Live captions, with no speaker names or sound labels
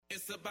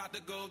about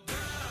to go down.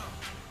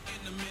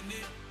 In a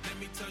minute, let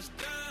me touch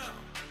down.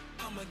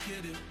 I'ma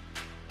get it.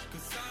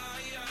 Cause I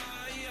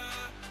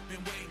been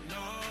waiting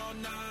all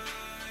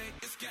night.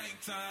 It's game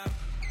time.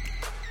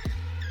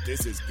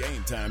 This is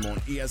Game Time on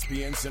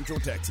ESPN Central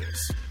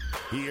Texas.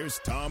 Here's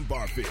Tom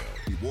Barfield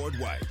and Ward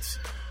White.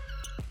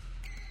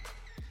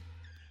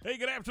 Hey,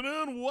 good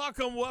afternoon.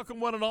 Welcome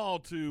one and all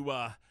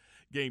to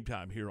Game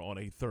Time here on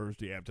a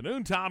Thursday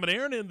afternoon. Tom and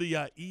Aaron in the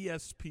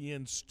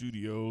ESPN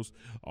studios.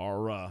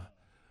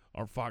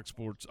 Our Fox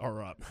Sports,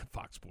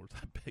 Fox Sports,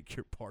 I beg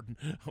your pardon.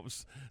 I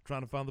was trying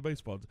to find the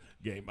baseball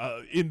game.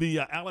 In the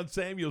Allen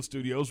Samuel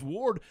studios.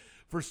 Ward,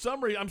 for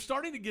some reason, I'm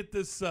starting to get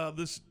this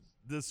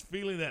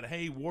feeling that,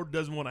 hey, Ward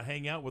doesn't want to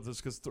hang out with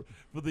us because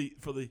for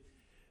the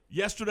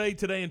yesterday,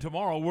 today, and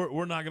tomorrow,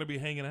 we're not going to be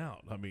hanging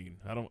out. I mean,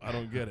 I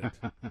don't get it.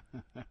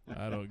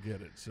 I don't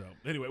get it. So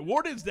anyway,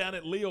 Ward is down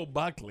at Leo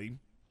Buckley,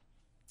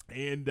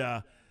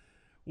 and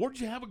Ward,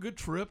 did you have a good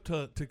trip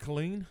to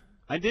Killeen?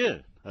 I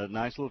did. A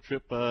nice little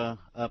trip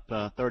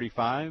up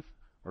 35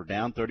 or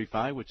down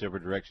 35, whichever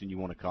direction you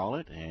want to call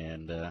it,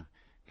 and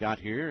got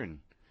here and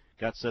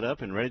got set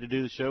up and ready to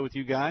do the show with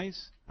you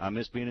guys. I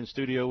miss being in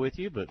studio with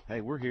you, but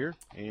hey, we're here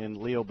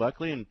in Leo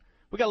Buckley, and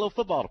we got a little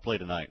football to play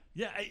tonight.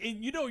 Yeah,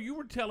 and you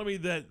were telling me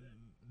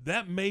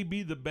that may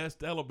be the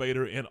best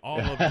elevator in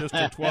all of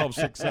District 12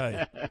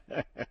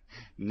 6A.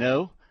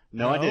 No,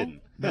 I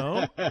didn't.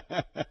 No?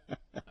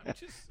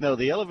 No,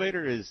 the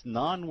elevator is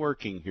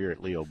non-working here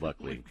at Leo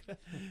Buckley.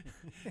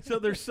 So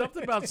there's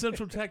something about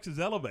Central Texas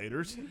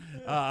elevators.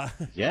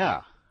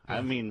 Yeah.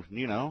 I mean,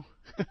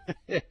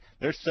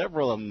 there's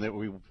several of them that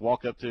we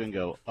walk up to and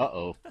go,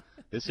 uh-oh,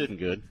 this isn't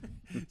good.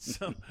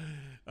 So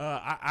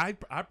I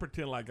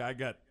pretend like I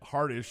got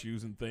heart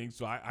issues and things,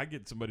 so I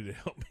get somebody to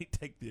help me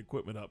take the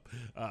equipment up.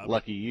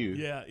 Lucky you.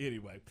 Yeah,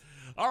 anyway.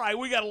 All right,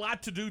 we got a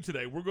lot to do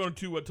today. We're going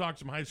to talk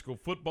some high school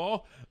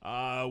football.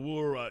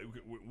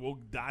 We'll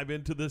dive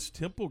into this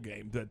Temple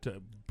game.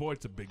 Boy,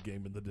 it's a big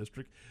game in the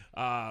district.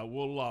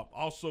 We'll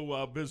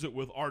also visit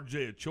with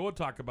R.J. Ochoa,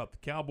 talk about the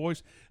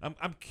Cowboys.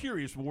 I'm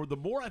curious, Ward, the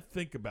more I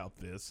think about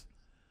this,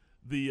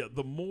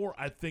 the more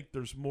I think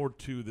there's more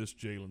to this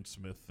Jalen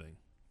Smith thing.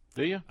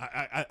 Do you?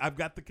 I've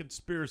got the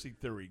conspiracy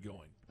theory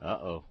going.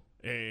 Uh-oh.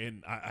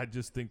 And I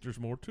just think there's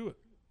more to it.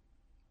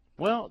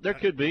 Well, there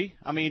could be.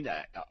 I mean,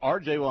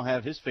 RJ will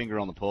have his finger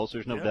on the pulse.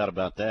 There's no doubt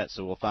about that,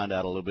 so we'll find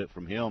out a little bit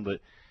from him.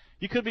 But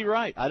you could be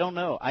right. I don't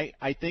know.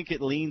 I think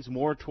it leans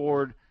more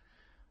toward,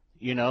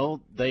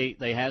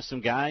 they have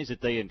some guys that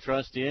they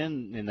entrust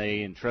in, and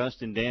they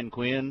entrust in Dan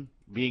Quinn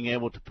being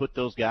able to put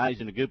those guys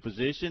in a good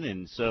position.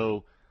 And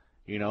so,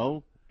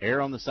 err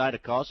on the side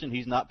of caution.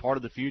 He's not part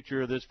of the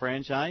future of this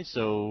franchise,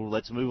 so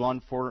let's move on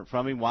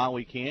from him while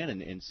we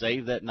can and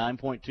save that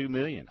 $9.2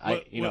 million.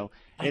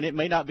 And it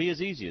may not be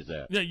as easy as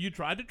that. Yeah, you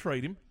tried to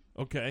trade him,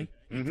 okay,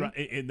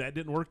 and that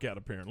didn't work out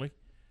apparently.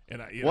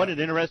 And Wasn't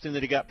it interesting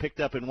that he got picked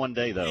up in one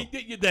day though?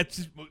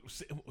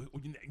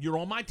 You're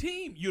on my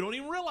team. You don't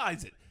even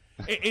realize it,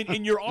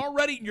 and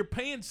you're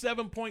paying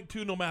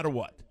 7.2 no matter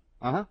what.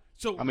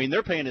 So I mean,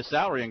 they're paying his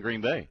salary in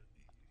Green Bay.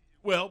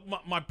 Well,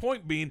 my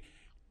point being,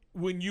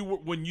 when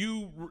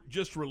you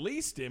just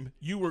released him,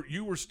 you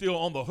were still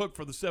on the hook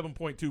for the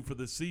 7.2 for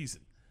this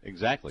season.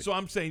 Exactly. So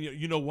I'm saying,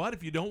 you know what?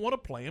 If you don't want to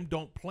play him,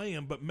 don't play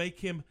him, but make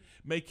him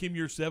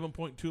your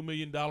 $7.2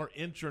 million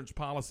insurance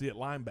policy at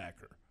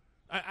linebacker.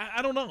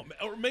 I don't know,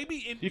 or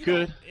maybe you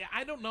could.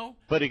 I don't know.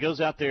 But he goes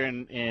out there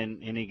and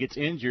he gets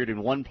injured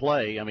in one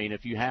play. I mean,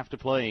 if you have to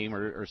play him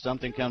or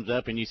something comes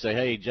up and you say,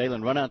 hey,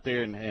 Jalen, run out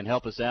there and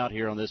help us out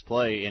here on this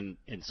play, and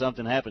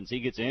something happens, he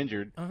gets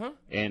injured,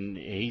 and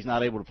he's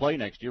not able to play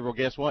next year. Well,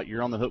 guess what?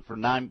 You're on the hook for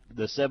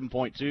the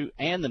 7.2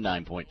 and the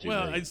 9.2.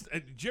 Well,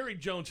 Jerry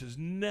Jones has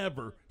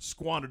never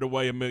squandered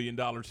away $1 million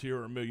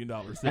here or $1 million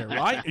there,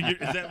 right?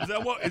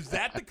 Is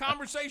that the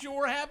conversation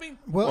we're having?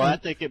 Well, I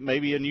think it may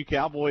be a new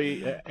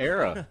Cowboy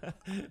era.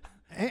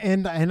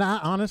 And I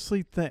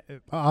honestly think,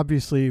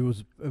 obviously it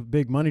was a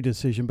big money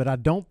decision, but I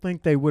don't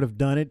think they would have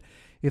done it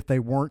if they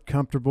weren't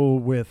comfortable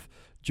with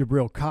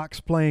Jabril Cox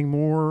playing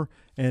more.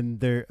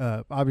 And they're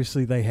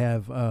obviously they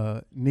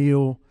have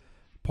Neal,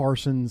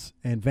 Parsons,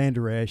 and Van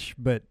Der Esch,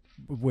 but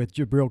with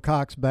Jabril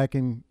Cox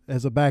backing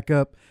as a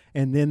backup,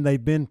 and then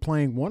they've been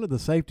playing one of the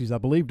safeties, I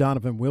believe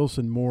Donovan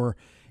Wilson, more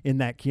in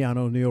that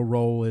Keanu Neal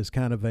role as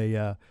kind of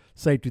a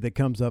safety that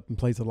comes up and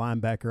plays a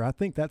linebacker. I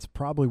think that's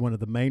probably one of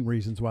the main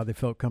reasons why they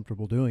felt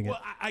comfortable doing it.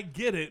 Well, I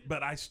get it,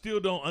 but I still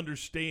don't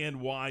understand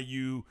why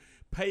you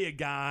pay a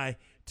guy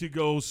to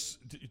go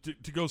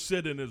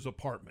sit in his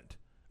apartment.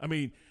 I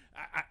mean,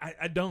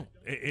 I don't,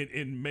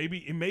 and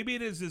maybe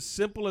it is as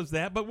simple as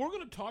that. But we're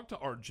going to talk to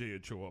R.J.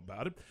 Ochoa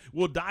about it.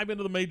 We'll dive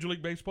into the Major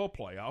League Baseball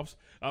playoffs.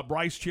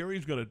 Bryce Cherry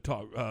is going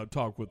to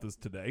talk with us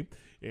today,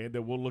 and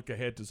we'll look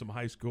ahead to some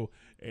high school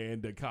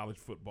and college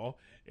football.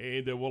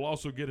 And we'll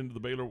also get into the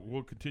Baylor.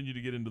 We'll continue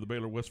to get into the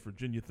Baylor West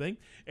Virginia thing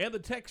and the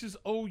Texas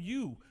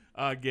OU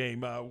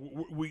game.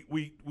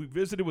 We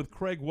visited with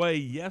Craig Way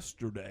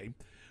yesterday.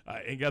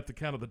 and got the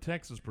kind of the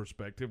Texas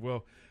perspective.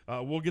 Well,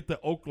 we'll get the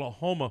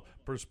Oklahoma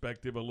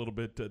perspective a little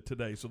bit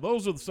today. So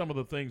those are some of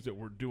the things that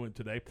we're doing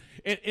today.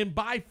 And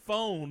by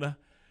phone,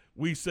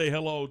 we say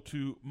hello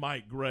to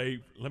Mike Gray.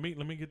 Let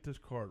me get this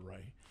card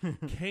right.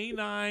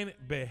 Canine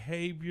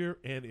Behavior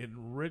and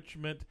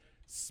Enrichment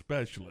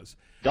Specialist.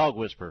 Dog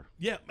whisperer.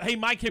 Yeah. Hey,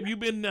 Mike, have you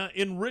been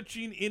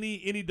enriching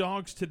any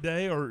dogs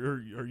today,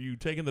 or are you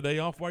taking the day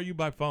off? Why are you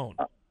by phone?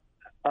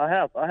 I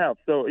have.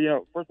 So,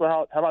 first of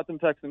all, how about them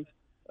Texans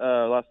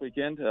last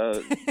weekend?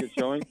 Good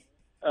showing.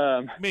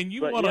 Man,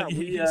 you want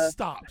to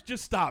stop.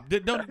 Just stop.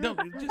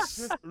 Don't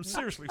just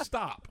seriously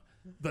stop.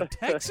 The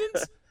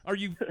Texans? Are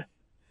you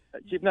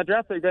keeping that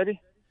draft pick, baby?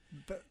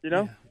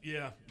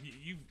 Yeah.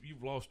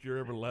 You've lost your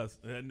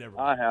everlasting. Never.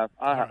 I have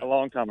right. A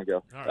long time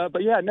ago. Right.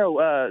 But yeah,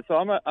 no. So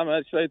I'm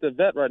actually at the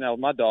vet right now with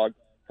my dog,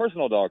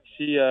 personal dog.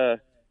 She got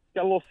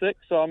a little sick,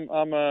 so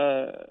I'm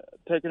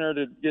taking her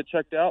to get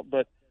checked out.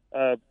 But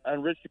I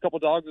enriched a couple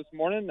dogs this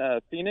morning,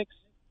 Phoenix,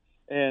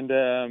 and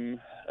went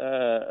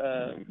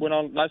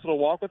on a nice little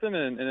walk with him,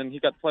 and then he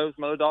got to play with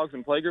some other dogs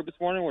in playgroup this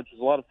morning, which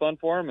was a lot of fun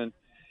for him. And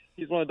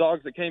he's one of the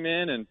dogs that came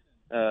in, and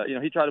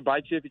he tried to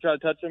bite you if you tried to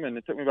touch him, and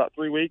it took me about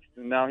 3 weeks,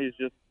 and now he's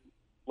just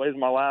lays in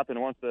my lap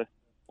and wants to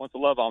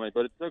love on me.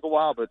 But it took a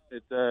while, but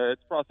it's a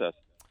process.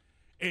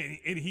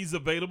 And he's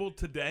available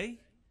today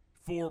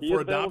for He is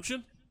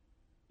adoption?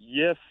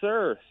 Yes,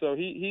 sir. So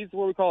he's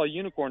what we call a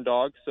unicorn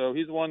dog. So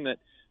he's one that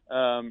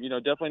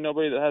definitely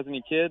nobody that has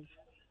any kids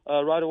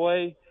right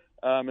away.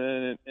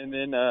 And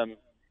then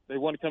they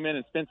want to come in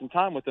and spend some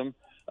time with him,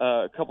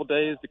 a couple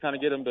days to kind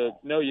of get him to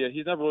know you.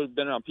 He's never really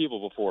been around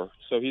people before,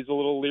 so he's a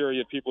little leery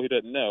of people he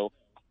doesn't know.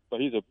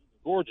 But he's a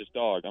gorgeous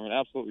dog. I mean,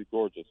 absolutely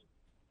gorgeous.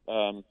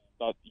 About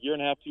a year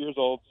and a half, 2 years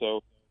old.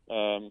 So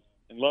and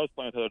loves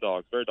playing with other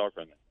dogs. Very dog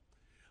friendly.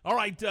 All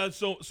right.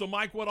 So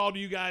Mike, what all do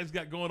you guys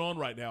got going on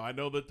right now? I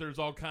know that there's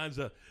all kinds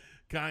of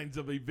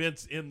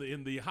events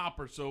in the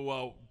hopper.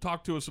 So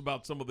talk to us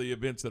about some of the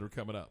events that are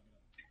coming up.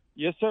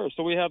 Yes, sir.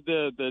 So we have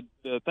the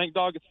Thank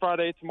Dog It's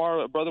Friday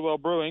tomorrow at Brotherwell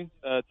Brewing.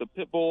 It's a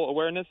Pit Bull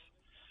Awareness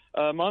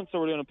month, so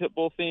we're doing a Pit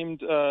Bull themed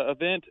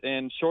event,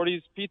 and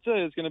Shorty's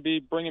Pizza is going to be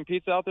bringing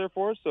pizza out there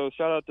for us. So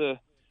shout out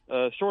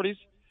to Shorty's.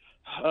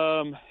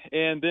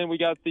 And then we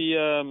got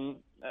the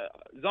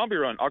Zombie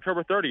Run,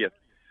 October 30th.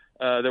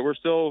 That we're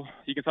still,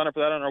 you can sign up for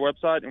that on our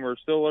website, and we're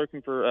still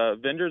looking for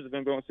vendors. If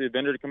anyone wants to see a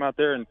vendor to come out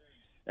there and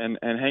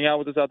hang out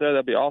with us out there,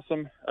 that'd be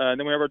awesome. And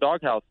then we have our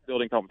doghouse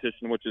building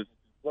competition, which is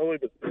slowly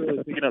but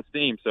surely picking up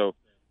steam. So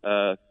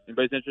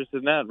anybody's interested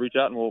in that, reach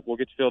out and we'll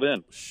get you filled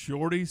in.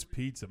 Shorty's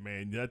Pizza,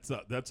 man,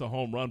 that's a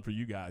home run for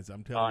you guys.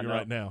 I'm telling you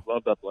right now.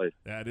 Love that place.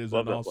 That is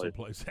Love an that awesome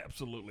place.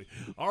 Absolutely.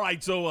 All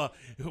right, so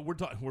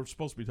we're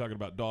supposed to be talking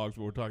about dogs,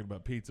 but we're talking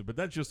about pizza. But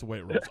that's just the way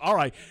it rolls. All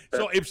right.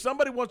 So if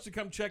somebody wants to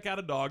come check out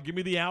a dog, give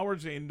me the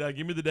hours and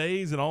give me the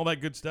days and all that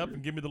good stuff,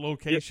 and give me the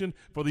location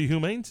for the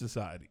Humane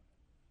Society.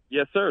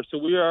 Yes, sir. So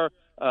we are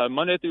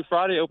Monday through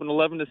Friday, open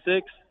 11 to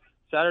 6.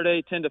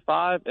 Saturday 10 to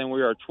 5, and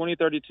we are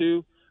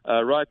 2032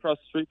 right across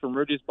the street from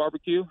Rudy's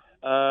Barbecue.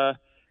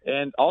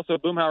 And also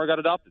Boomhauer got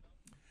adopted.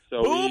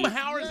 So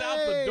Boomhauer's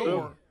out the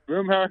door.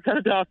 Boomhauer got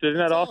adopted.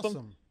 Isn't that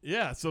awesome?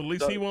 Yeah, so at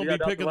least he won't be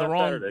picking the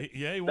wrong. Saturday.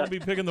 Yeah, he won't be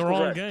picking the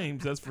wrong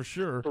games. That's for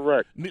sure.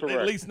 Correct.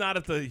 At least not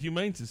at the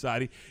Humane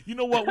Society. You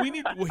know what we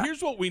need? Well,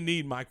 here's what we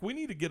need, Mike. We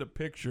need to get a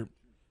picture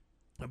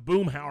of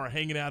Boomhauer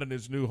hanging out in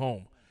his new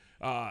home.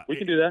 We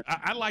can do that.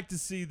 I'd like to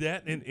see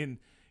that, and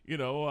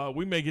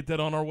we may get that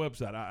on our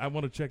website. I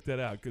want to check that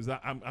out because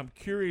I'm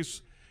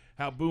curious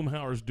how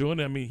Boomhauer's doing.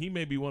 I mean, he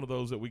may be one of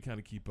those that we kind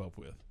of keep up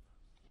with.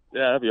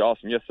 Yeah, that'd be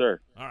awesome. Yes, sir.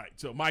 All right.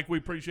 So, Mike, we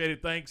appreciate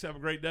it. Thanks. Have a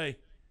great day.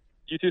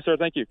 You too, sir.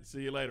 Thank you.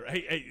 See you later.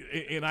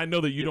 Hey, and I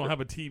know that you don't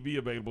have a TV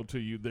available to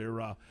you there,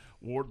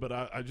 Ward, but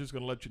I'm just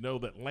going to let you know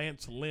that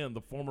Lance Lynn,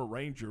 the former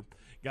Ranger,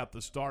 got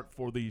the start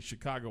for the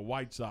Chicago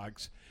White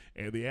Sox,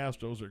 and the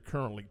Astros are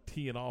currently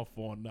teeing off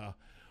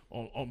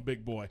on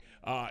Big Boy.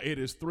 It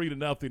is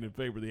 3-0 in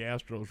favor of the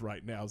Astros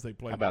right now as they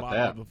play the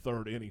bottom of the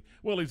third inning.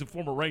 Well, he's a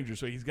former Ranger,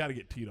 so he's got to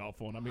get teed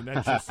off on. I mean,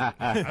 that's just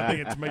I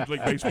think it's Major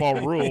League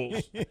Baseball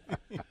rules.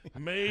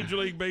 Major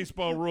League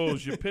Baseball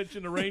rules. You pitch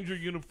in a Ranger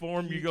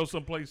uniform, you go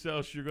someplace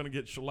else, you're going to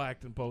get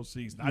shellacked in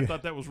postseason. I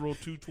thought that was Rule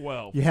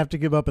 212. You have to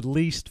give up at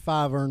least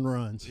 5 earned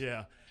runs.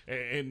 Yeah,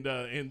 and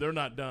they're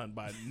not done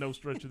by no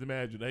stretch of the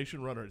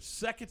imagination. Runner at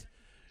second.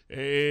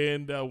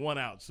 And 1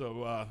 out.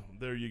 So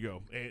there you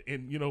go.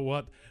 And you know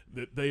what?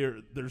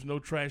 There's no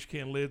trash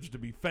can lids to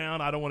be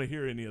found. I don't want to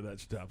hear any of that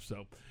stuff.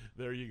 So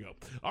there you go.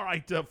 All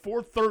right,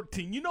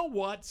 4:13. You know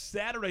what?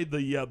 Saturday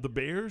the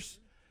Bears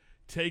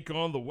take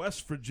on the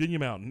West Virginia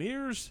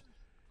Mountaineers.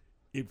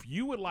 If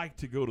you would like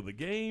to go to the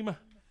game,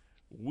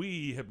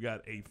 we have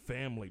got a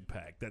family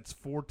pack. That's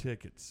 4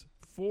 tickets.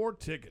 4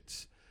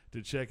 tickets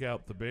to check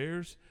out the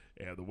Bears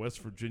and the West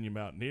Virginia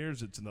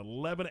Mountaineers. It's an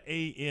 11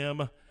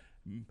 a.m.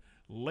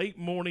 late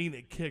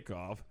morning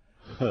kickoff.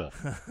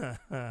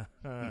 11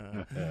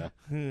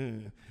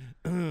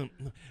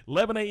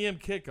 a.m.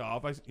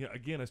 kickoff. I'm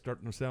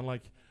starting to sound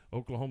like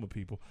Oklahoma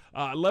people.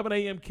 11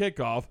 a.m.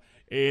 kickoff,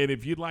 and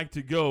if you'd like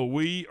to go,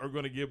 we are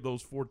going to give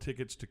those 4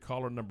 tickets to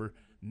caller number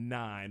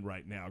 9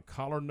 right now.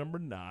 Caller number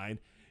 9,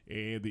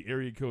 and the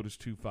area code is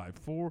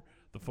 254.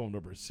 The phone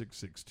number is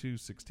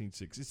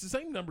 662-1660. It's the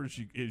same number as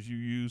you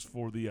use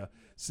for the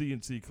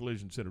CNC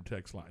Collision Center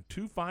text line,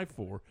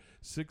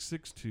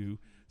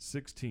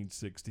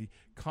 254-662-1660.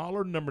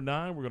 Caller number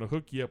 9, we're going to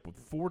hook you up with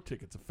 4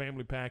 tickets, a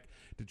family pack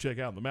to check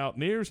out the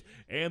Mountaineers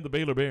and the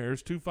Baylor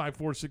Bears,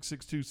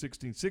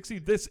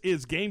 254-662-1660. This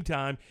is Game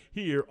Time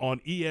here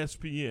on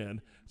ESPN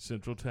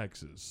Central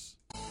Texas.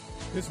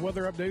 This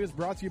weather update is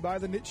brought to you by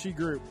the Nitsche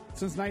Group.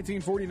 Since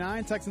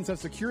 1949, Texans have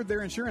secured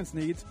their insurance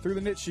needs through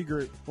the Nitsche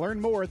Group.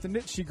 Learn more at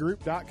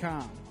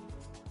thenitschegroup.com.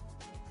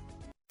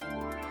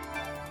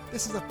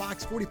 This is a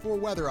Fox 44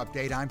 weather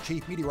update. I'm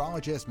Chief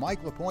Meteorologist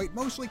Mike LaPointe.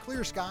 Mostly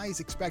clear skies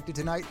expected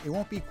tonight. It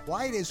won't be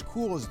quite as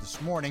cool as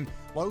this morning.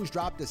 Lows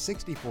drop to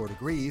 64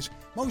 degrees.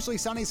 Mostly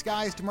sunny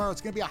skies tomorrow.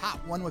 It's going to be a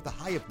hot one with a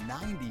high of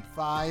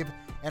 95.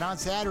 And on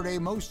Saturday,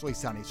 mostly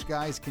sunny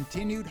skies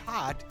continued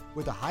hot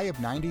with a high of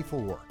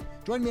 94.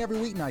 Join me every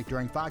weeknight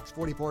during Fox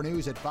 44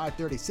 News at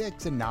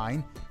 5:36 and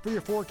 9 for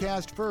your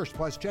forecast first.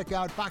 Plus, check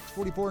out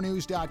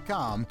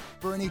fox44news.com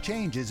for any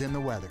changes in the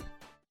weather.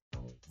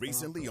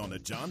 Recently on the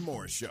John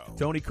Morris Show.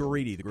 Tony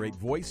Caridi, the great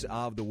voice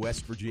of the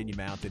West Virginia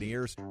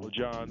Mountaineers. Well,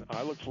 John,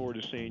 I look forward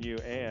to seeing you,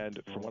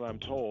 and from what I'm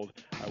told,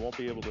 I won't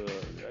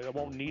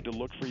need to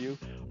look for you.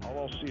 All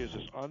I'll see is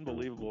this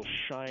unbelievable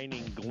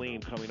shining gleam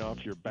coming off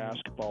your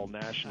basketball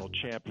national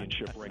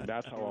championship ring.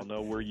 That's how I'll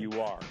know where you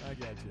are. I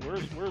got you.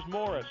 Where's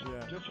Morris?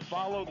 Yeah. Just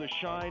follow the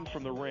shine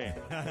from the ring.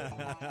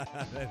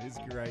 That is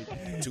great.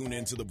 Tune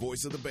in to the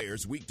Voice of the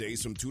Bears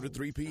weekdays from 2 to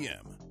 3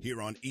 p.m.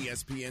 here on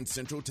ESPN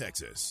Central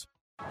Texas.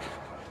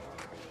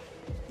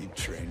 You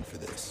trained for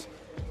this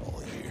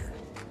all year.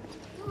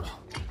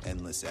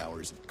 Endless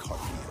hours of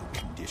cardio,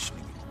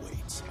 conditioning, and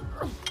weights.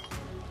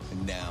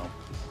 And now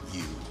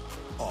you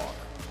are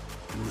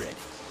ready.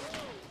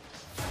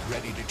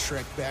 Ready to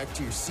trek back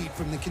to your seat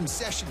from the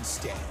concession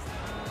stand.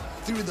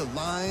 Through the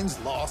lines,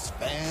 lost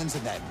fans,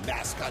 and that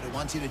mascot who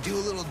wants you to do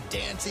a little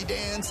dancey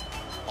dance.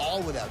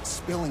 All without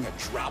spilling a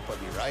drop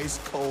of your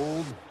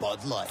ice-cold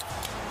Bud Light.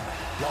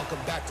 Welcome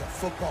back to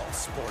football,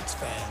 sports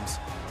fans.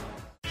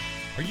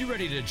 Are you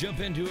ready to jump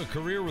into a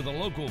career with a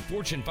local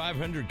Fortune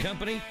 500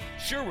 company?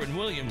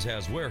 Sherwin-Williams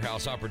has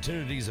warehouse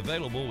opportunities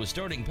available with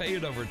starting pay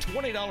at over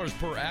 $20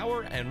 per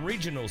hour and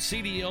regional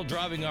CDL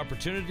driving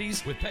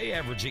opportunities with pay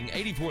averaging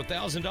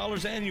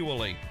 $84,000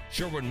 annually.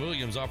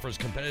 Sherwin-Williams offers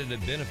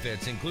competitive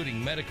benefits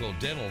including medical,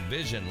 dental,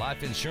 vision,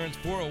 life insurance,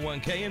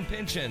 401k, and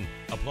pension.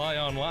 Apply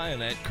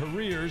online at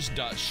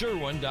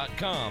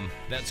careers.sherwin.com.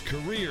 That's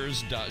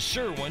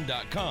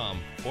careers.sherwin.com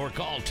or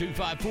call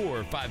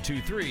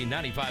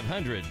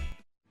 254-523-9500.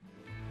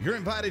 You're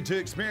invited to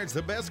experience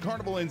the best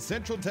carnival in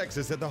Central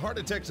Texas at the Heart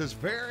of Texas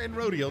Fair and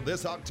Rodeo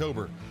this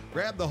October.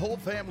 Grab the whole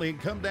family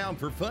and come down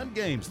for fun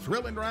games,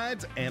 thrilling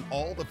rides, and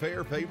all the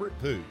fair favorite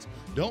foods.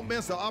 Don't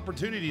miss the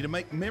opportunity to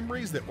make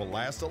memories that will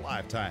last a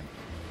lifetime.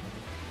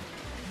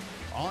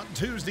 On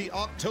Tuesday,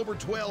 October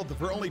 12th,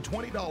 for only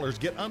 $20,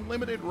 get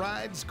unlimited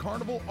rides,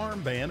 carnival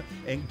armband,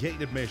 and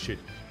gate admission.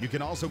 You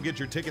can also get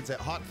your tickets at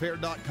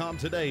hotfair.com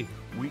today.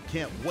 We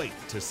can't wait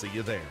to see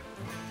you there.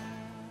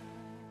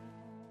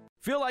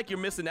 Feel like you're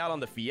missing out on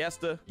the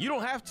fiesta? You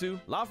don't have to.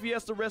 La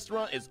Fiesta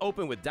Restaurant is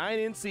open with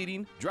dine-in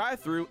seating,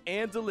 drive-thru,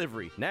 and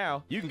delivery.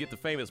 Now, you can get the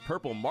famous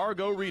purple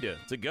Margarita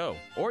to go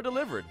or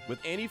delivered with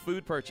any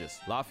food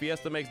purchase. La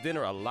Fiesta makes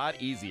dinner a lot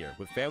easier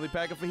with family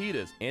pack of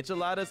fajitas,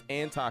 enchiladas,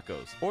 and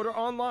tacos. Order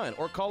online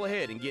or call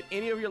ahead and get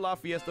any of your La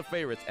Fiesta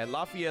favorites at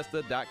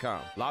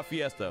lafiesta.com. La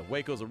Fiesta,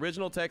 Waco's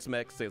original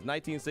Tex-Mex since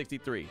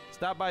 1963.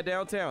 Stop by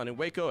downtown in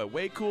Waco at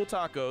Way Cool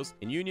Tacos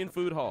and Union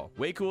Food Hall.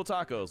 Way Cool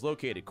Tacos,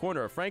 located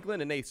corner of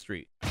Franklin and 8th Street.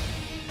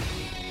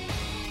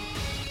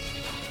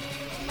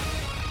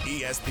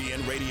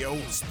 ESPN Radio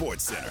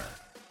Sports Center.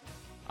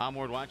 I'm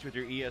Ward Watch with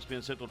your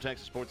ESPN Central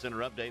Texas Sports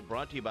Center update,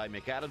 brought to you by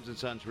McAdams &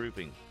 Sons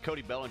Roofing.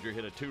 Cody Bellinger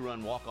hit a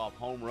 2-run walk-off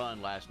home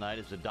run last night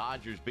as the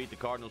Dodgers beat the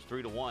Cardinals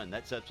 3-1.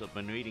 That sets up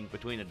a meeting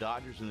between the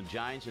Dodgers and the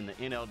Giants in the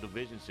NL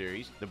Division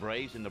Series, the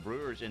Braves and the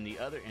Brewers in the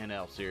other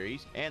NL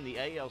Series, and the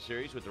AL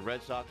Series with the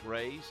Red Sox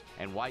Rays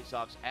and White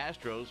Sox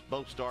Astros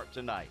both start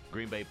tonight.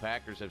 Green Bay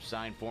Packers have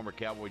signed former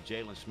Cowboy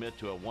Jalen Smith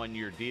to a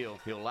 1-year deal.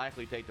 He'll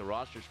likely take the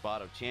roster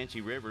spot of Chancey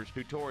Rivers,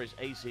 who tore his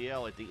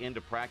ACL at the end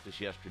of practice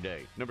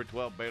yesterday. Number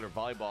 12 Baylor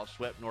Volleyball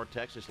swept North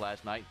Texas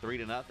last night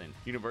 3-0.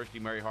 University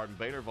Mary Hardin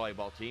Baylor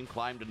volleyball team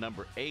climbed to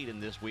number 8 in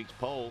this week's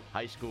poll.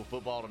 High school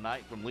football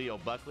tonight from Leo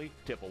Buckley.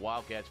 Tipple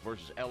Wildcats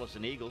versus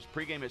Ellison Eagles.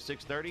 Pregame at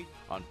 6:30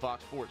 on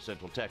Fox Sports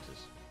Central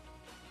Texas.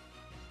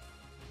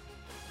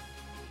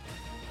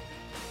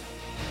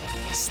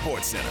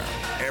 Sports Center,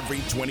 every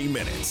 20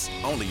 minutes,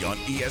 only on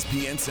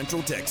ESPN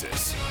Central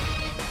Texas.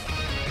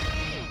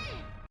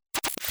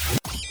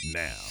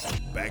 Now,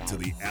 back to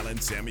the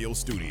Allen Samuel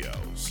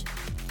Studios.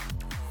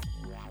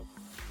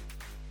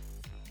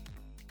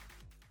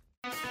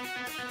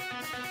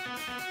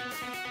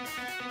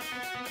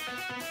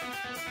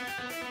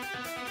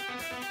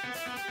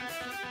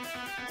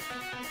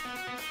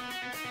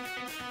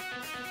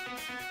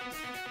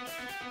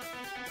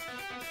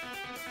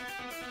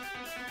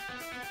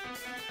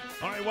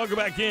 All right, welcome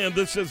back in.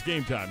 This is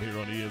Game Time here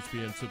on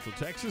ESPN Central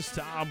Texas.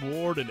 Tom,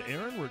 Ward, and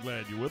Aaron, we're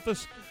glad you're with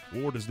us.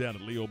 Ward is down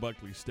at Leo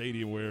Buckley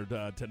Stadium where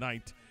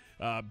tonight,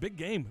 big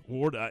game,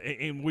 Ward,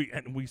 and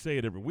we say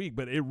it every week,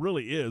 but it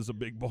really is a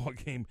big ball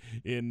game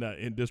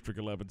in District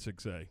 11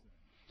 6A.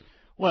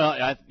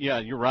 Well, yeah,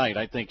 you're right.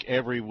 I think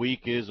every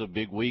week is a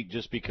big week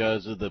just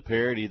because of the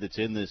parity that's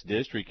in this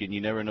district, and you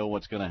never know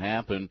what's going to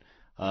happen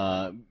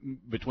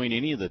between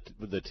any of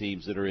the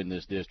teams that are in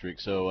this district.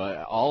 So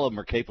all of them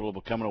are capable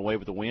of coming away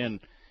with a win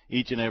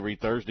each and every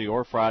Thursday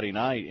or Friday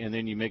night, and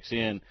then you mix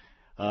in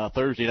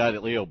Thursday night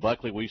at Leo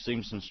Buckley. We've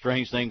seen some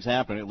strange things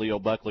happen at Leo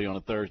Buckley on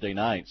a Thursday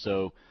night.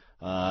 So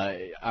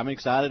I'm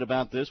excited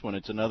about this one.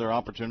 It's another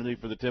opportunity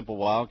for the Temple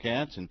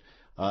Wildcats, and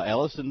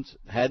Ellison's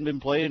hadn't been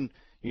playing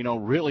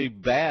really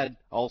bad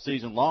all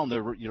season long.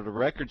 The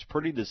record's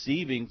pretty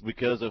deceiving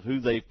because of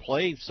who they've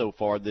played so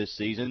far this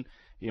season.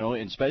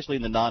 And especially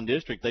in the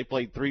non-district, they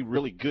played 3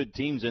 really good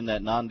teams in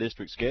that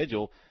non-district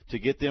schedule to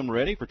get them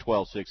ready for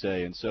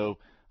 12-6A. And so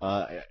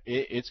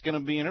it's going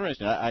to be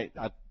interesting.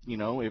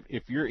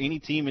 If you're any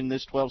team in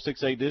this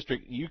 12-6A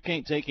district, you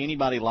can't take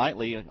anybody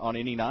lightly on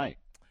any night.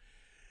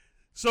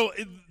 So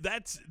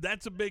that's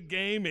a big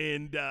game,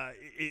 and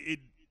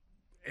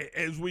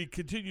as we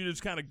continue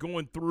just kind of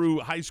going through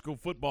high school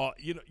football,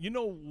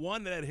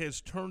 one that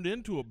has turned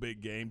into a big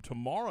game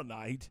tomorrow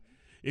night.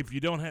 If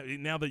you don't have,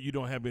 now that you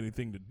don't have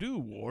anything to do,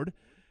 Ward,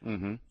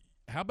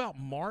 how about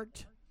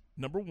Mart,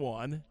 number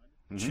 1,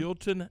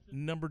 Chilton,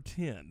 number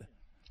 10?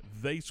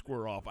 They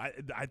square off.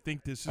 I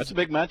think that's a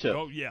big matchup.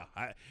 Oh, yeah.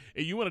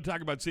 You want to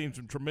talk about seeing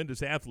some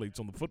tremendous athletes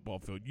on the football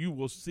field. You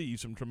will see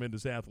some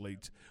tremendous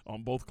athletes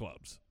on both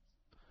clubs.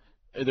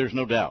 There's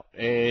no doubt.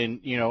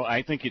 And,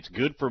 I think it's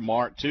good for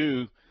Mart,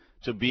 too,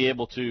 to be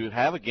able to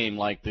have a game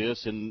like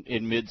this in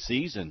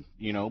mid-season,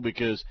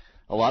 because –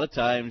 a lot of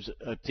times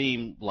a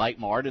team like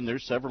Mart, and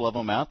there's several of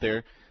them out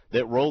there,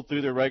 that roll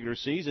through their regular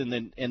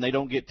season and they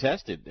don't get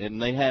tested,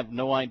 and they have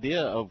no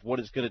idea of what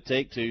it's going to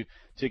take to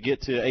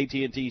get to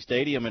AT&T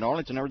Stadium in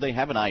Arlington. Or they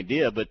have an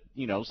idea, but,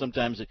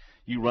 sometimes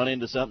you run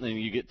into something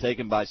and you get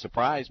taken by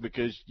surprise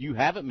because you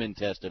haven't been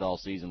tested all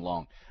season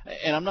long.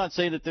 And I'm not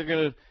saying that they're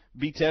going to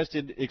be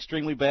tested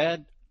extremely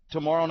bad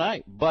tomorrow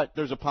night, but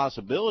there's a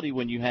possibility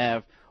when you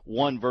have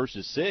 1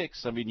 versus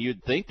 6. I mean,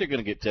 you'd think they're going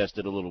to get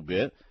tested a little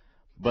bit.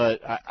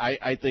 But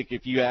I think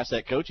if you ask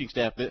that coaching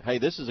staff that, hey,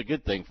 this is a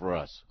good thing for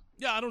us.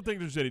 Yeah, I don't think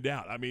there's any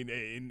doubt. I mean,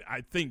 and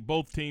I think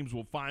both teams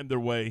will find their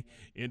way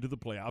into the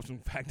playoffs. In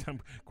fact, I'm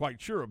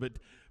quite sure of it.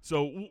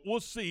 So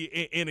we'll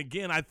see. And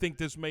again, I think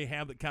this may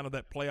have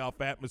that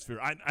playoff atmosphere.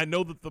 I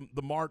know that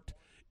the Mart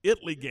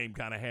Italy game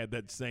kind of had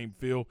that same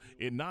feel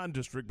in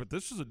non-district, but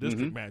this is a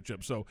district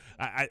matchup. So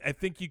I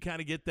think you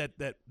kind of get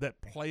that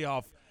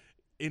playoff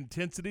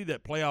intensity,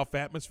 that playoff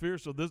atmosphere.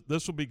 So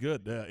this will be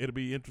good. It'll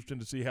be interesting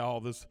to see how all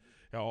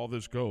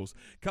this goes.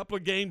 Couple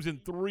of games in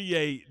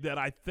 3A that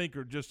I think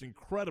are just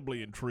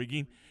incredibly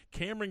intriguing.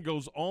 Cameron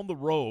goes on the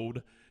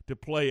road to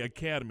play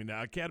Academy.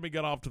 Now, Academy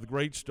got off to the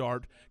great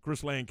start,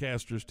 Chris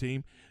Lancaster's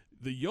team.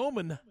 The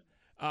Yeoman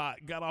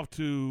got off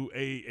to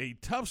a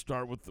tough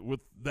start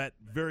with that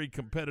very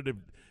competitive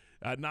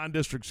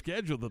non-district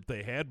schedule that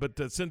they had.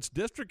 But since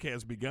district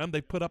has begun,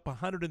 they put up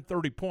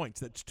 130 points.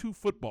 That's 2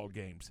 football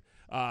games.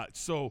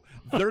 So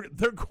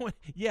they're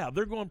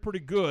going pretty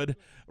good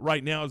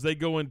right now as they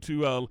go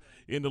into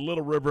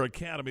Little River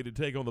Academy to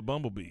take on the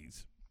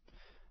Bumblebees.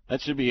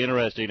 That should be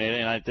interesting,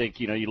 and I think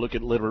you look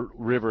at Little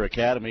River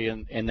Academy,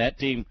 and that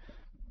team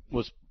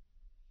was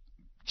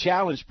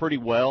challenged pretty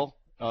well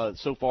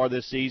so far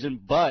this season,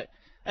 but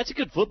that's a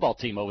good football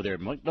team over there.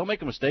 Don't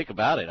make a mistake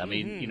about it. I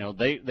mean,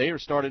 they are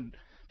starting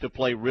to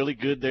play really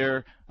good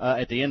there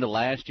at the end of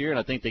last year, and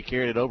I think they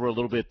carried it over a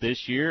little bit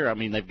this year. I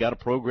mean, they've got a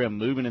program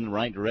moving in the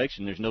right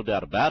direction. There's no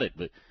doubt about it.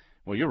 But,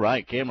 well, you're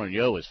right. Cameron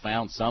Yo has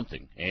found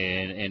something,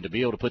 and to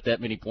be able to put that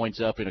many points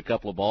up in a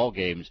couple of ball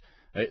games,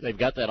 they've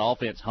got that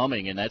offense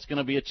humming, and that's going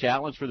to be a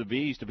challenge for the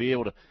Bees to be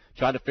able to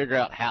try to figure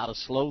out how to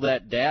slow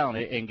that down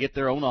and get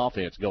their own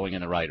offense going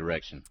in the right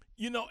direction.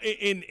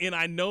 And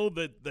I know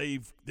that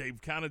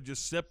they've kind of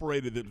just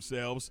separated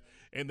themselves,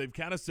 and they've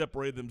kind of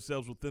separated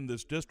themselves within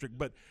this district.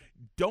 But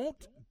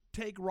don't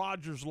take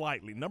Rogers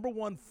lightly. Number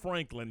 1,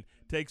 Franklin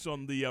takes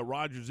on the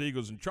Rogers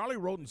Eagles, and Charlie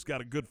Roten's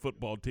got a good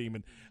football team,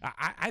 and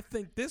I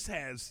think this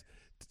has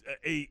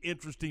a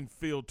interesting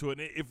feel to it.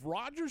 And if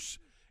Rogers,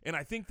 and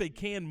I think they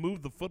can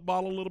move the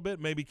football a little bit,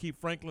 maybe keep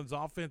Franklin's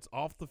offense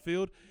off the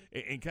field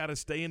and kind of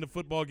stay in the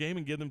football game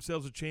and give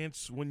themselves a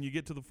chance when you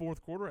get to the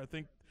fourth quarter, I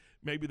think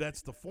maybe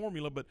that's the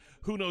formula, but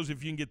who knows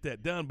if you can get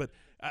that done. But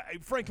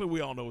frankly,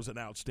 we all know is an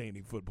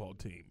outstanding football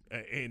team.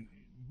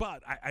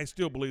 But I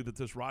still believe that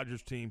this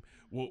Rogers team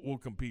will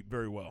compete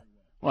very well.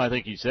 Well, I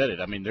think you said it.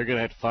 I mean, they're going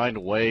to have to find a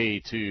way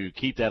to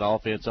keep that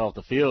offense off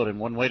the field, and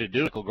one way to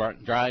do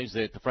it, drives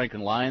that the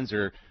Franklin Lions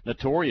are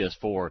notorious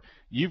for.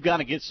 You've got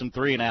to get some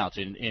 3-and-outs,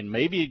 and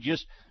maybe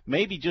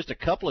just a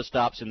couple of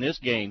stops in this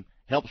game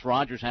helps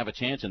Rogers have a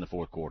chance in the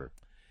fourth quarter.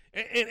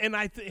 And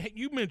I think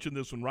you mentioned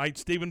this one, right?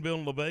 Stephenville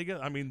and La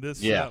Vega. I mean, this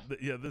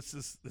this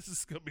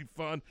is going to be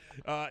fun.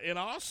 And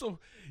also,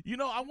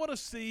 I want to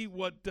see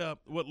what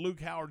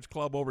Luke Howard's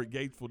club over at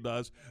Gatesville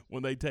does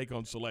when they take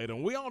on Salado.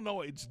 And we all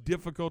know it's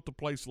difficult to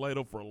play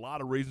Salado for a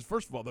lot of reasons.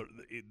 First of all,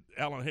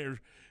 Alan Harris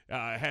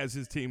has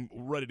his team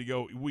ready to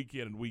go week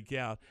in and week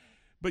out.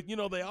 But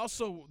they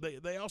also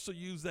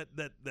use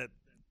that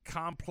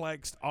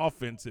complex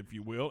offense, if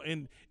you will,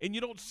 and you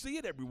don't see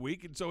it every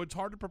week, and so it's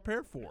hard to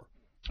prepare for.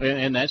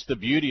 And that's the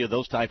beauty of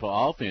those type of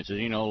offenses.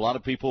 A lot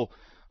of people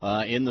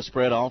in the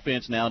spread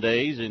offense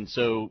nowadays, and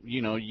so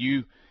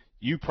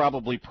you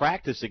probably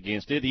practice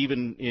against it.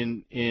 Even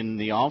in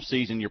the off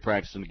season, you're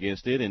practicing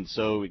against it, and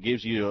so it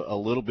gives you a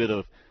little bit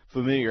of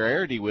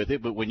familiarity with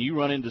it. But when you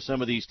run into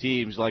some of these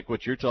teams like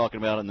what you're talking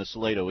about in the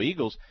Salado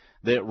Eagles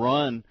that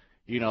run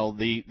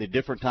the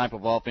different type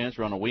of offense,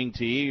 run a wing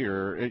tee,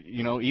 or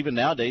even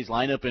nowadays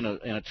line up in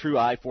a true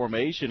I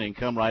formation and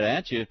come right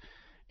at you.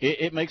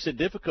 It makes it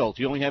difficult.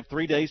 You only have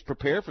 3 days to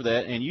prepare for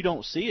that, and you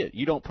don't see it.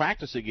 You don't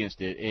practice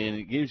against it, and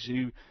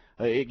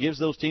it gives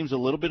those teams a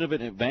little bit of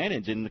an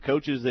advantage. And the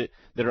coaches that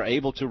are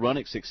able to run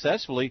it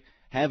successfully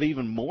have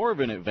even more of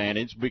an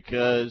advantage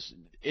because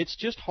it's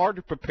just hard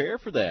to prepare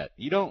for that.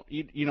 You've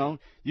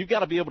got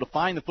to be able to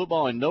find the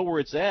football and know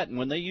where it's at. And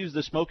when they use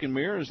the smoke and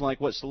mirrors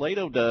like what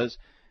Salado does,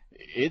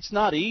 it's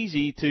not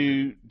easy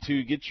to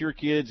get your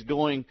kids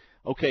going.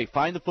 Okay,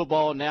 find the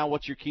football. Now,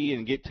 what's your key?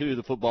 And get to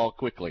the football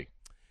quickly.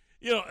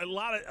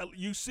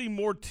 You see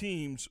more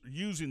teams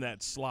using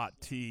that slot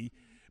T,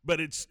 but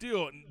it's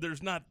still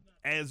there's not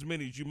as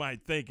many as you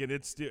might think, and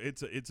it's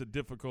a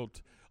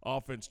difficult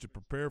offense to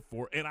prepare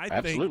for. And I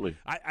Absolutely.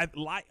 think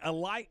I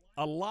like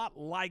a lot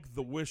like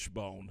the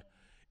wishbone.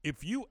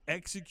 If you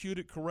execute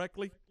it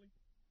correctly,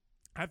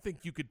 I think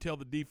you could tell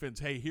the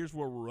defense, "Hey, here's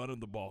where we're running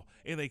the ball,"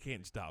 and they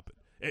can't stop it.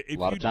 A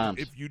lot of times,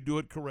 if you do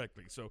it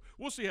correctly. So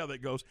we'll see how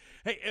that goes.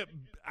 Hey,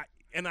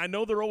 and I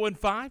know they're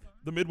 0-5,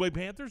 the Midway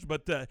Panthers,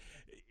 but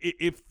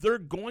if they're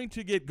going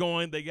to get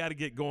going, they got to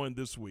get going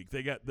this week.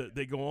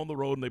 They go on the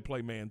road and they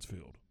play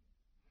Mansfield.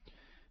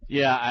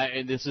 Yeah,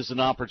 and this is an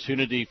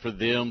opportunity for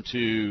them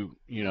to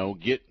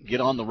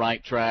get on the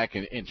right track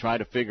and try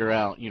to figure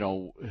out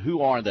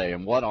who are they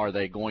and what are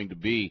they going to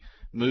be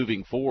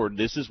moving forward.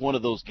 This is one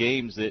of those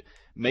games that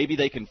maybe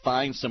they can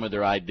find some of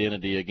their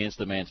identity against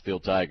the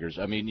Mansfield Tigers.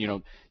 I mean,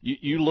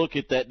 you look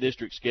at that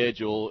district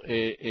schedule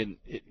and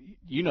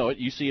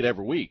you see it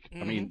every week.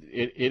 Mm-hmm. I mean,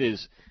 it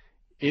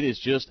is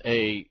just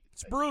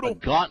it's brutal. a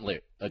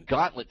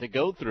gauntlet to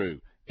go through.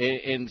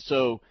 And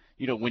so,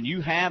 when you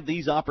have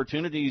these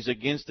opportunities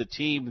against a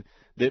team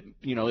that,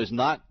 is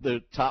not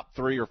the top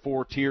 3 or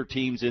 4 tier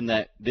teams in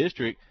that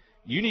district,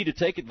 you need to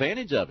take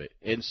advantage of it.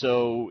 And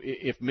so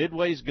if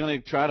Midway's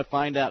going to try to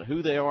find out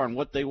who they are and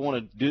what they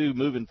want to do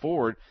moving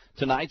forward,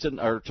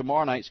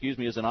 tomorrow night,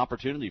 is an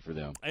opportunity for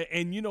them.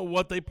 And you know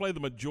what? They play the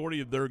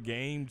majority of their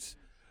games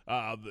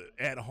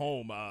at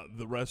home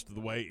the rest of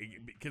the way,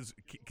 because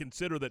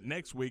consider that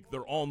next week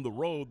they're on the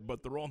road,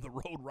 but they're on the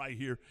road right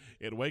here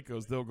at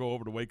Waco's. They'll go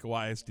over to Waco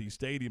ISD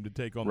Stadium to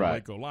take on the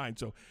Waco Line.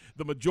 So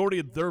the majority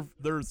of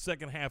their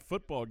second half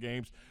football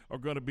games are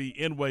going to be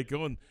in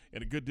Waco, and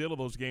a good deal of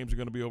those games are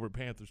going to be over at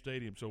Panther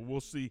Stadium. So we'll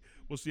see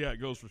how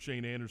it goes for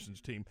Shane Anderson's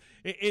team.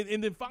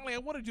 And then finally, I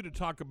wanted you to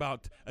talk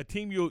about a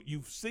team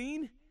you've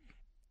seen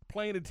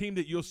playing a team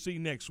that you'll see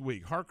next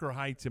week, Harker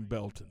Heights and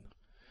Belton.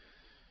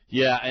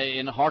 Yeah,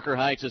 and Harker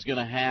Heights is going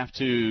to have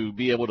to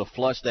be able to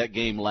flush that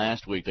game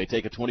last week. They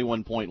take a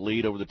 21-point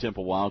lead over the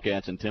Temple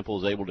Wildcats, and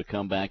Temple is able to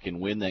come back and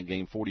win that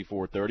game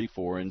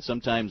 44-34. And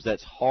sometimes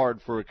that's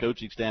hard for a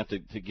coaching staff to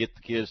get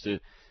the kids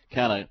to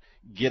kind of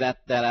get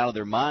that out of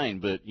their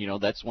mind. But,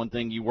 that's one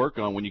thing you work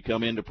on when you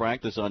come into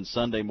practice on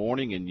Sunday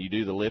morning and you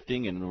do the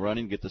lifting and the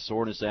running, get the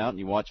soreness out, and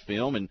you watch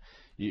film, and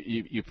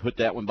you put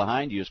that one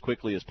behind you as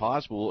quickly as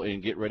possible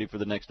and get ready for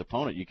the next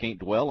opponent. You can't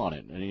dwell on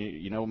it.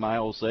 And my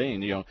old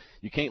saying,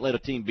 you can't let a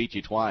team beat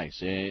you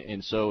twice.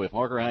 And so if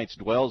Harker Heights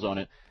dwells on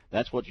it,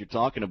 that's what you're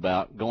talking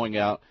about, going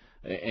out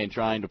and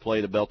trying to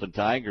play the Belton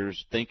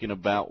Tigers, thinking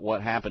about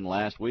what happened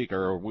last week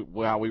or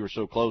how we were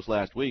so close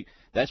last week.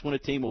 That's when a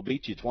team will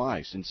beat you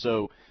twice. And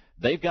so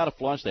they've got to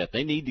flush that.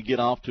 They need to get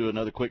off to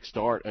another quick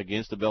start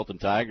against the Belton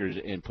Tigers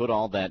and put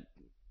all that,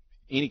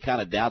 any kind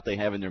of doubt they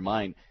have in their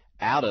mind,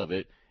 out of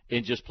it,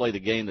 and just play the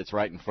game that's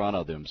right in front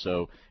of them.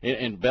 So,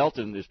 and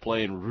Belton is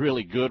playing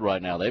really good right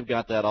now. They've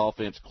got that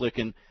offense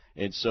clicking,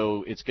 and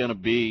so it's going to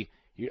be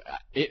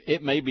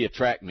it may be a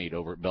track meet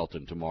over at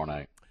Belton tomorrow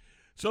night.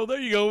 So there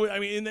you go. I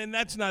mean, and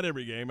that's not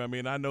every game. I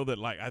mean, I know that,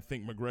 I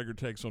think McGregor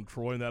takes on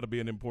Troy, and that'll be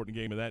an important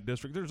game in that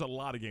district. There's a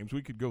lot of games.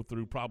 We could go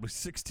through probably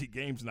 60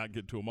 games and not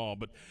get to them all,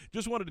 but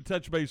just wanted to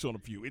touch base on a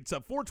few. It's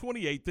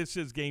 4:28. This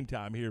is Game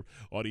Time here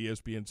on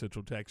ESPN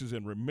Central Texas.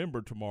 And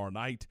remember, tomorrow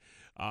night,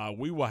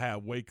 we will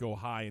have Waco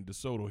High and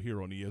DeSoto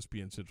here on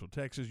ESPN Central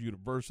Texas.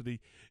 University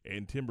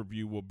and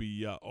Timberview will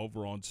be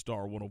over on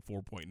Star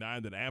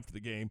 104.9. Then after the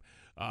game,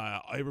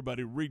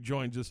 everybody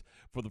rejoins us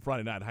for the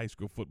Friday night high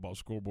school football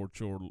scoreboard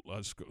show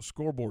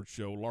scoreboard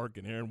show. Lark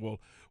and Aaron will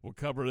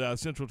cover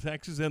Central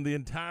Texas and the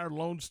entire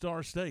Lone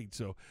Star State.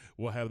 So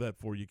we'll have that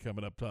for you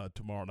coming up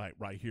tomorrow night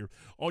right here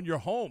on your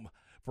home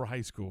for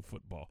high school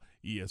football,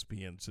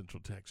 ESPN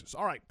Central Texas.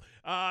 All right,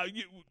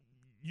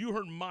 you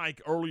heard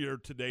Mike earlier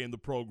today in the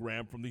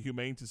program from the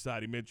Humane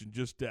Society mention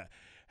just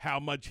how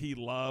much he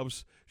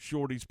loves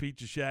Shorty's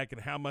Pizza Shack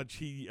and how much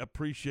he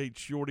appreciates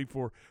Shorty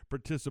for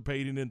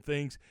participating in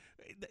things.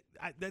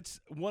 That's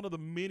one of the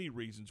many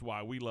reasons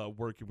why we love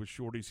working with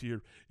Shorty's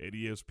here at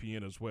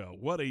ESPN as well.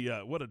 What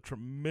a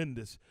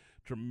tremendous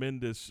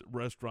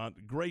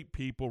restaurant. Great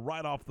people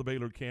right off the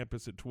Baylor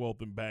campus at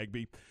 12th and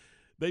Bagby.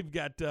 They've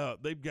got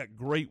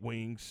great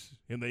wings,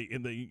 and they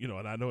and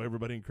I know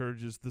everybody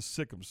encourages the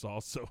Sikkim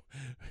sauce, so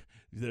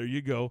there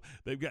you go.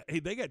 They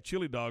got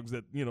chili dogs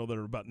that that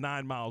are about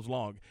 9 miles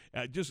long.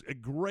 Just a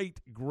great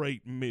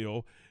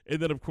meal,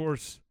 and then of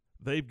course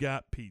they've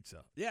got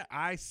pizza. Yeah,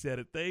 I said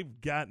it.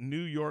 They've got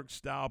New York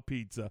style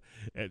pizza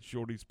at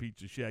Shorty's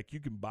Pizza Shack.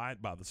 You can buy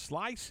it by the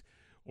slice,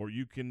 or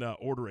you can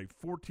order a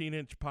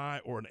 14-inch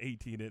pie or an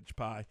 18-inch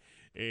pie.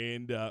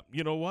 And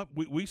you know what?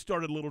 We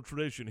started a little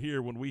tradition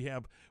here when we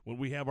have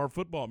our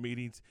football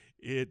meetings.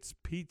 It's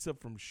pizza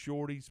from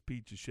Shorty's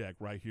Pizza Shack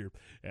right here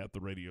at the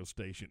radio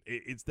station.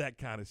 It's that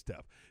kind of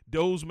stuff.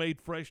 Dough's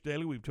made fresh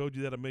daily. We've told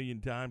you that a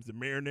million times. The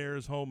marinara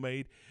is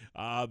homemade.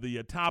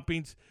 The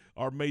toppings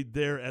are made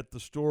there at the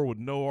store with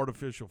no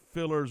artificial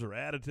fillers or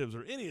additives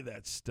or any of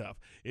that stuff.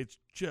 It's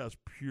just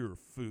pure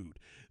food.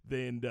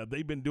 Then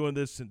they've been doing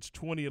this since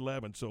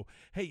 2011. So,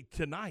 hey,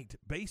 tonight,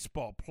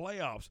 baseball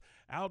playoffs,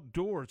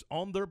 outdoors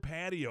on their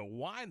patio.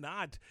 Why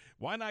not?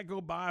 Why not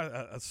go buy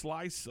a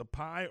slice of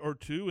pie or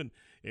two and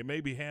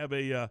maybe have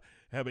a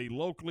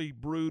locally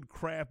brewed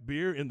craft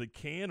beer in the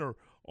can or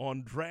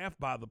on draft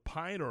by the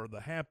pint or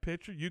the half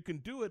pitcher? You can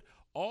do it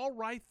all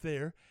right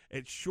there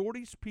at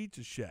Shorty's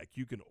Pizza Shack.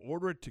 You can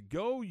order it to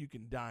go, you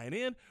can dine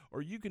in,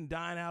 or you can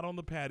dine out on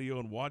the patio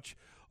and watch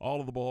all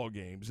of the ball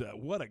games.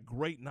 What a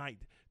great night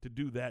to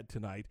do that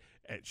tonight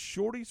at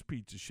Shorty's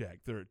Pizza Shack.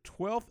 They're at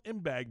 12th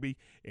and Bagby,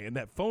 and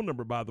that phone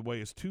number, by the way,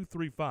 is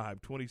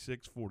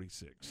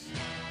 235-2646.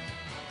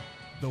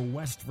 The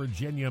West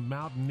Virginia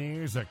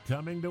Mountaineers are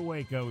coming to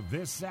Waco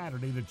this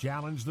Saturday to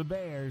challenge the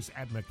Bears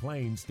at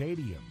McLean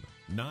Stadium.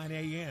 9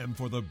 a.m.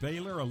 for the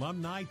Baylor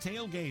Alumni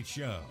Tailgate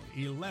Show.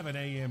 11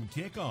 a.m.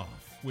 kickoff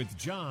with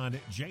John,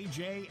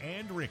 JJ,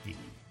 and Ricky.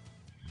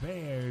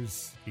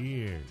 Bears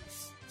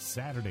Ears.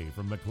 Saturday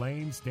from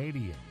McLean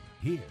Stadium.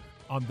 Here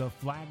on the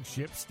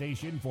flagship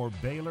station for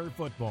Baylor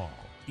football,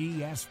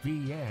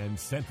 ESPN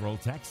Central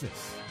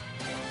Texas.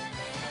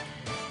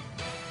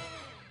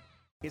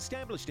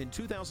 Established in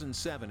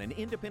 2007 and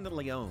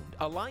independently owned,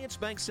 Alliance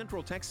Bank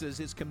Central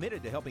Texas is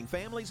committed to helping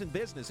families and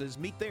businesses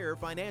meet their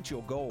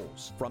financial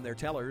goals. From their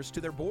tellers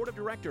to their board of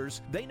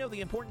directors, they know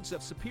the importance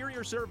of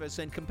superior service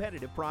and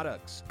competitive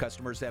products.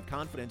 Customers have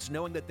confidence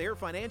knowing that their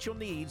financial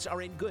needs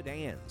are in good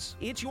hands.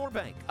 It's your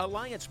bank,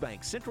 Alliance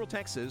Bank Central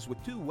Texas,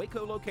 with 2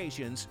 Waco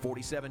locations,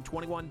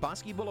 4721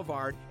 Bosque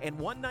Boulevard and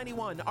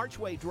 191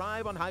 Archway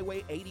Drive on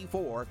Highway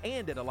 84,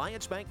 and at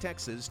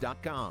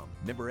AllianceBankTexas.com.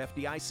 Member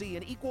FDIC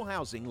and equal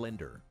housing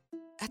lender.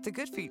 At the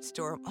Good Feet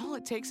store, all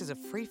it takes is a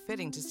free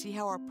fitting to see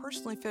how our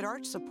personally fit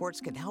arch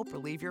supports can help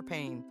relieve your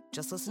pain.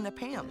 Just listen to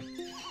Pam.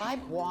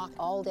 I've walked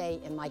all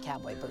day in my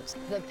cowboy boots.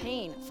 The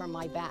pain from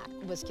my back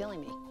was killing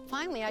me.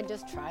 Finally, I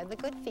just tried the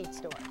Good Feet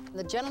store.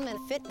 The gentleman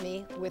fit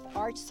me with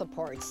arch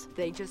supports.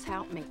 They just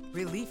helped me.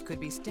 Relief could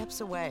be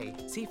steps away.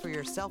 See for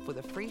yourself with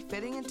a free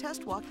fitting and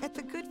test walk at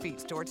the Good Feet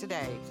store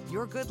today.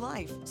 Your good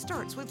life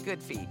starts with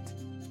Good Feet.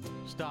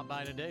 Stop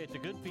by today at the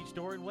Good Feet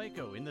store in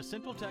Waco in the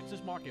Central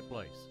Texas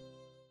Marketplace.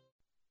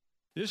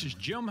 This is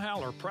Jim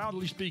Haller,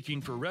 proudly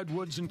speaking for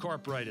Redwoods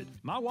Incorporated.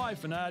 My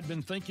wife and I had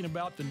been thinking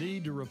about the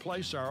need to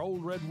replace our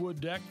old redwood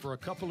deck for a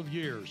couple of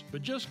years,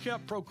 but just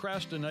kept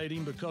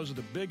procrastinating because of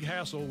the big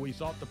hassle we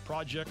thought the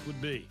project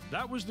would be.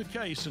 That was the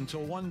case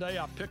until one day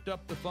I picked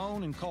up the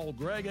phone and called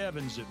Greg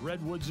Evans at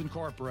Redwoods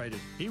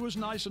Incorporated. He was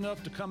nice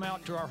enough to come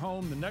out to our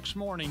home the next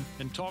morning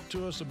and talk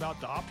to us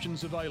about the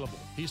options available.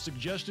 He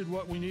suggested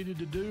what we needed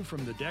to do,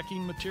 from the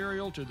decking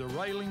material to the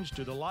railings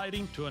to the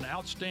lighting, to an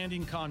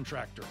outstanding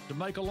contractor. To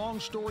make a long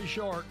story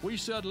short, we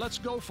said let's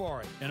go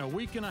for it, and a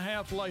week and a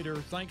half later,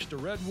 thanks to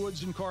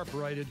Redwoods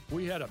Incorporated,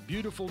 we had a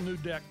beautiful new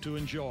deck to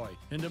enjoy.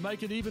 And to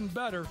make it even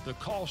better, the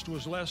cost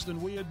was less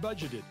than we had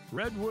budgeted.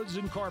 Redwoods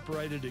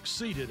Incorporated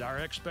exceeded our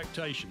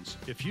expectations.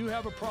 If you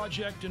have a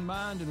project in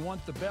mind and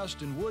want the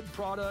best in wood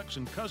products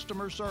and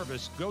customer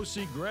service, go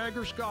see Greg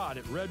or Scott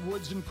at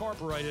Redwoods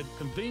Incorporated,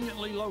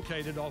 conveniently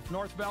located off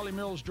North Valley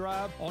Mills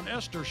Drive on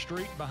Esther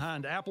Street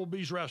behind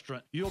Applebee's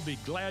Restaurant. You'll be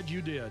glad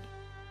you did.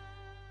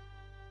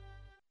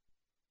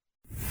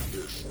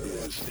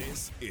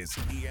 This is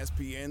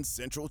ESPN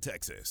Central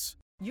Texas.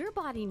 Your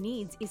body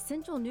needs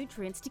essential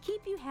nutrients to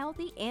keep you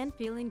healthy and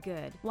feeling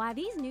good. While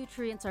these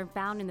nutrients are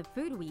found in the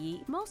food we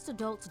eat, most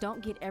adults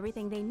don't get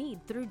everything they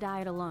need through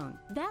diet alone.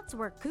 That's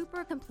where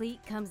Cooper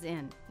Complete comes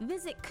in.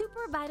 Visit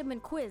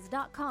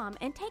CooperVitaminQuiz.com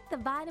and take the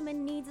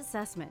vitamin needs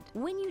assessment.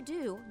 When you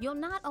do, you'll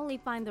not only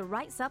find the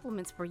right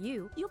supplements for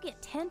you, you'll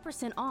get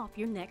 10% off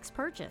your next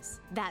purchase.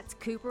 That's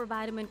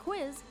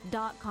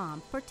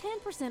CooperVitaminQuiz.com for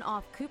 10%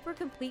 off Cooper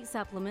Complete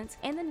supplements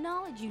and the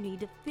knowledge you need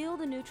to fill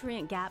the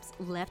nutrient gaps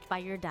left by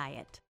your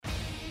diet.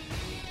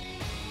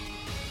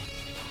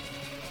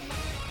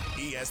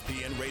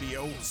 ESPN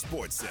Radio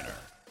Sports Center.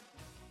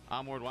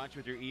 I'm Ward Watch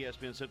with your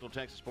ESPN Central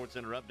Texas Sports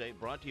Center update,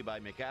 brought to you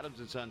by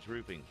McAdams & Sons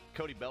Roofing.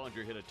 Cody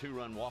Bellinger hit a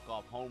 2-run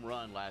walk-off home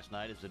run last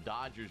night as the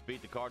Dodgers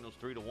beat the Cardinals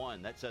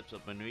 3-1. That sets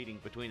up a meeting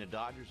between the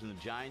Dodgers and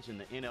the Giants in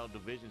the NL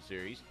Division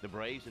Series, the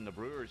Braves and the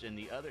Brewers in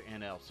the other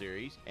NL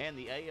Series, and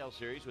the AL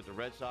Series with the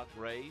Red Sox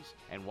Rays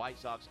and White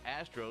Sox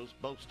Astros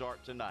both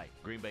start tonight.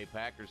 Green Bay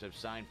Packers have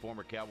signed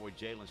former Cowboy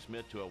Jalen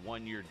Smith to a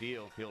 1-year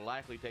deal. He'll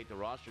likely take the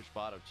roster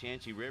spot of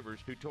Chancey Rivers,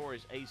 who tore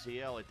his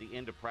ACL at the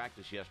end of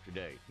practice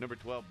yesterday. Number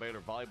 12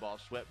 Baylor Volleyball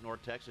swept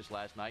North Texas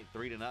last night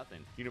 3-0.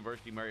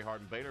 University Mary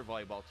Hardin Baylor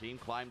volleyball team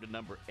climbed to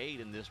number 8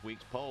 in this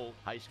week's poll.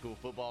 High school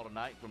football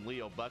tonight from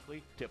Leo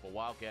Buckley. Temple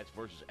Wildcats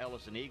versus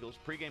Ellison Eagles.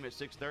 Pregame at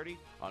 6:30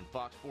 on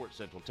Fox Sports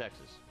Central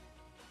Texas.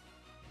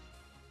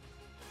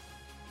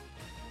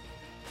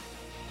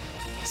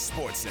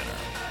 Sports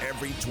Center,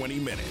 every 20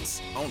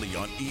 minutes, only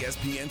on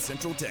ESPN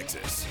Central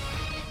Texas.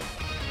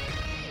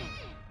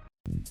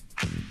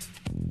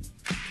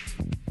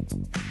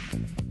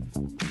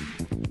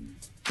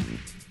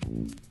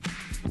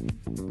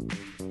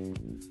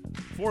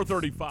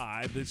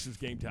 .435, this is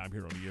Game Time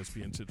here on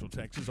ESPN Central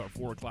Texas. Our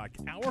 4 o'clock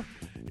hour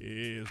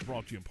is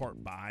brought to you in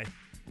part by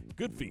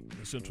Good Feet,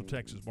 the Central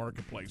Texas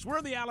Marketplace. We're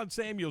in the Allen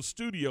Samuels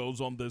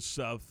Studios on this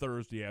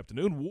Thursday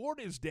afternoon.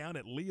 Ward is down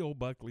at Leo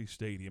Buckley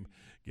Stadium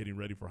getting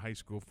ready for high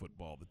school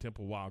football. The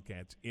Temple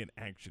Wildcats in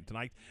action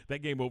tonight.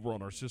 That game over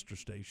on our sister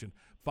station,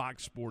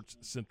 Fox Sports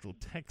Central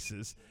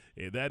Texas.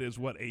 That is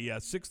what, a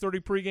 6:30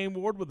 pregame,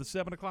 Ward, with a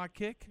 7 o'clock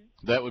kick?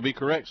 That would be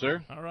correct,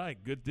 sir. All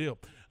right, good deal.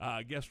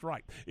 Guessed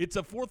right. It's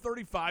a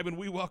 4:35, and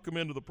we welcome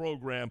into the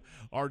program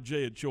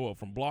RJ Ochoa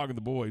from Blogging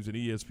the Boys at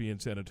ESPN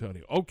San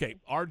Antonio. Okay,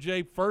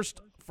 RJ,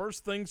 first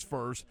things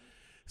first,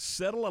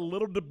 settle a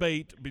little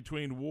debate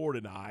between Ward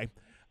and I.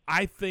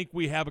 I think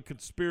we have a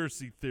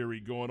conspiracy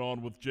theory going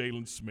on with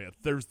Jalen Smith.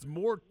 There's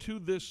more to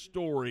this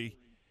story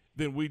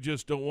than we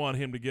just don't want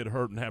him to get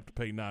hurt and have to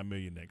pay $9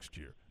 million next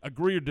year.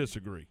 Agree or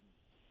disagree?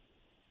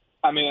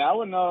 I mean, I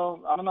don't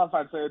know if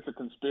I'd say it's a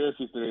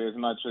conspiracy theory as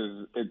much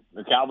as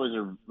the Cowboys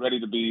are ready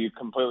to be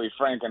completely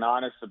frank and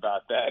honest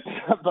about that.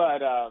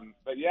 but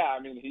yeah, I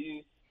mean,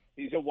 he's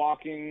a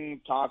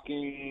walking,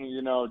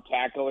 talking,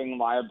 tackling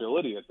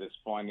liability at this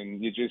point,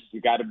 and you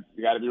got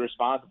to be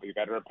responsible. You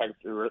got to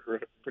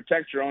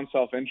protect your own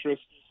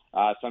self-interest.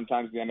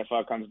 Sometimes the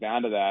NFL comes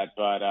down to that,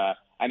 but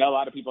I know a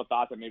lot of people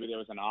thought that maybe there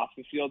was an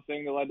off-the-field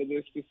thing that led to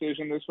this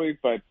decision this week,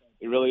 but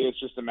it really is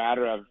just a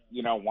matter of,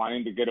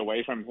 wanting to get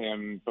away from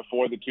him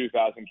before the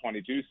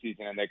 2022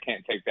 season, and they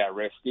can't take that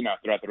risk,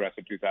 throughout the rest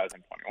of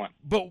 2021.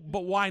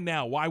 But why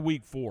now? Why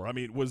week 4? I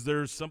mean, was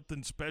there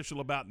something special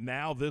about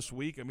now this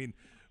week? I mean,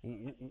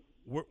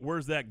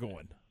 where's that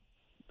going?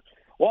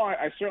 Well,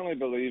 I certainly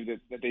believe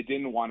that they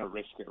didn't want to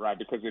risk it, right?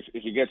 Because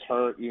if he gets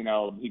hurt,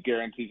 he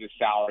guarantees his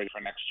salary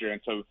for next year,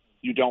 and so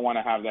you don't want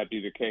to have that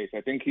be the case.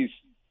 I think he's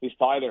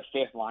probably their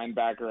 5th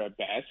linebacker at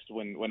best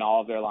when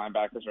all of their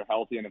linebackers are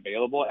healthy and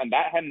available, and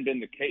that hadn't been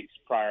the case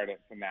prior to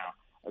now.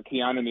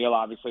 Keanu Neal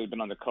obviously has been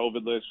on the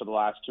COVID list for the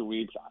last 2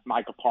 weeks.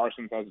 Micah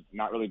Parsons has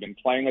not really been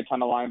playing a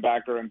ton of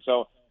linebacker, and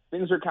so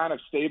things are kind of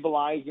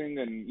stabilizing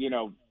and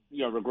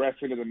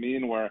regressing to the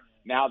mean where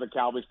now the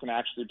Cowboys can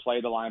actually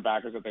play the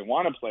linebackers that they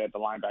want to play at the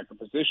linebacker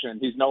position.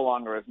 He's no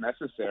longer as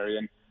necessary,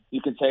 and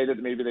you can say that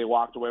maybe they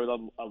walked away with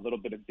a little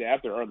bit of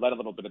depth or let a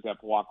little bit of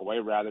depth walk away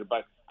rather,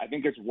 but I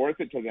think it's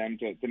worth it to them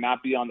to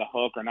not be on the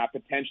hook or not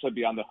potentially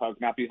be on the hook,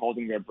 not be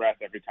holding their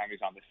breath every time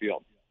he's on the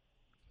field.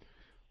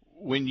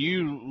 When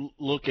you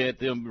look at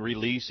them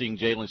releasing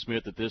Jalen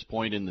Smith at this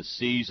point in the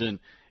season,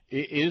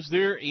 is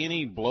there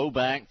any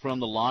blowback from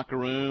the locker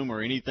room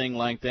or anything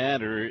like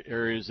that,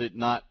 or is it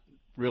not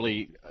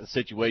really a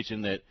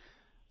situation that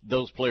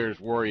those players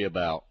worry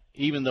about,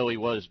 even though he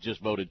was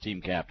just voted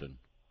team captain?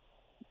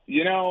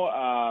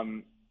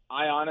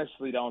 I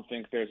honestly don't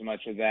think there's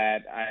much of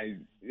that.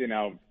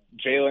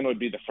 Jalen would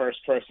be the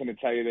first person to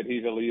tell you that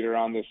he's a leader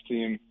on this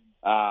team.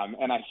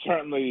 And I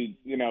certainly,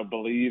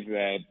 believe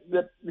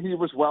that he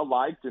was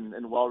well-liked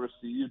and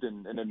well-received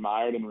and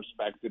admired and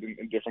respected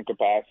in different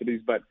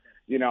capacities. But,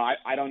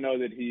 I don't know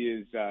that he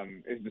is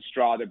the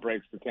straw that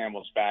breaks the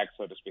camel's back,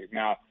 so to speak.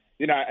 Now,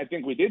 I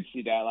think we did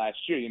see that last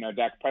year.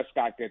 Dak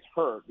Prescott gets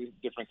hurt. It's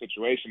a different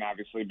situation,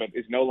 obviously, but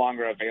is no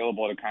longer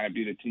available to kind of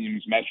be the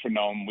team's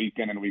metronome week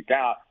in and week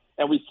out.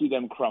 And we see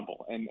them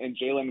crumble. And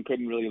Jalen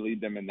couldn't really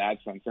lead them in that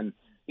sense. And,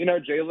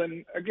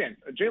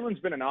 Jalen's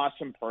been an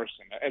awesome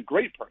person, a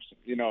great person,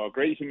 a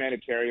great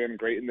humanitarian,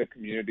 great in the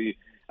community.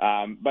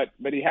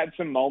 But he had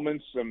some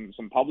moments,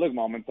 some public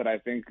moments that I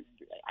think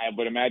I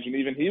would imagine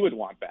even he would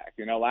want back.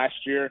 Last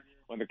year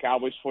when the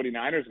Cowboys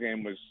 49ers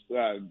game was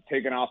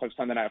taken off of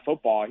Sunday Night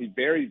Football, he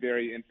very,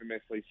 very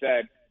infamously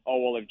said, "Oh,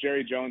 well, if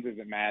Jerry Jones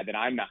isn't mad, then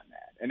I'm not mad."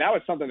 And that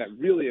was something that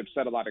really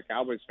upset a lot of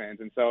Cowboys fans.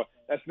 And so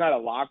that's not a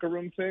locker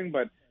room thing,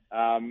 but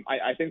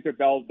I think that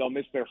they'll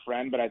miss their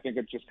friend, but I think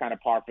it's just kind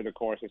of par for the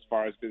course as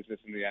far as business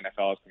in the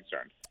NFL is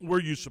concerned. Were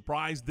you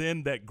surprised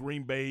then that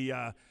Green Bay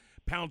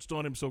pounced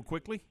on him so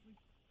quickly?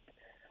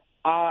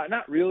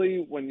 Not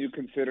really, when you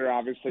consider,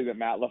 obviously, that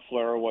Matt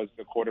LaFleur was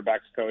the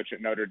quarterback's coach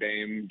at Notre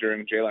Dame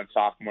during Jalen's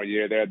sophomore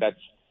year there.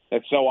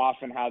 That's so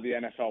often how the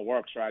NFL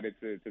works, right?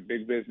 It's a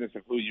big business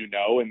of who you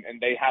know, and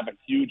they have a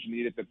huge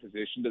need at the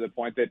position to the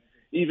point that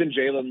even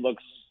Jalen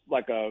looks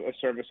like a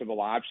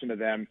serviceable option to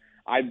them.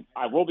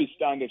 I will be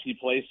stunned if he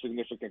plays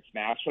significant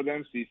snaps for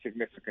them, sees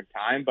significant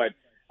time, but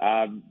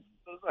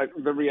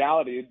the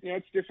reality,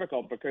 it's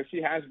difficult because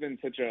he has been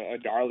such a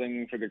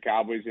darling for the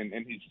Cowboys and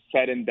he's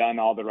said and done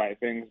all the right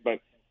things. But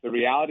the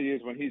reality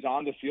is when he's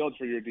on the field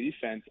for your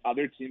defense,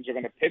 other teams are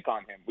going to pick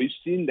on him. We've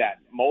seen that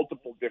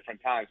multiple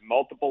different times.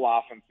 Multiple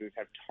offenses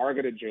have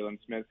targeted Jalen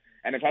Smith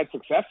and have had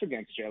success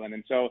against Jalen.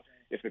 And so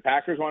if the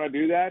Packers want to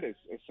do that, as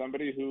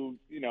somebody who,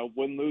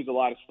 wouldn't lose a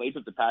lot of sleep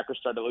if the Packers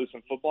start to lose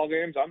some football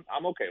games,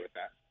 I'm okay with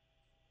that.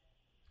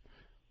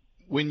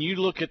 When you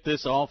look at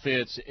this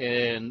offense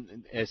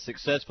and as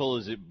successful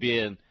as it's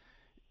been,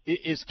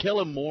 is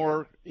Kellen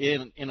Moore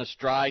in a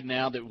stride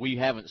now that we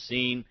haven't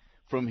seen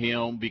from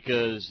him?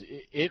 Because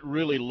it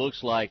really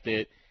looks like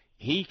that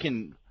he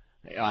can,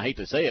 I hate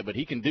to say it, but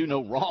he can do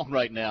no wrong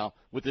right now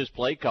with this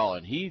play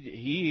calling.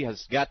 He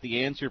has got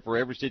the answer for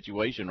every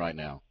situation right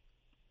now.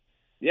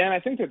 Yeah, and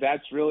I think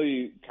that's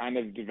really kind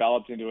of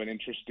developed into an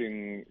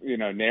interesting,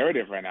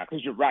 narrative right now.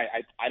 Because you're right.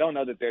 I don't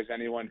know that there's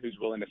anyone who's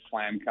willing to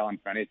slam Kellen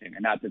for anything.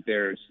 And not that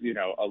there's,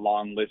 a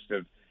long list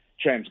of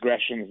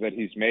transgressions that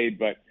he's made.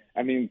 But,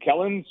 I mean,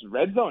 Kellen's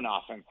red zone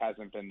offense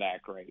hasn't been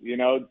that great.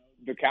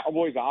 The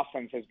Cowboys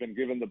offense has been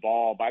given the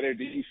ball by their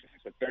defense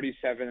with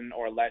 37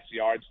 or less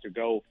yards to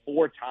go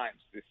 4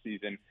 times this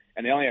season,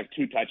 and they only have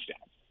 2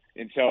 touchdowns.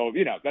 And so,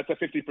 that's a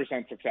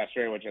 50% success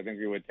rate, which I think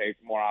we would take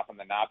more often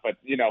than not. But,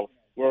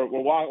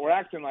 we're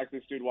acting like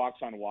this dude walks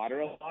on water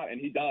a lot, and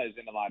he does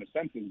in a lot of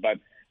senses. But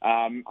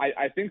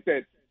I think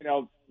that,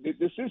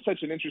 this is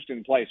such an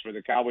interesting place where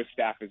the Cowboys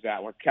staff is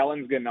at, where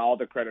Kellen's getting all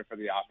the credit for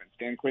the offense.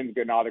 Dan Quinn's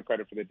getting all the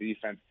credit for the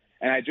defense.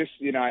 And I just,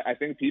 I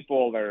think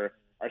people are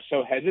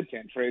so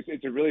hesitant for it.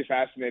 It's a really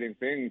fascinating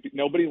thing.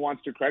 Nobody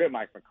wants to credit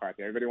Mike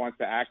McCarthy. Everybody wants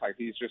to act like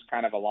he's just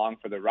kind of along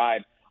for the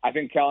ride. I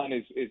think Kellen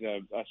is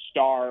a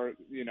star,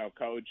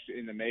 coach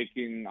in the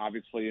making,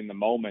 obviously in the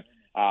moment.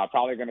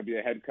 Probably going to be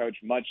a head coach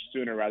much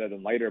sooner rather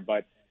than later.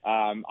 But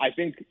I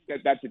think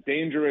that's a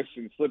dangerous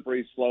and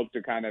slippery slope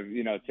to kind of,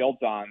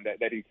 tilt on,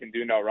 that he can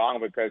do no wrong,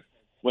 because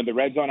when the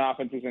red zone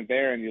offense isn't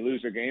there and you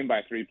lose a game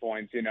by 3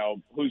 points,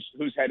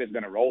 whose head is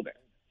going to roll there?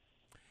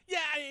 Yeah,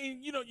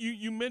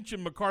 you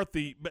mentioned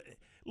McCarthy, but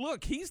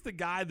look, he's the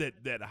guy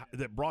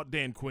that brought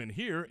Dan Quinn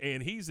here,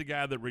 and he's the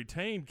guy that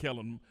retained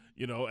Kellen,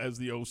 as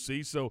the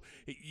OC. So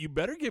you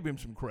better give him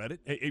some credit.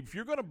 If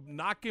you're going to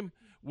knock him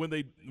when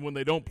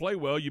they don't play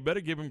well, you better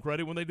give him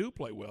credit when they do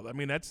play well. I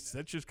mean, that's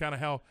just kind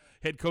of how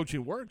head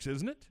coaching works,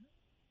 isn't it?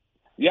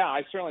 Yeah,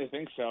 I certainly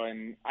think so.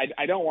 And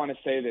I don't want to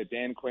say that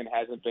Dan Quinn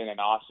hasn't been an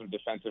awesome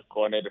defensive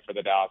coordinator for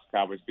the Dallas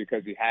Cowboys,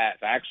 because he has.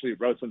 I actually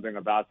wrote something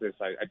about this.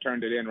 I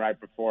turned it in right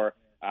before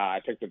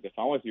I picked up the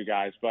phone with you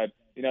guys. But,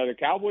 the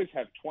Cowboys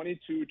have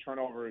 22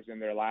 turnovers in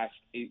their last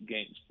 8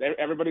 games.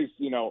 Everybody's,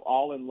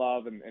 all in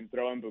love and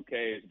throwing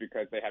bouquets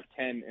because they have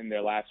 10 in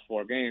their last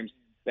 4 games.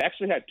 They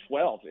actually had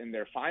 12 in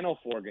their final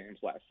 4 games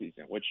last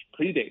season, which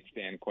predates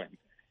Dan Quinn.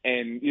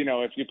 And,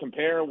 if you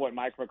compare what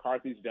Mike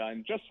McCarthy's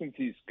done just since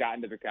he's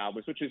gotten to the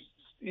Cowboys, which is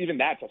even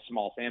that's a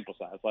small sample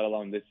size, let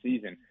alone this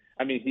season.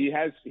 I mean, he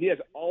has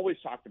always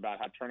talked about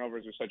how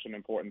turnovers are such an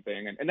important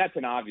thing, and that's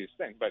an obvious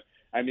thing. But,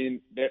 I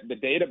mean, the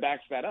data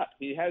backs that up.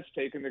 He has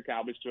taken the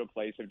Cowboys to a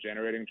place of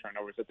generating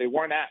turnovers that they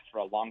weren't at for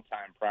a long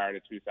time prior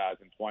to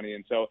 2020.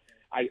 And so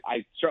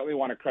I certainly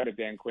want to credit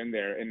Dan Quinn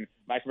there. And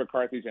Mike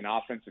McCarthy's an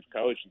offensive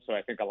coach, and so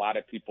I think a lot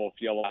of people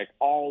feel like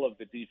all of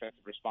the defensive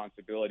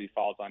responsibility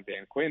falls on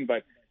Dan Quinn.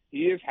 But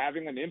he is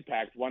having an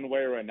impact one way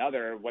or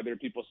another, whether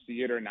people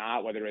see it or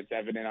not, whether it's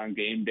evident on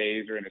game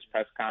days or in his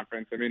press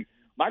conference. I mean,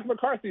 Mike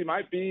McCarthy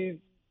might be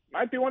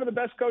one of the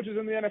best coaches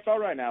in the NFL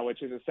right now,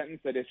 which is a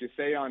sentence that if you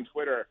say on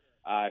Twitter,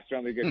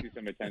 certainly gets you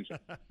some attention.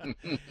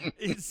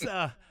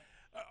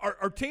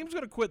 Are teams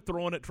going to quit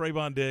throwing at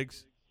Trayvon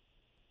Diggs?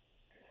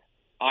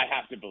 I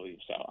have to believe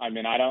so. I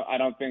mean, I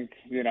don't think,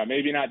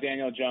 maybe not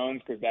Daniel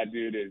Jones, because that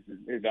dude is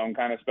his own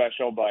kind of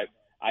special, but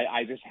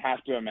I just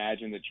have to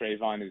imagine that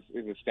Trayvon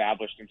is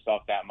established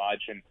himself that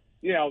much. And,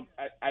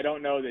 I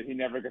don't know that he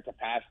never gets a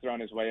pass thrown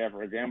his way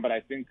ever again, but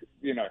I think,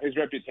 his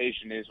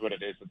reputation is what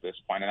it is at this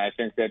point. And I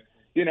think that,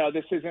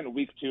 this isn't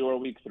week 2 or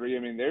week 3. I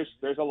mean,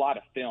 there's a lot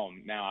of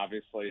film now,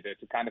 obviously, to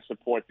kind of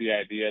support the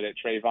idea that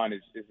Trayvon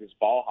is this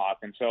ball hawk.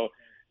 And so,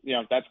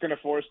 that's going to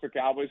force the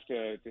Cowboys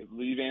to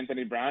leave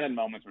Anthony Brown in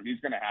moments where he's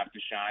going to have to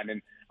shine.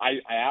 And I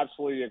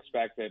absolutely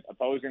expect that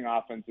opposing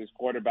offenses,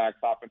 quarterbacks,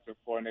 offensive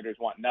coordinators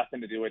want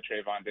nothing to do with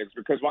Trayvon Diggs,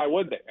 because why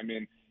would they? I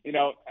mean,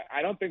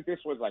 I don't think this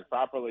was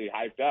properly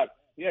hyped up.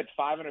 He had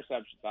 5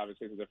 interceptions,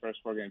 obviously, for the first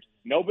 4 games.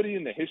 Nobody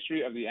in the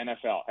history of the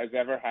NFL has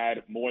ever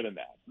had more than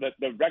that.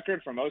 The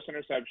record for most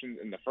interceptions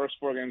in the first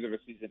 4 games of a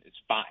season is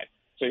 5.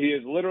 So he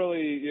is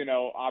literally,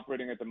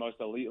 operating at the most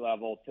elite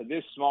level to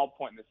this small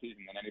point in the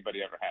season than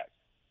anybody ever has.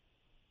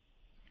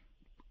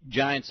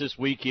 Giants this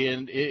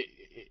weekend,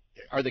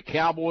 are the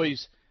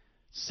Cowboys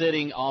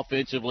sitting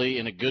offensively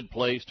in a good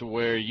place to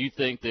where you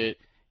think that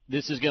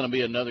this is going to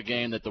be another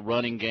game that the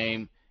running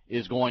game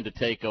is going to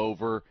take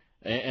over?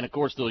 And, of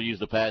course, they'll use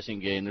the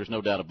passing game. There's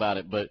no doubt about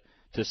it. But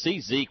to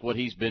see Zeke, what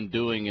he's been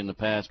doing in the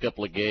past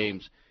couple of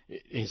games,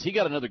 has he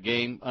got another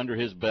game under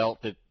his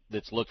belt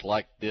that's looked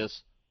like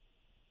this?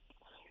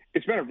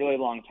 It's been a really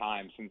long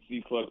time since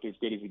Zeke looked as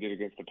good as he did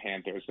against the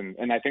Panthers.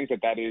 And I think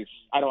that is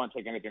 – I don't want to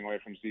take anything away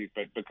from Zeke,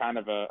 but kind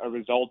of a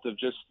result of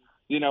just,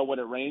 when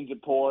it rains,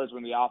 it pours.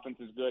 When the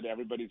offense is good,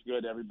 everybody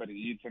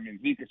eats. I mean,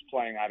 Zeke is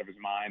playing out of his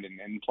mind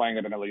and playing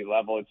at an elite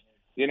level. It's,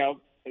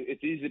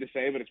 it's easy to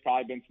say, but it's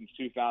probably been since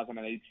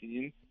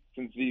 2018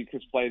 since Zeke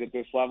has played at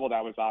this level.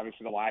 That was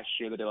obviously the last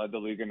year that he led the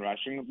league in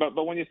rushing.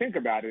 But when you think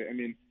about it, I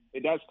mean,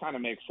 it does kind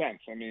of make sense.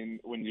 I mean,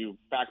 when you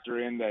factor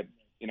in that,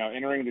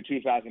 entering the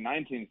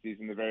 2019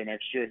 season, the very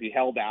next year, he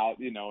held out,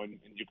 and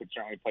you could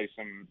certainly place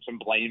some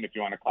blame, if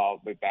you want to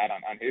call it that,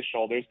 on his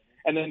shoulders.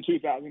 And then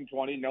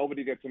 2020,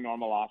 nobody gets a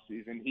normal off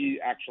season. He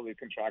actually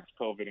contracts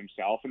COVID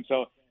himself. And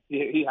so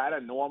he had a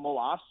normal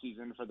off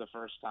season for the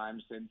first time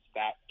since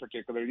that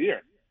particular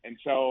year. And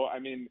so, I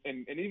mean,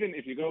 and even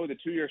if you go the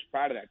 2 years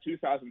prior to that,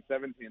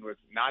 2017 was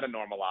not a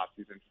normal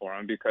offseason for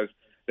him because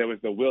there was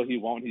the will he,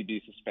 won't he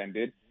be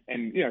suspended.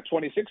 And,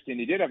 2016,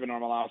 he did have a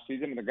normal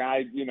offseason, and the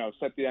guy,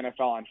 set the NFL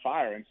on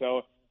fire. And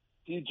so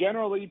he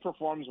generally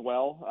performs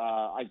well.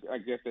 I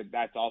guess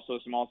that's also a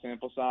small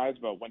sample size,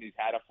 but when he's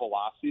had a full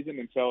offseason.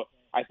 And so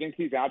I think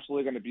he's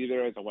absolutely going to be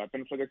there as a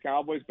weapon for the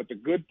Cowboys. But the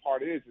good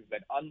part is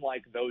that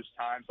unlike those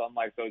times,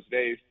 unlike those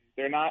days,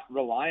 they're not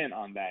reliant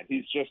on that.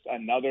 He's just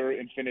another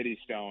infinity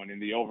stone in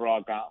the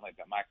overall gauntlet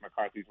that Mike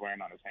McCarthy's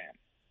wearing on his hand.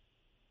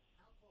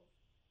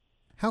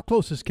 How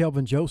close is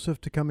Kelvin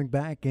Joseph to coming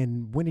back?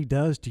 And when he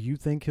does, do you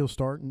think he'll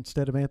start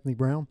instead of Anthony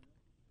Brown?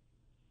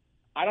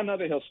 I don't know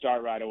that he'll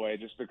start right away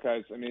just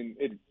because, I mean,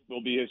 it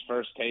will be his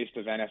first taste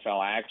of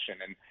NFL action.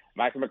 And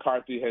Mike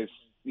McCarthy has,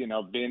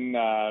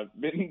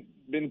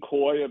 been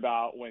coy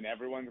about when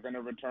everyone's going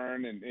to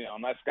return. And,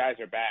 unless guys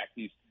are back,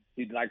 he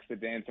likes to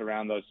dance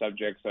around those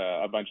subjects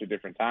a bunch of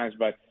different times.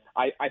 But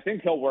I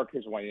think he'll work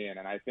his way in.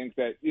 And I think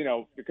that,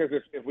 because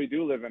if we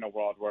do live in a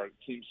world where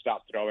teams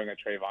stop throwing at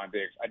Trayvon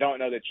Diggs, I don't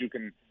know that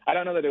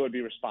it would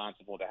be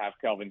responsible to have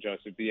Kelvin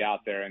Joseph be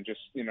out there and just,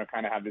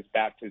 kind of have this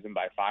baptism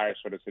by fire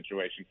sort of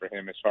situation for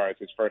him as far as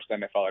his first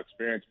NFL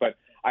experience. But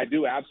I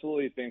do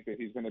absolutely think that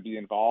he's going to be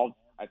involved.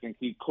 I think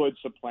he could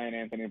supplant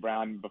Anthony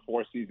Brown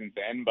before season's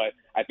end, but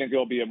I think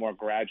it'll be a more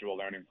gradual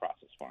learning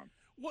process for him.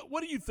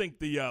 What do you think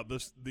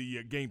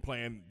the game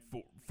plan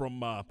from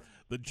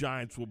the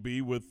Giants will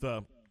be with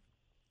the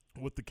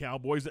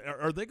Cowboys?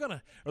 Are they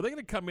gonna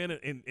come in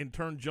and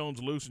turn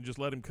Jones loose and just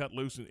let him cut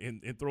loose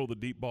and throw the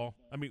deep ball?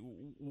 I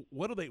mean,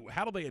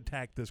 how do they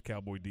attack this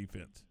Cowboy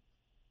defense?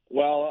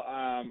 Well,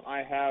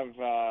 I have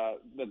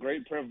the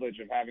great privilege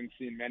of having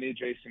seen many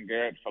Jason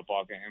Garrett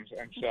football games,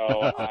 and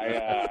so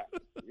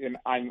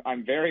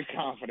I'm very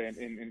confident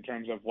in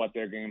terms of what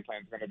their game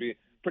plan is going to be,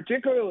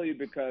 particularly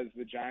because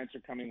the Giants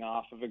are coming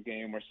off of a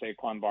game where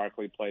Saquon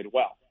Barkley played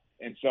well.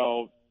 And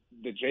so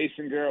the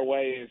Jason Garrett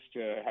way is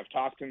to have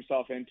talked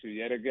himself into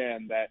yet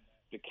again that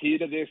the key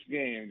to this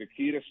game, the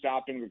key to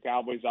stopping the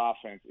Cowboys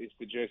offense is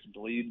to just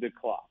bleed the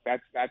clock.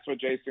 That's what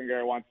Jason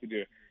Garrett wants to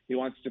do. He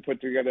wants to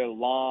put together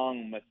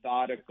long,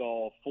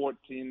 methodical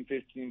 14,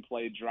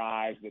 15-play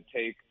drives that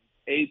take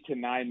 8 to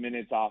 9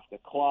 minutes off the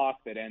clock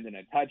that end in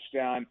a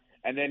touchdown,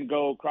 and then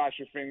go cross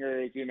your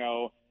fingers,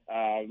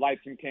 light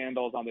some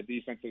candles on the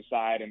defensive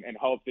side and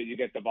hope that you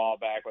get the ball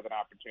back with an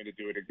opportunity to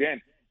do it again.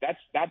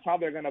 That's how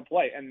they're going to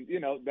play. And,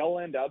 they'll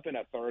end up in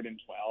a 3rd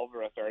and 12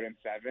 or a 3rd and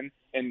 7,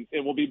 and it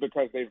will be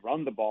because they've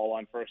run the ball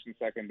on 1st and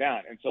 2nd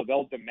down. And so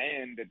they'll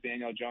demand that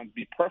Daniel Jones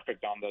be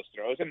perfect on those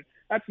throws. And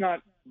that's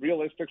not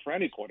realistic for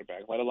any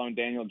quarterback, let alone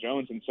Daniel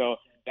Jones. And so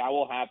that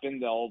will happen.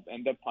 They'll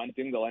end up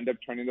punting. They'll end up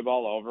turning the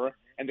ball over.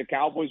 And the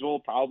Cowboys will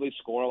probably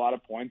score a lot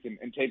of points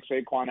and take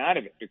Saquon out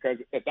of it. Because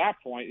at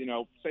that point,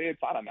 say it's,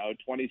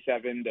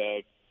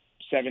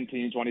 27-17,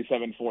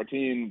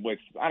 27-14 with,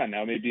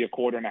 maybe a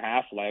quarter and a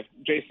half left.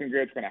 Jason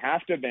Garrett's going to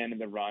have to abandon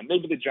the run.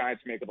 Maybe the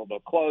Giants make it a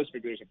little close.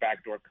 Maybe there's a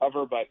backdoor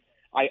cover. But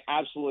I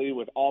absolutely,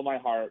 with all my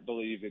heart,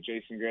 believe that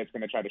Jason Garrett's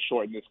going to try to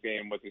shorten this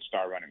game with his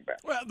star running back.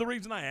 Well, the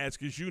reason I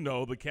ask is,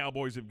 the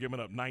Cowboys have given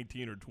up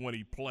 19 or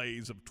 20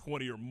 plays of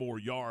 20 or more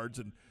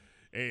yards.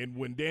 And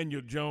when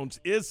Daniel Jones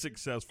is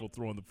successful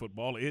throwing the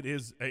football, it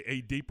is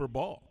a deeper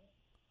ball.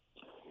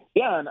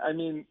 Yeah, and I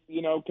mean,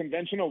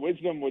 conventional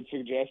wisdom would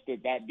suggest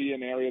that be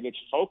an area that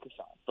you focus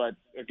on. But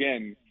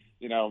again,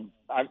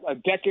 a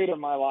decade of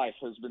my life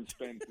has been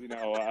spent,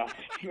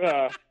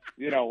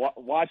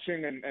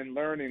 watching and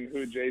learning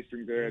who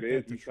Jason Garrett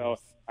is. And so,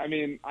 I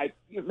mean,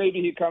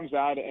 maybe he comes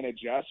out and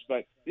adjusts.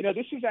 But,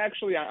 this is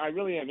actually, I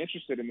really am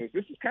interested in this.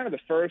 This is kind of the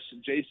first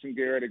Jason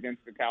Garrett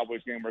against the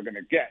Cowboys game we're going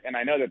to get. And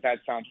I know that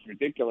sounds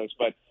ridiculous,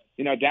 but,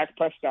 Dak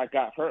Prescott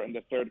got hurt in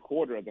the third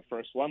quarter of the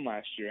first one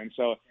last year. And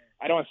so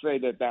I don't say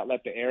that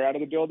let the air out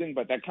of the building,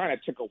 but that kind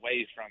of took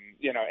away from,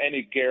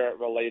 any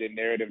Garrett-related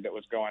narrative that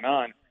was going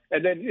on.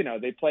 And then,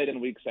 they played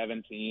in Week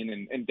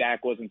 17, and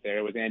Dak wasn't there.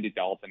 It was Andy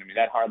Dalton. I mean,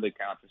 that hardly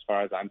counts as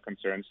far as I'm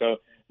concerned. So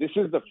this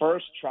is the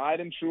first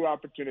tried-and-true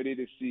opportunity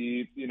to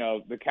see,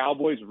 the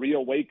Cowboys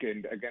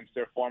reawakened against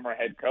their former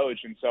head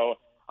coach. And so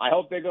I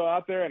hope they go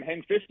out there and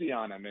hang 50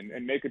 on him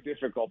and make it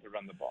difficult to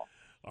run the ball.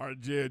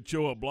 RJ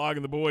Ochoa,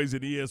 Blogging the Boys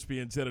at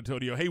ESPN San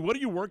Antonio. Hey, what are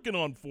you working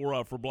on for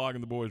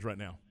Blogging the Boys right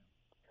now?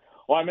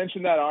 Well, I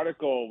mentioned that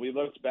article. We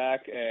looked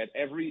back at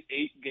every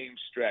 8-game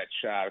stretch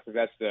because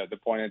that's the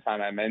point in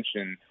time I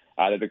mentioned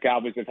that the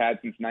Cowboys have had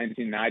since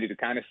 1990 to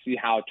kind of see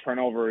how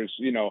turnovers,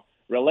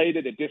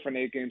 related to different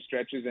 8-game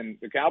stretches. And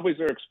the Cowboys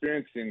are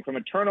experiencing, from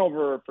a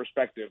turnover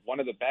perspective, one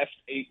of the best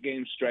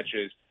 8-game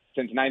stretches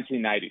since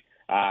 1990.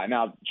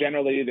 Now,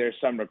 generally, there's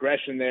some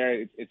regression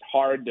there. It's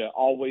hard to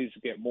always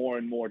get more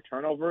and more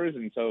turnovers,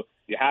 and so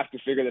you have to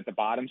figure that the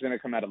bottom's going to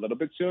come out a little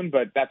bit soon,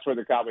 but that's where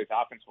the Cowboys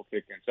offense will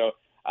kick in. So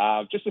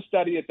just a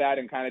study at that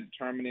and kind of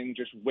determining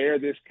just where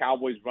this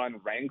Cowboys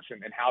run ranks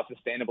and how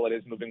sustainable it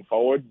is moving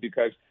forward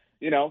because,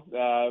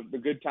 the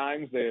good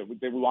times,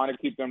 we want to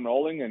keep them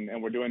rolling,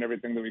 and we're doing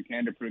everything that we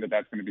can to prove that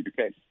that's going to be the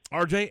case.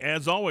 RJ,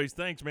 as always,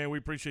 thanks, man. We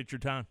appreciate your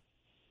time.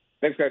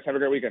 Thanks, guys. Have a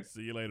great weekend.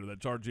 See you later.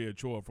 That's RJ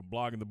Ochoa from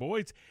Blogging the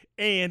Boys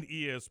and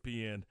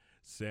ESPN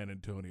San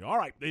Antonio. All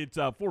right, it's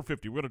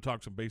 4:50. We're going to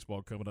talk some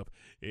baseball coming up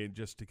in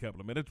just a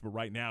couple of minutes, but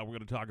right now we're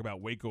going to talk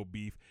about Waco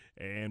Beef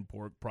and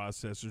Pork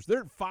Processors.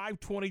 They're at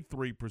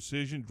 523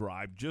 Precision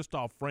Drive, just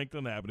off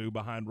Franklin Avenue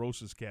behind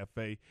Rosa's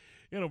Cafe,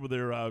 and over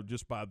there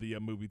just by the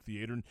movie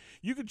theater. And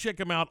you can check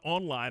them out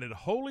online at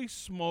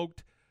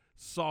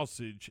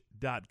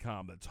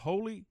HolySmokedSausage.com. That's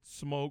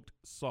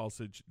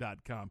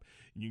HolySmokedSausage.com.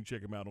 And you can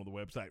check them out on the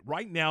website.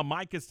 Right now,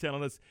 Mike is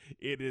telling us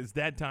it is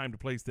that time to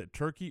place that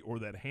turkey or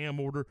that ham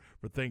order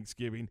for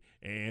Thanksgiving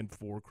and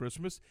for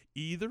Christmas.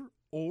 Either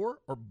or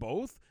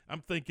both.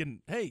 I'm thinking,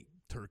 hey,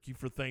 turkey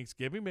for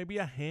Thanksgiving, maybe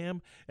a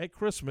ham at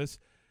Christmas.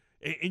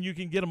 And you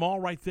can get them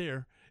all right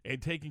there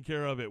and taken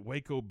care of at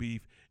Waco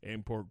Beef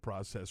and Pork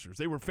Processors.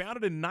 They were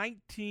founded in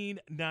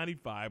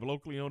 1995,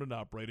 locally owned and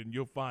operated, and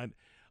you'll find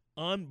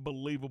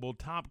unbelievable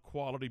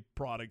top-quality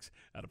products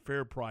at a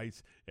fair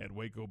price at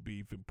Waco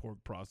Beef and Pork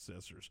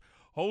Processors.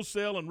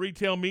 Wholesale and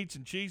retail meats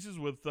and cheeses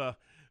with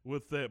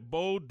that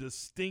bold,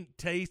 distinct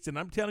taste. And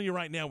I'm telling you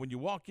right now, when you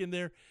walk in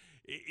there,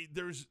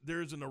 there's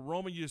an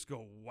aroma. You just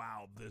go,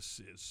 wow, this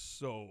is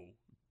so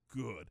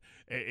good.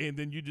 And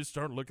then you just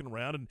start looking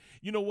around. And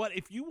you know what?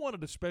 If you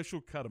wanted a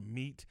special cut of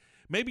meat,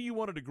 maybe you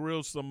wanted to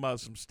grill some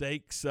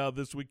steaks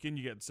this weekend.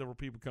 You got several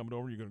people coming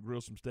over. You're going to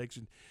grill some steaks.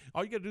 And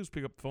all you got to do is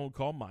pick up the phone,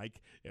 call Mike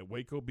at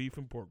Waco Beef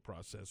and Pork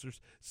Processors,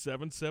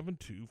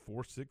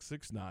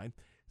 772-4669,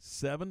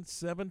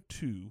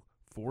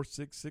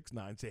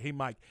 772-4669. Say, hey,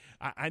 Mike,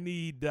 I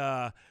need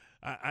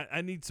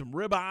I need some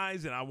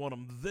ribeyes, and I want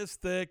them this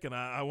thick, and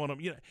I want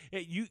them,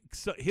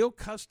 so he'll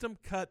custom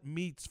cut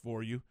meats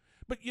for you.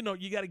 But,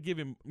 you got to give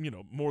him,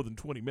 more than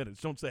 20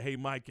 minutes. Don't say, hey,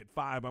 Mike, at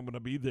 5, I'm going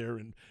to be there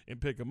and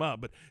pick him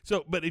up. But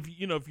if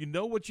you know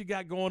what you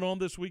got going on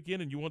this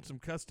weekend and you want some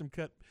custom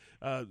cut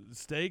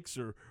steaks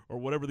or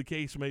whatever the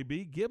case may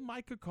be, give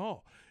Mike a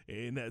call.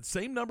 And that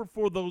same number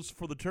for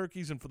the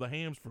turkeys and for the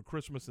hams for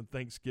Christmas and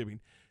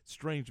Thanksgiving.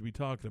 Strange to be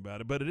talking about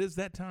it, but it is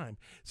that time.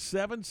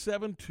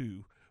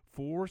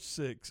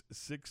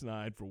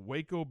 772-4669 for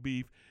Waco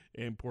Beef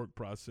and Pork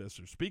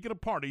Processors. Speaking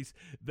of parties,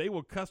 they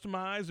will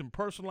customize and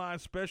personalize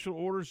special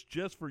orders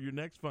just for your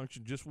next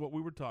function, just what we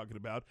were talking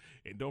about.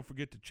 And don't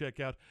forget to check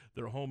out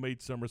their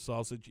homemade summer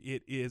sausage.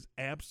 It is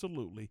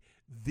absolutely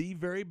the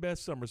very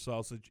best summer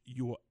sausage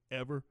you will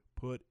ever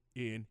put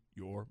in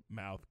your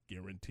mouth,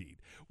 guaranteed.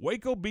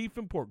 Waco Beef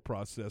and Pork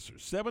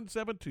Processors,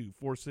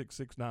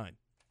 772-4669.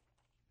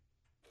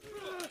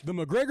 The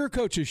McGregor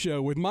Coaches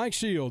Show with Mike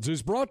Shields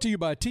is brought to you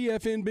by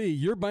TFNB,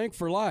 your bank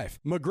for life,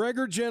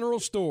 McGregor General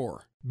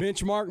Store,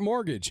 Benchmark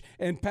Mortgage,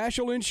 and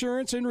Paschal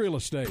Insurance and Real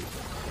Estate.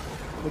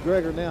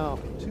 McGregor now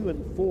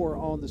 2-4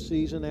 on the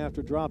season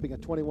after dropping a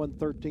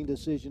 21-13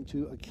 decision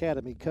to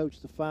Academy. Coach,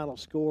 the final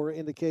score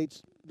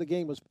indicates the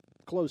game was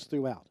close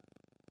throughout.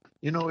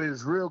 It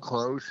was real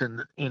close,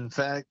 and in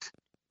fact,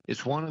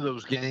 it's one of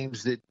those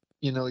games that,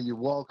 you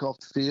walk off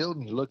the field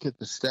and you look at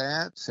the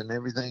stats and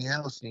everything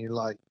else, and you're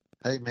like,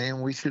 hey,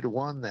 man, we should have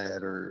won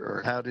that,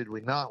 or how did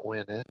we not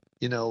win it?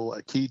 You know,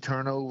 a key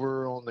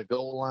turnover on the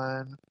goal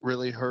line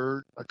really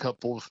hurt. A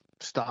couple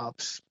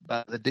stops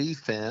by the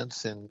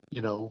defense, and,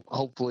 you know,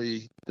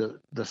 hopefully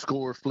the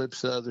score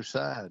flips the other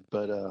side.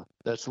 But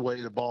that's the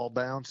way the ball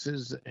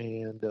bounces,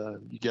 and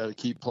you got to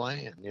keep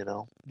playing, you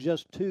know.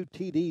 Just 2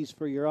 TDs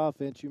for your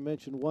offense. You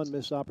mentioned one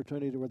missed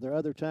opportunity. Were there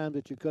other times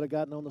that you could have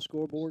gotten on the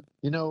scoreboard?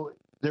 You know,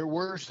 there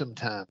were some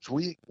times.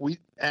 We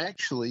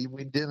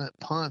didn't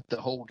punt the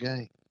whole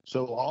game.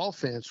 So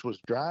offense was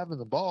driving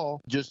the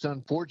ball. Just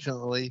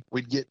unfortunately,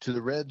 we'd get to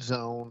the red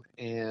zone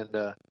and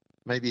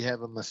maybe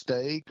have a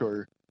mistake,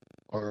 or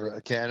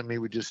Academy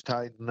would just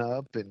tighten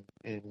up, and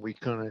we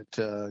couldn't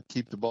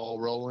keep the ball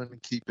rolling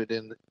and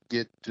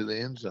get to the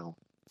end zone.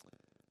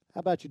 How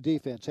about your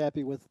defense?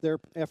 Happy with their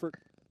effort?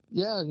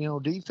 Yeah, you know,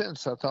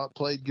 defense I thought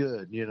played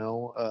good. You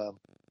know,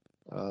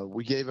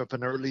 we gave up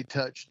an early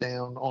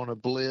touchdown on a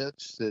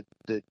blitz that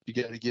you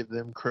got to give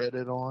them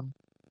credit on.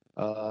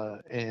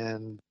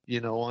 And,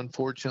 you know,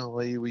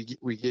 unfortunately,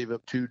 we gave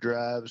up 2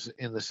 drives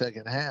in the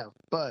second half.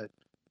 But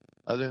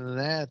other than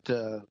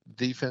that,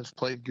 defense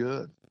played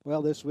good.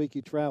 Well, this week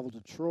you traveled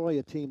to Troy,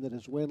 a team that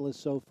is winless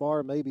so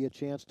far, maybe a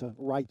chance to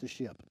right the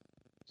ship.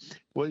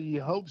 Well,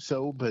 you hope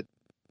so, but,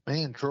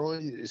 man, Troy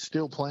is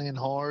still playing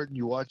hard.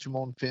 You watch them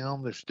on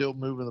film, they're still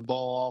moving the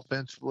ball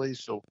offensively,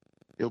 so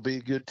it'll be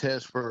a good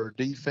test for our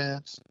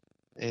defense.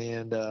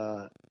 And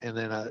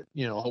then,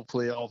 you know,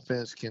 hopefully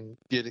offense can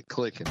get it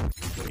clicking.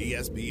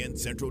 ESPN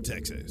Central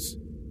Texas.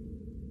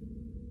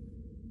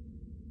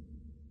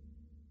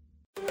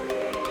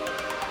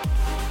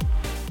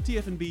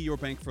 TFNB Your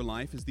Bank for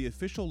Life is the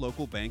official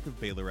local bank of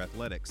Baylor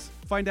Athletics.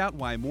 Find out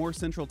why more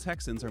Central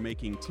Texans are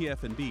making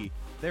TFNB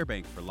their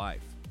bank for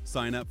life.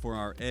 Sign up for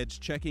our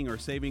Edge checking or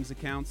savings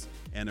accounts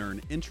and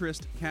earn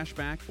interest,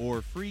 cashback,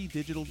 or free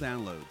digital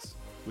downloads.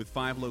 With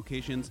 5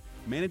 locations,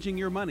 managing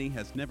your money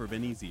has never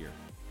been easier.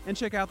 And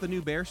check out the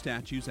new bear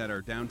statues at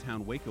our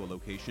downtown Waco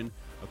location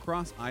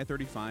across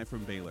I-35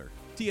 from Baylor.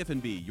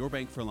 TFNB, Your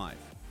Bank for Life.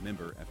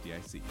 Member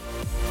FDIC.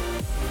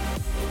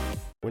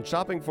 When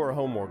shopping for a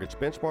home mortgage,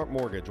 Benchmark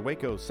Mortgage,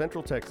 Waco,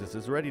 Central Texas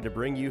is ready to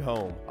bring you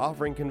home,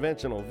 offering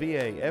conventional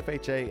VA,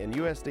 FHA, and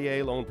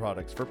USDA loan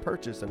products for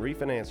purchase and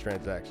refinance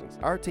transactions.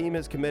 Our team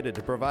is committed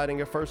to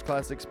providing a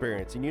first-class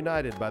experience and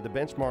united by the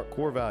Benchmark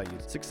core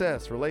values: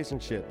 success,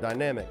 relationship,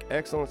 dynamic,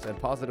 excellence,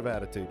 and positive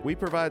attitude. We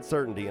provide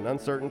certainty in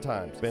uncertain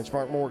times.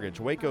 Benchmark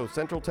Mortgage, Waco,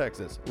 Central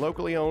Texas,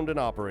 locally owned and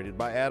operated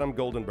by Adam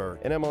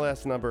Goldenberg,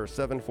 NMLS number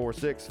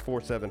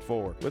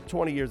 746474, with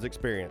 20 years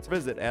experience.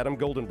 Visit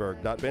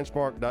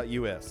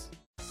adamgoldenberg.benchmark.us.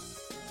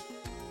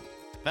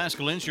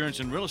 Pascal Insurance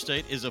and Real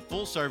Estate is a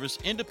full-service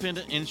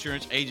independent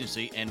insurance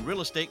agency and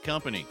real estate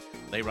company.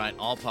 They write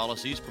all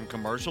policies from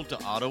commercial to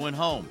auto and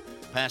home.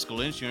 Pascal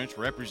Insurance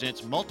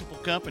represents multiple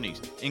companies,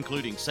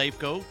 including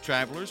Safeco,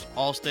 Travelers,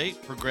 Allstate,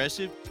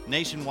 Progressive,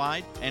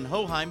 Nationwide, and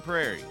Hoheim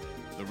Prairie.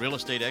 The real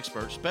estate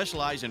experts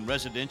specialize in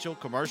residential,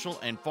 commercial,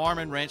 and farm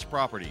and ranch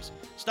properties.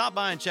 Stop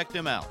by and check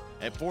them out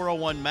at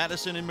 401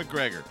 Madison in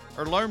McGregor,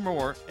 or learn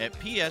more at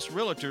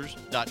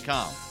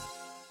psrealtors.com.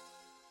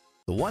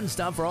 The one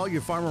stop for all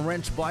your farm and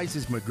ranch supplies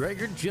is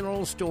McGregor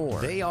General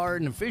Store. They are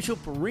an official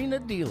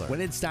Purina dealer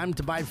when it's time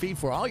to buy feed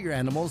for all your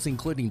animals,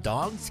 including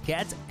dogs,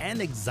 cats, and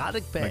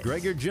exotic pets.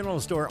 McGregor General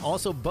Store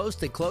also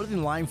boasts a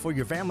clothing line for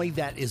your family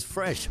that is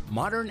fresh,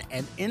 modern,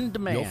 and in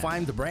demand. You'll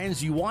find the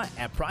brands you want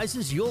at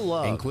prices you'll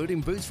love,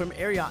 including boots from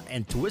Ariat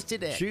and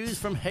Twisted X, shoes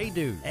from Hey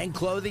Dude, and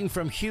clothing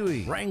from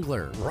Huey,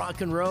 Wrangler,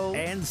 Rock and Roll,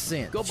 and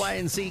Cinch. Go by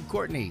and see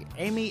Courtney,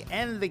 Amy,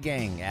 and the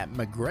gang at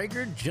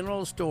McGregor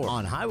General Store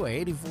on Highway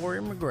 84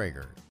 in McGregor.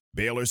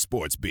 Baylor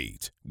Sports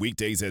Beat,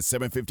 weekdays at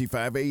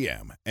 7:55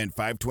 a.m. and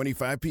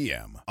 5:25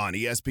 p.m. on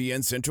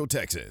ESPN Central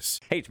Texas.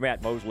 Hey, it's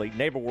Matt Mosley.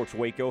 NeighborWorks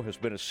Waco has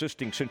been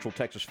assisting Central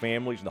Texas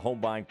families in the home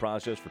buying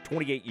process for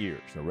 28 years.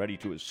 They're ready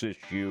to assist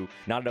you.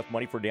 Not enough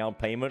money for down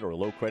payment or a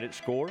low credit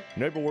score?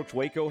 NeighborWorks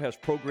Waco has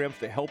programs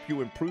to help you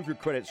improve your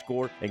credit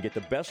score and get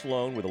the best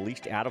loan with the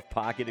least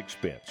out-of-pocket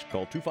expense.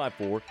 Call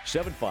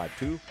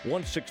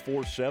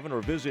 254-752-1647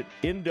 or visit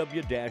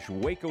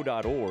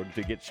nw-waco.org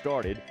to get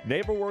started.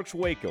 NeighborWorks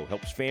Waco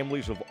helps families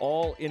of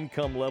all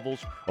income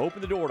levels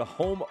open the door to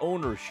home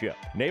ownership.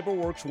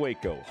 NeighborWorks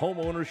Waco, home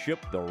ownership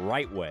the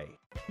right way.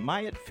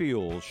 Myatt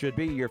Fuels should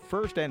be your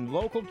first and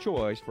local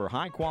choice for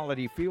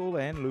high-quality fuel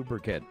and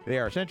lubricant. They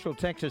are Central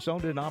Texas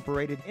owned and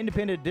operated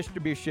independent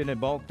distribution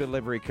and bulk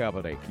delivery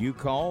company. You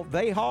call,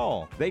 they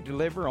haul. They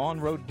deliver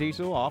on-road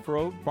diesel,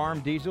 off-road,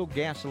 farm diesel,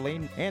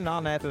 gasoline, and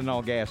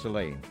non-ethanol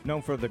gasoline.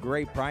 Known for the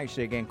great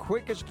pricing and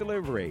quickest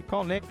delivery.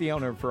 Call Nick, the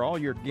owner, for all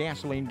your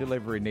gasoline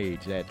delivery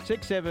needs at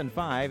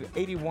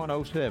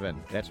 675-8107.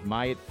 That's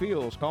Myatt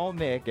Fuels. Call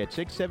Nick at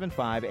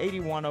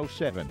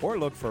 675-8107 or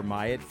look for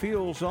Myatt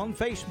Fuels on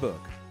Facebook.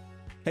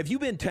 Have you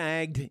been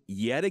tagged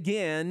yet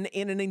again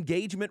in an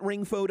engagement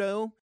ring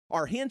photo?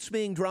 Are hints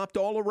being dropped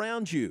all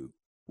around you?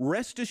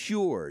 Rest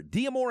assured,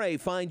 Diamore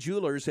Fine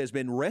Jewelers has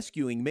been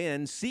rescuing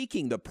men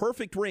seeking the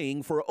perfect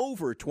ring for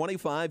over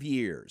 25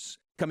 years.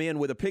 Come in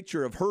with a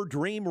picture of her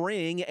dream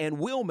ring and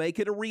we'll make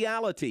it a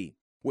reality.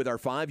 With our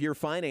 5-year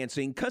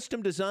financing,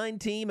 custom design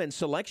team, and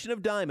selection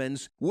of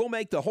diamonds, we'll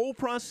make the whole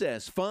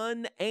process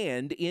fun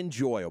and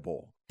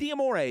enjoyable.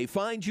 D'Amore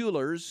Fine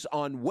Jewelers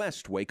on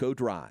West Waco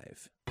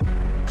Drive.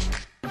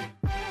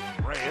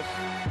 Reyes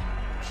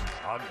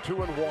on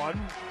 2-1.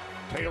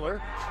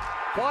 Taylor,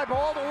 fly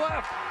ball to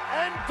left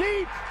and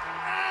deep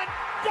and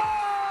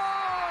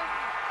gone!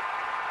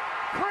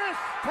 Chris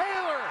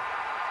Taylor,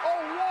 a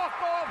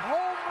walk-off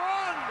home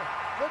run.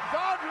 The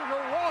Dodgers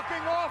are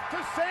walking off to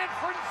San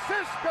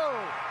Francisco.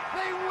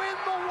 They win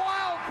the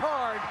wild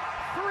card,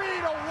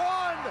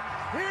 3-1.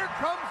 Here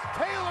comes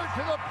Taylor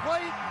to the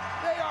plate.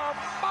 They are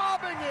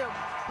mobbing him.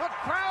 The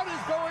crowd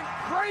is going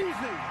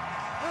crazy.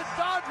 The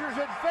Dodgers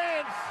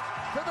advance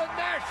to the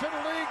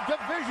National League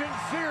Division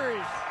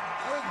Series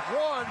with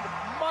one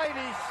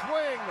mighty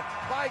swing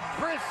by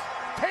Chris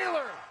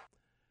Taylor.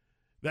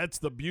 That's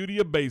the beauty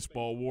of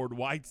baseball, Ward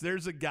White.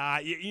 There's a guy,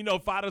 you know,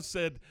 if I'd have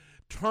said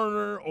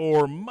Turner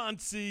or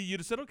Muncy,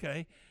 you'd have said,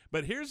 okay.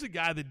 But here's a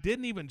guy that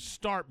didn't even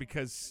start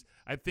because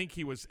I think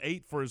he was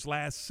 8 for his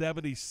last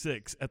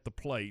 76 at the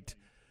plate,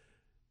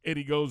 and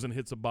he goes and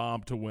hits a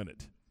bomb to win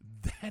it.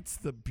 That's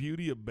the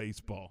beauty of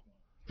baseball.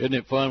 Isn't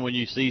it fun when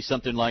you see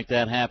something like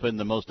that happen?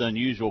 The most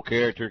unusual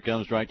character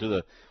comes right to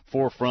the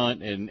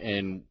forefront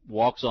and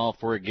walks off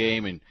for a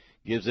game and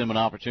gives them an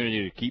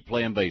opportunity to keep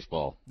playing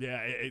baseball.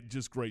 Yeah,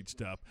 just great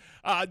stuff.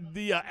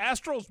 The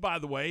Astros, by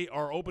the way,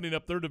 are opening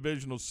up their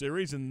divisional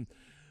series, and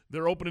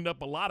they're opening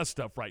up a lot of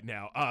stuff right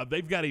now.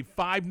 They've got a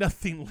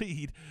 5-0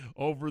 lead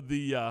over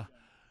the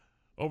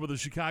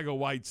Chicago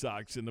White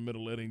Sox in the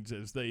middle innings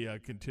as they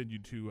continue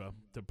to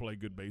play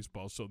good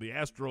baseball. So the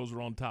Astros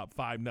are on top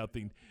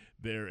 5-0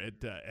 there at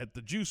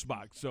the Juice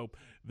Box. So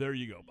there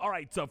you go. All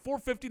right, so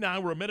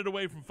 4:59. We're a minute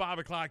away from 5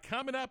 o'clock.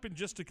 Coming up in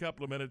just a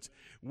couple of minutes,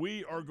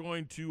 we are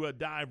going to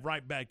dive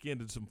right back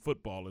into some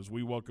football as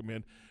we welcome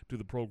in to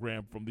the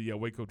program from the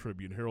Waco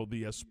Tribune-Herald,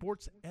 the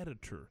sports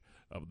editor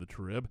of the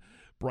Trib,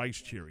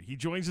 Bryce Cherry. He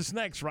joins us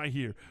next right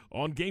here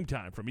on Game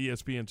Time from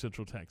ESPN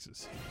Central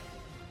Texas.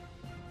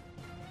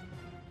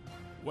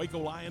 Waco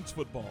Lions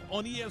football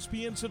on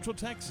ESPN Central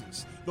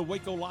Texas. The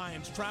Waco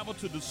Lions travel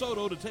to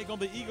DeSoto to take on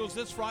the Eagles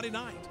this Friday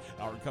night.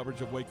 Our coverage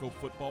of Waco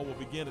football will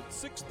begin at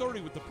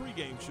 6:30 with the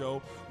pregame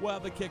show. We'll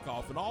have the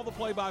kickoff and all the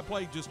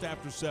play-by-play just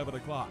after 7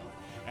 o'clock.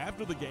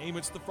 After the game,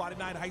 it's the Friday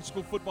Night High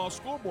School Football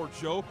Scoreboard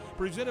Show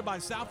presented by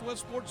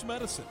Southwest Sports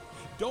Medicine.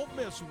 Don't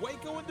miss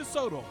Waco and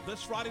DeSoto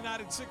this Friday night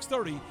at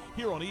 6:30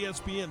 here on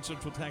ESPN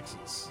Central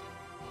Texas.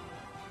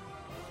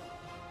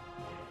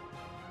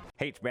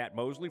 Hey, it's Matt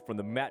Mosley from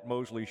the Matt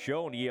Mosley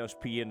Show on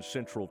ESPN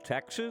Central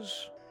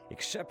Texas.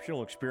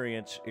 Exceptional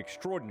experience,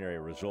 extraordinary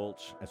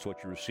results. That's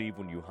what you receive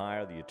when you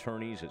hire the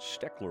attorneys at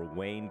Steckler,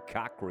 Wayne,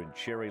 Cochran,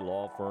 Cherry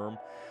Law Firm.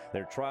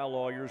 They're trial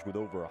lawyers with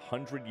over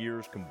 100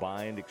 years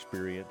combined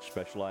experience,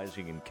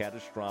 specializing in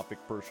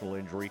catastrophic personal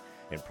injury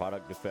and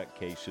product defect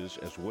cases,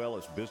 as well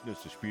as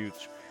business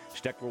disputes.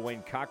 Steckler,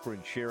 Wayne,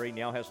 Cochran, Cherry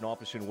now has an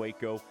office in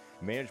Waco,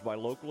 managed by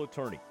local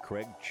attorney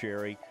Craig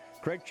Cherry.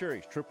 Craig Cherry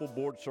is triple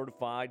board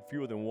certified.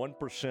 Fewer than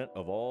 1%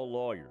 of all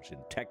lawyers in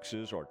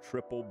Texas are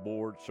triple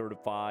board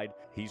certified.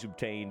 He's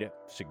obtained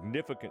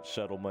significant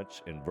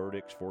settlements and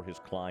verdicts for his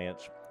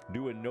clients,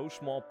 due in no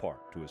small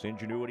part to his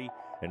ingenuity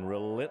and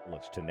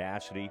relentless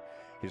tenacity.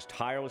 His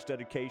tireless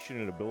dedication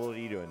and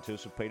ability to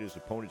anticipate his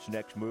opponent's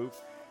next move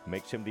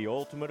makes him the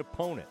ultimate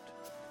opponent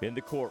in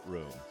the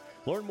courtroom.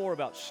 Learn more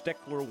about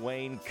Steckler,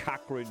 Wayne,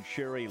 Cochran,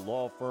 Cherry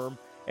Law Firm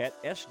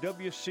at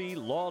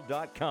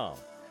swclaw.com.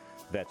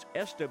 That's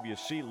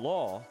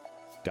swclaw.com.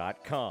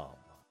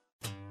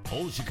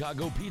 Old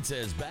Chicago Pizza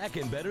is back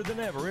and better than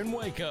ever in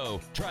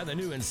Waco. Try the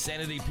new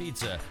Insanity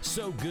Pizza.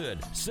 So good,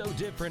 so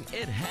different,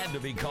 it had to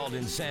be called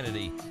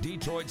Insanity.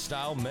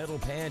 Detroit-style metal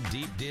pan,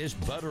 deep dish,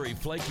 buttery,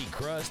 flaky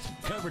crust,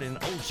 covered in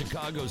Old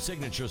Chicago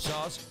signature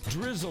sauce,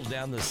 drizzled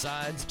down the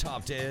sides,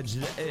 topped edge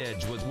to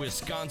edge with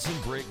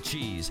Wisconsin brick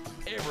cheese.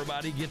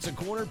 Everybody gets a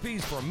corner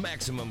piece for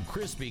maximum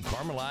crispy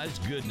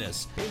caramelized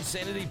goodness.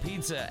 Insanity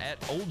Pizza at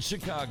Old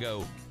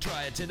Chicago.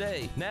 Try it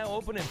today. Now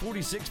open at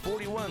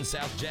 4641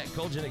 South Jack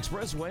Colgan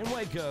Expressway in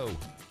Waco.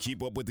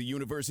 Keep up with the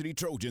University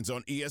Trojans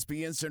on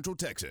ESPN Central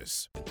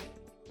Texas.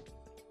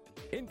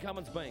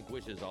 Incommons Bank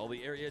wishes all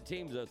the area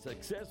teams a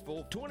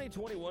successful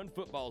 2021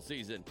 football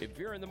season. If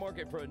you're in the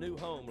market for a new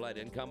home, let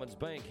Incommons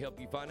Bank help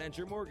you finance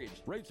your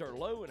mortgage. Rates are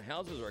low and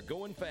houses are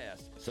going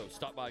fast. So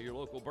stop by your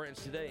local branch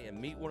today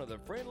and meet one of the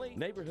friendly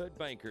neighborhood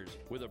bankers.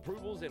 With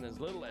approvals in as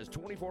little as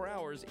 24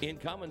 hours,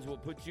 Incommons will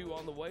put you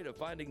on the way to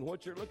finding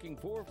what you're looking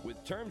for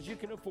with terms you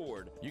can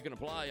afford. You can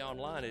apply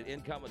online at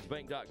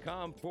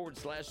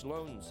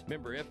incommonsbank.com/loans.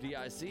 Member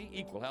FDIC,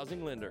 equal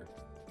housing lender.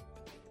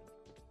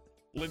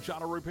 Lynch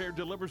Auto Repair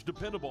delivers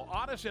dependable,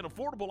 honest, and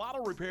affordable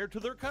auto repair to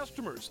their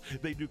customers.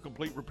 They do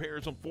complete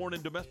repairs on foreign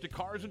and domestic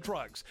cars and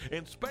trucks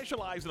and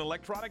specialize in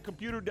electronic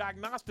computer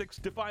diagnostics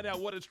to find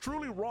out what is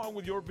truly wrong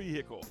with your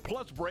vehicle,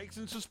 plus brakes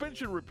and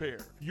suspension repair.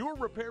 Your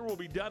repair will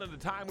be done in a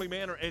timely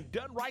manner and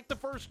done right the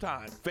first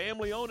time.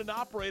 Family owned and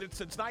operated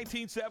since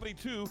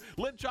 1972,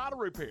 Lynch Auto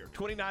Repair,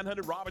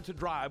 2900 Robinson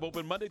Drive,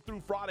 open Monday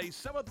through Friday,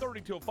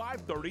 7:30 till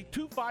 5:30,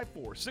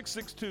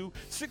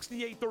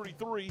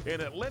 254-662-6833,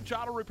 and at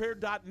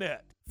lynchautorepair.net.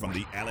 From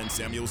the Allen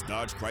Samuels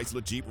Dodge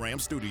Chrysler Jeep Ram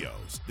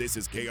Studios, this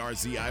is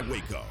KRZI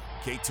Waco,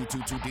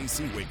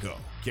 K222DC Waco,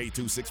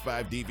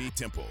 K265DV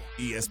Temple,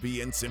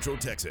 ESPN Central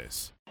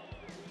Texas.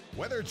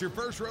 Whether it's your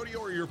first rodeo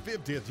or your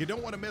 50th, you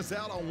don't want to miss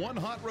out on one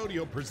hot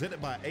rodeo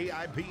presented by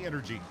AIP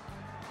Energy.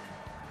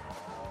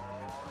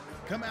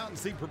 Come out and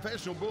see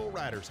professional bull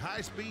riders,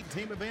 high-speed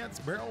team events,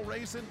 barrel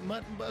racing,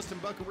 mutton busting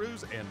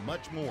buckaroos, and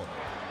much more.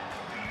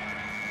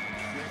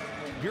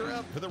 Gear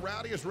up for the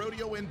rowdiest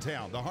rodeo in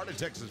town, the Heart of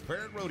Texas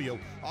Fair and Rodeo,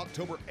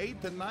 October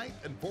 8th and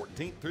 9th and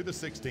 14th through the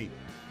 16th.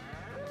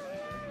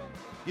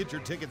 Get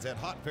your tickets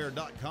at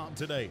hotfair.com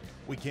today.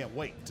 We can't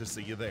wait to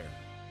see you there.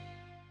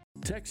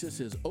 Texas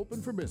is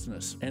open for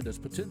business, and as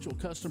potential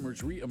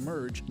customers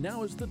re-emerge,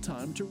 now is the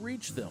time to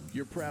reach them.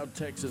 Your proud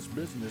Texas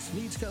business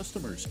needs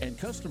customers, and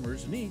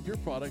customers need your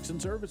products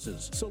and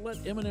services. So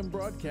let M&M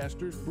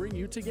Broadcasters bring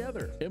you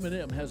together.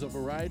 M&M has a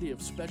variety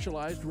of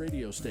specialized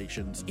radio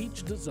stations,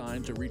 each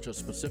designed to reach a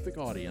specific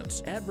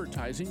audience.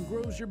 Advertising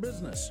grows your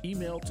business.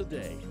 Email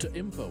today to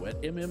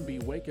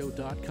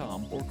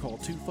info@mmbwaco.com or call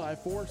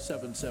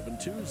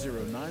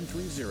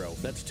 254-772-0930.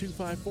 That's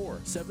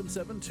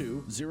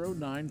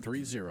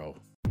 254-772-0930.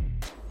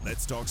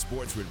 Let's talk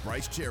sports with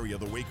Bryce Cherry of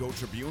the Waco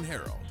Tribune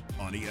Herald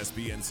on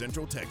ESPN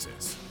Central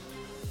Texas.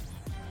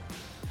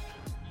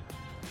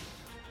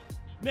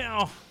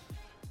 Now,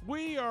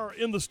 we are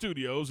in the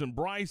studios, and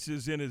Bryce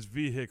is in his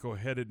vehicle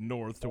headed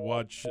north to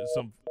watch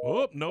some.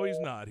 Oh, no, he's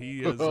not.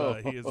 He is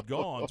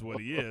gone is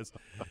what he is.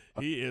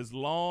 He is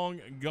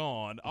long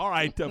gone. All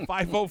right,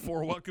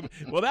 504, welcome.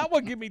 Well, that will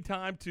give me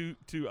time to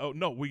oh,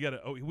 no, we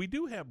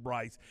do have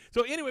Bryce.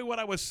 So anyway, what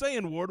I was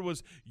saying, Ward,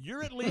 was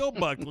you're at Leo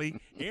Buckley.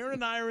 Aaron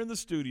and I are in the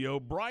studio.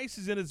 Bryce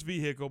is in his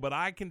vehicle, but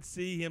I can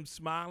see him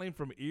smiling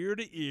from ear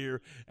to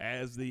ear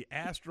as the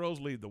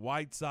Astros lead the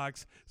White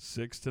Sox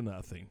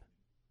 6-0.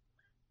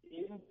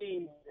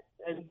 Indeed.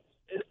 And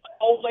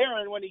old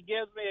Aaron, when he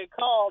gives me a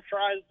call,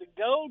 tries to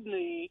goad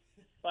me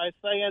by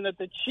saying that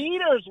the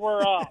cheaters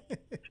were up.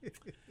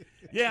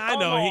 Yeah, I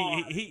know.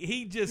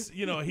 He just,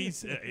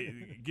 he's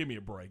give me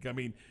a break. I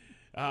mean,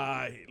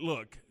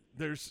 look,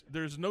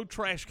 there's no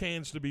trash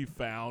cans to be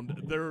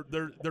found. They're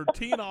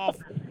teeing off.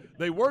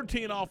 They were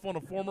teeing off on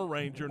a former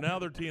Ranger. Now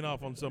they're teeing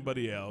off on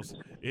somebody else.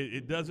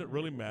 It doesn't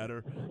really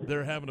matter.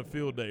 They're having a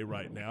field day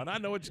right now. And I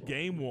know it's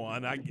game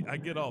one. I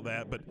get all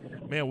that. But,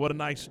 man, what a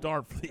nice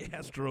start for the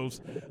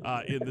Astros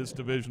in this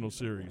divisional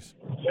series.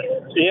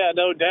 Yeah,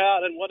 no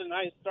doubt. And what a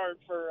nice start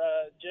for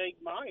Jake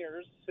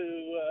Myers,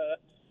 who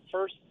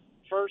first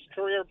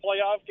career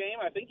playoff game.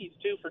 I think he's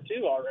 2 for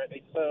 2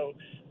 already. So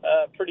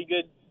pretty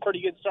good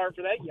start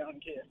for that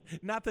young kid.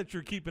 Not that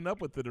you're keeping up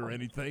with it or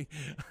anything.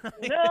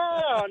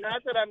 No,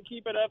 not that I'm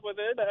keeping up with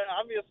it.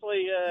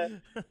 Obviously,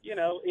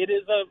 it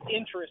is of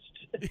interest.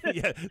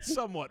 Yeah,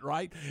 somewhat,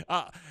 right?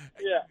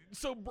 Yeah.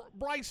 So,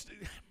 Bryce,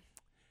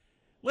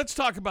 let's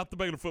talk about the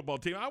Baylor football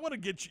team. I want to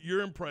get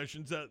your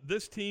impressions.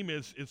 This team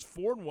is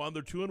 4-1.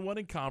 They're 2-1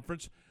 in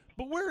conference.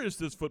 But where is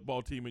this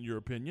football team in your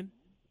opinion?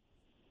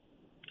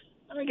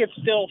 I think it's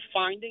still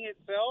finding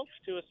itself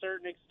to a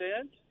certain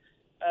extent.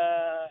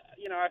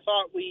 I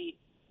thought we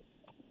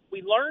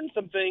learned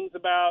some things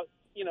about,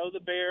 the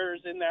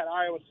Bears in that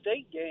Iowa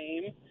State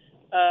game.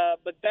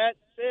 But that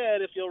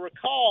said, if you'll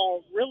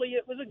recall, really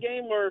it was a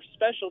game where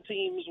special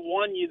teams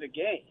won you the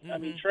game. Mm-hmm. I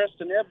mean,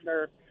 Treston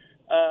Ebner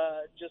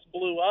just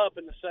blew up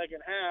in the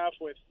second half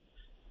with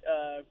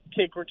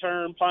kick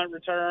return, punt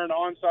return,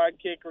 onside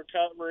kick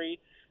recovery.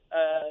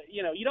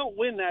 You don't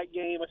win that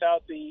game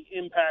without the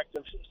impact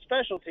of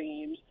special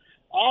teams.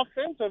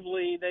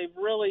 Offensively, they've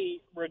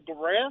really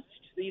regressed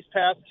these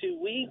past 2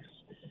 weeks.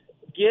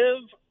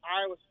 Give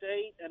Iowa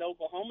State and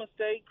Oklahoma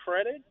State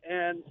credit.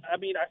 And, I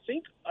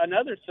think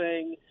another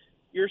thing,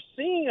 you're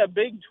seeing a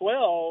Big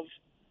 12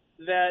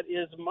 that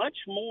is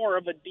much more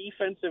of a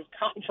defensive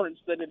conference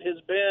than it has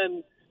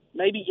been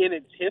maybe in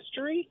its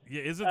history.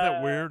 Yeah, isn't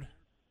that weird?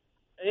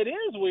 It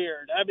is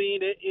weird.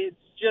 It's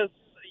just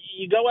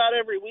you go out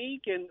every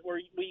week, and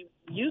we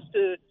used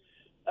to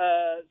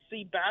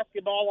see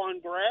basketball on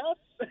grass,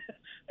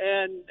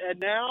 and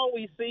now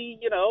we see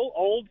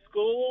old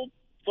school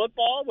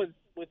football with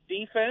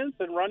defense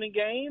and running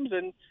games,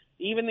 and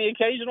even the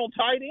occasional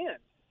tight end.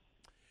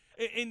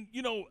 And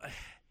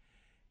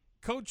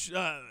Coach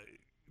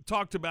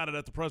talked about it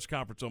at the press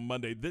conference on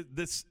Monday.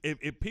 This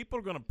if people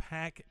are going to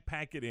pack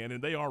it in,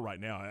 and they are right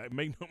now,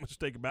 make no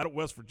mistake about it,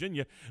 West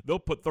Virginia, they'll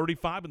put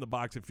 35 in the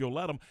box if you'll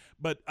let them.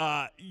 But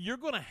you're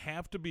going to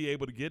have to be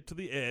able to get to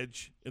the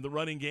edge in the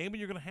running game, and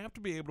you're going to have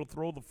to be able to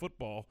throw the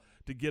football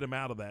to get them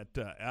out of that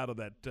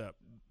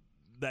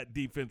that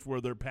defense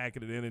where they're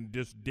packing it in and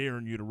just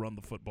daring you to run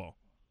the football.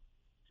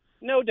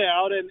 No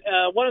doubt. And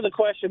one of the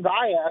questions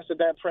I asked at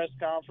that press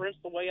conference,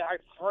 the way I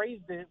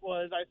phrased it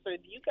was, I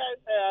said, do you guys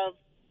have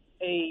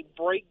a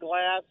break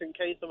glass in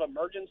case of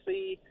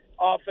emergency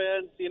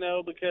offense?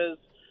 Because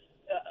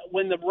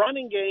when the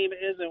running game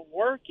isn't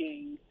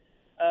working,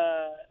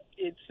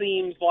 it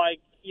seems like,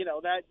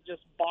 that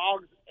just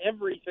bogs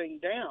everything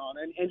down.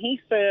 And he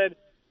said,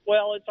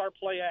 well, it's our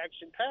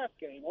play-action pass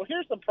game. Well,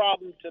 here's the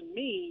problem to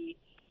me,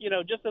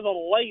 just as a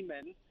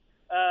layman,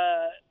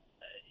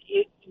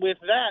 with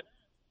that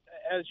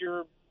as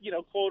your,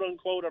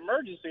 quote-unquote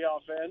emergency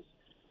offense,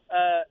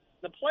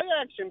 the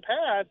play-action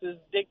pass is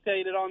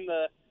dictated on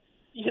the,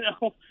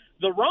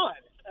 the run.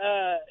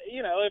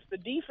 If the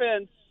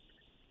defense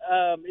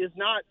is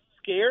not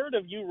scared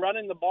of you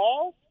running the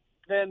ball,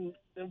 then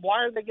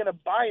why are they going to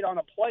bite on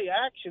a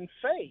play-action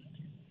fake?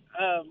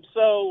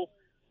 So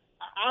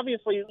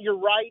obviously you're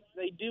right.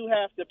 They do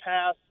have to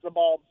pass the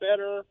ball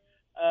better.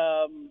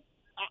 I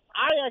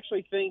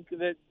actually think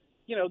that,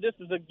 this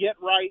is a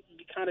get-right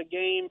kind of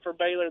game for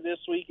Baylor this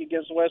week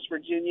against West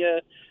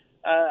Virginia.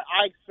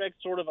 I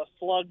expect sort of a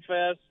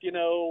slugfest,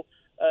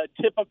 a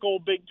typical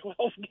Big 12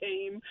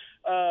 game,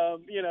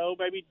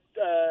 maybe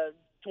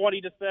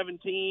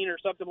 20-17 or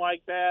something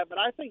like that. But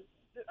I think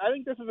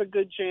this is a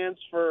good chance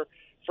for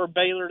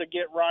Baylor to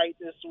get right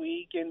this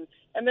week, and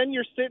then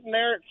you're sitting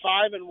there at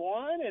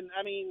 5-1, and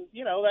I mean,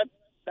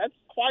 that's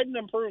quite an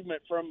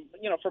improvement from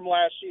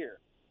last year.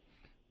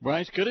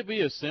 Bryce, could it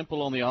be as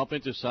simple on the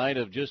offensive side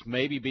of just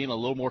maybe being a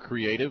little more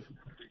creative?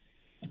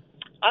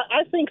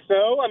 I think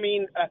so. I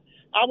mean,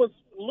 I was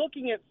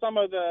looking at some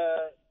of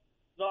the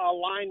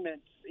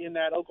alignments in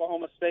that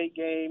Oklahoma State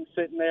game,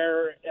 sitting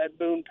there at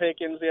Boone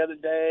Pickens the other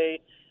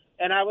day,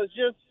 and I was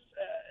just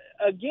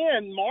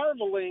again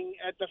marveling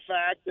at the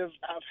fact of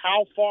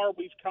how far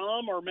we've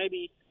come, or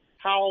maybe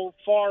how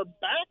far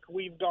back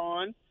we've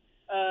gone.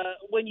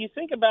 When you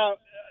think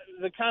about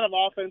the kind of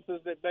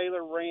offenses that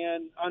Baylor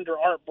ran under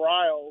Art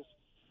Briles,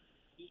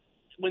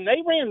 when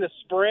they ran the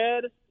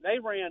spread, they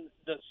ran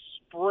the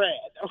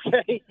spread,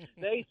 okay?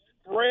 They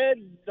spread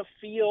the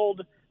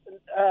field,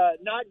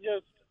 not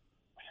just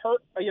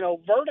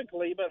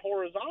vertically, but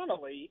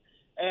horizontally,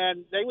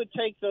 and they would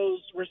take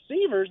those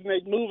receivers and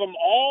they'd move them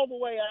all the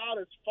way out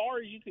as far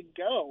as you could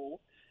go,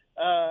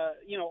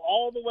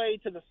 all the way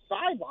to the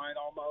sideline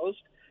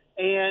almost,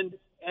 and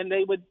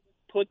they would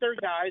put their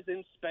guys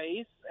in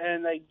space,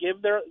 and they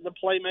give the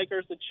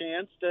playmakers the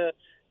chance to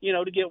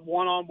get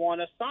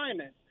one-on-one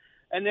assignments.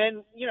 And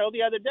then,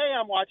 the other day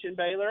I'm watching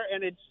Baylor,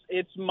 and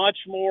it's much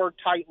more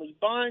tightly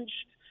bunched.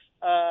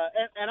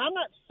 And I'm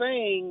not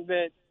saying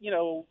that,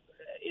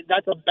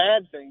 that's a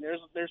bad thing.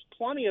 There's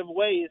plenty of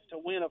ways to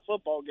win a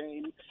football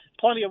game,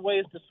 plenty of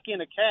ways to skin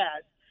a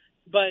cat.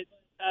 But,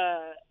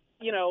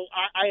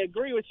 I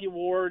agree with you,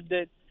 Ward,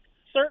 that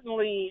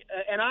certainly,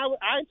 and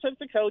I took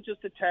the coaches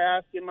to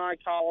task in my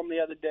column the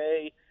other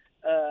day.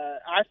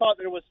 I thought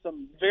there was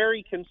some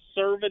very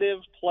conservative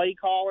play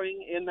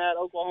calling in that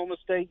Oklahoma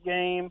State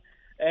game,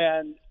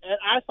 and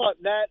I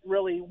thought that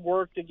really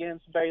worked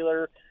against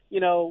Baylor.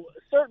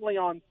 Certainly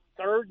on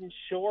 3rd and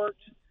short,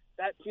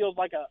 that feels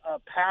like a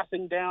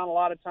passing down a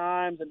lot of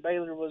times, and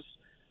Baylor was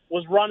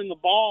running the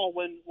ball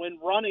when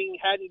running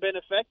hadn't been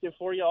effective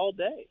for you all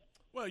day.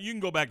 Well, you can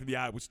go back to the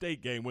Iowa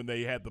State game when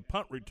they had the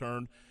punt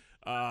return,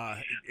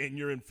 and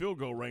you're in field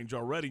goal range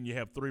already, and you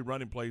have 3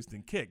 running plays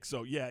and kicks.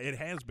 So, yeah, it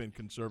has been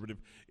conservative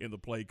in the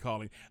play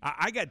calling.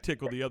 I got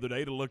tickled the other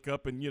day to look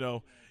up, and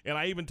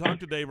I even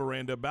talked to Dave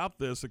Aranda about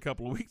this a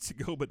couple of weeks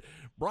ago. But,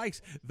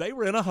 Bryce, they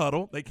were in a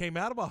huddle. They came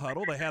out of a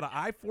huddle. They had an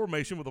I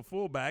formation with a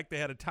fullback. They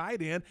had a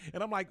tight end.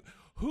 And I'm like,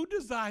 who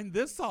designed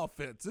this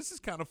offense? This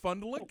is kind of fun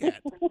to look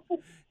at.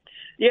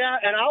 Yeah,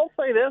 and I'll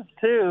say this,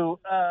 too.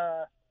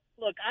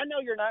 Look, I know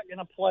you're not going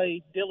to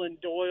play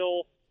Dylan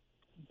Doyle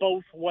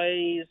both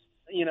ways,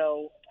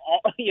 a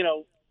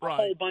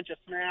whole bunch of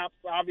snaps,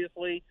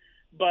 obviously.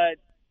 But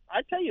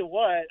I tell you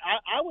what,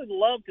 I would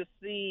love to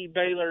see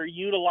Baylor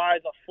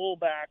utilize a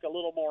fullback a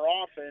little more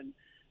often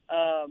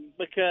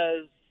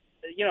because,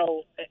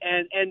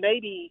 and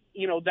maybe,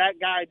 that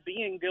guy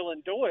being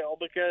Dylan Doyle,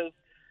 because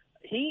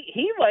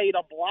he laid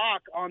a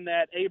block on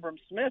that Abram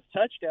Smith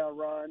touchdown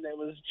run that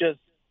was just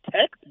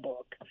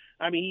textbook.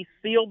 I mean, he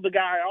sealed the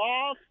guy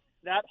off.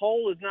 That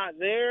hole is not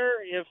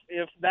there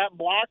if that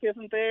block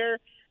isn't there.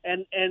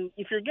 And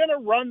if you're going to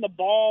run the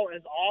ball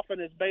as often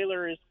as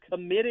Baylor is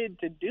committed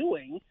to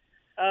doing,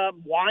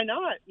 why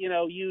not,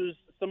 use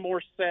some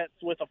more sets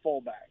with a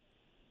fullback?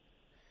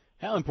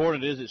 How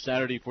important is it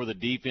Saturday for the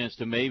defense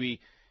to maybe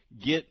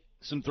get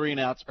some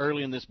 3-and-outs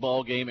early in this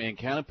ball game and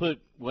kind of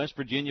put West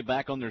Virginia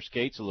back on their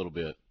skates a little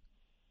bit?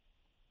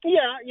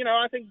 Yeah,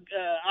 I think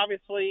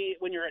obviously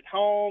when you're at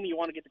home, you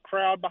want to get the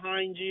crowd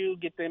behind you,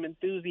 get them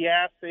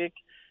enthusiastic.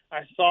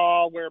 I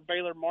saw where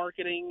Baylor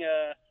marketing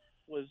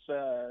was,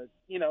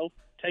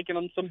 taking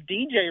them some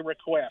DJ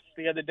requests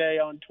the other day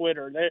on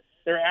Twitter.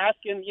 They're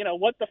asking,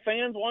 what the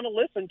fans want to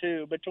listen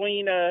to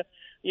between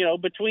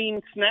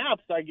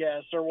snaps, I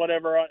guess, or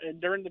whatever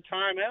during the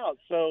timeout.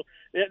 So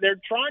they're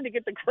trying to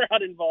get the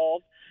crowd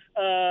involved.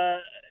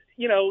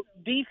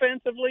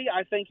 Defensively,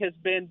 I think has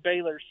been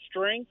Baylor's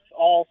strength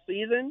all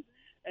season,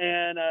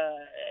 and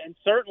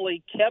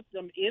certainly kept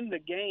them in the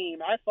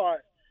game. I thought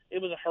it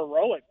was a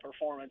heroic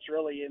performance,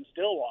 really, in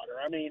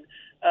Stillwater. I mean,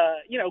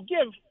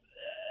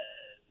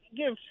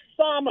 give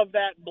some of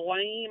that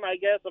blame, I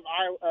guess, of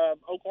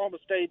Oklahoma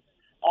State's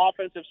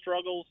offensive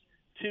struggles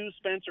to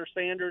Spencer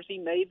Sanders. He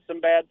made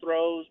some bad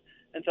throws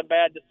and some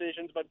bad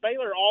decisions, but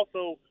Baylor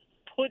also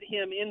put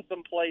him in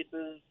some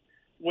places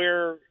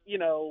where,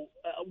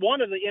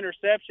 one of the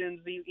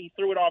interceptions, he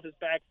threw it off his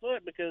back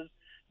foot because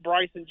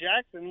Bryson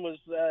Jackson was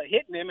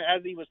hitting him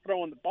as he was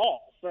throwing the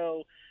ball.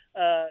 So,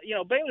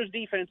 Baylor's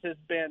defense has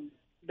been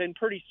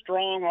pretty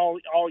strong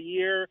all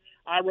year.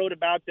 I wrote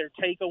about their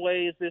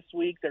takeaways this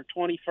week. They're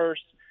 21st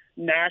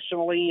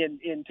nationally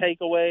in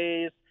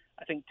takeaways.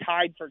 I think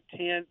tied for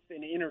 10th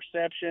in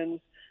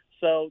interceptions.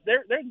 So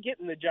they're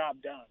getting the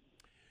job done.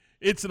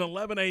 It's an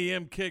 11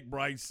 a.m. kick,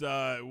 Bryce.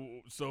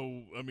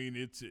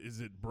 Is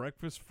it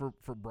breakfast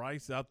for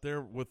Bryce out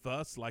there with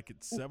us, like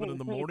it's 7 in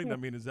the morning? I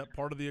mean, is that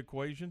part of the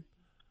equation?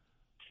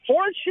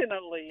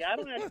 Fortunately, I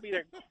don't have to be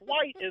there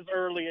quite as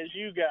early as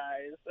you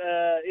guys.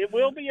 It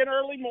will be an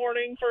early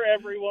morning for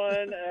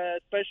everyone,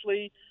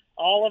 especially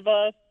all of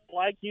us,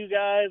 like you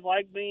guys,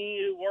 like me,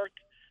 who work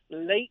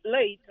late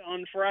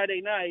on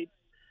Friday nights.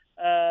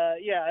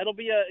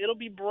 It'll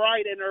be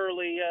bright and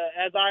early,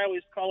 as I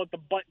always call it, the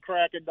butt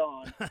crack of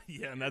dawn.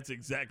 Yeah, and that's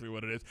exactly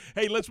what it is.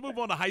 Hey, let's move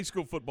on to high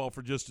school football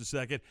for just a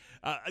second.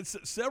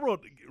 Several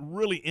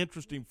really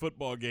interesting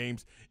football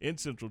games in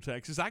Central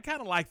Texas. I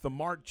kind of like the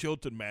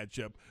Mart-Chilton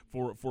matchup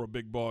for a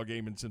big ball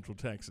game in Central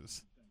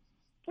Texas.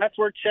 That's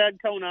where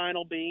Chad Conine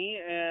will be,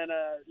 and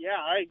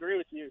I agree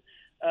with you.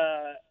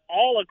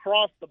 All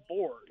across the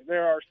board,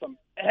 there are some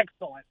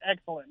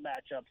excellent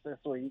matchups this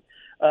week.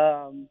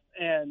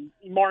 And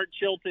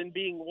Mart-Chilton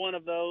being one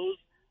of those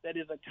that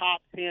is a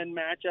top 10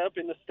 matchup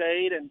in the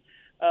state. And,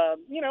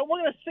 we're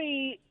going to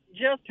see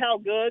just how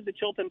good the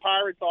Chilton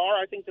Pirates are.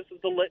 I think this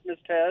is the litmus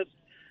test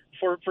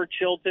for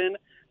Chilton.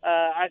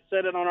 I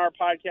said it on our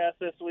podcast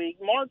this week.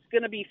 Mart's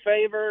going to be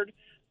favored.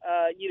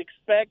 You'd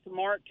expect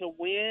Mart to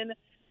win.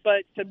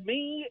 But to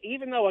me,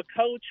 even though a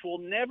coach will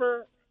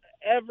never,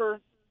 ever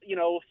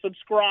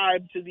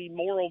subscribe to the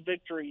moral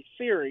victory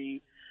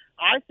theory,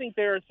 I think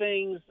there are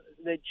things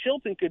that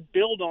Chilton could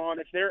build on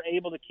if they're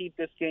able to keep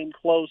this game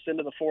close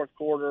into the fourth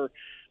quarter.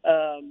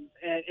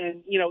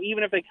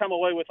 Even if they come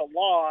away with a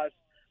loss,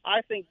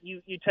 I think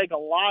you take a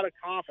lot of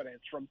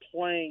confidence from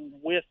playing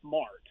with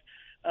Mart.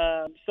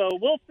 So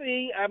we'll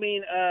see. I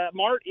mean,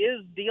 Mart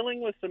is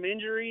dealing with some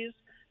injuries,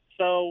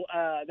 so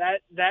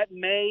that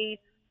may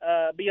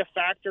be a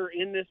factor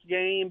in this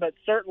game, but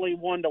certainly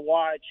one to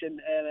watch and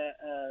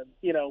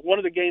one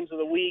of the games of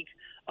the week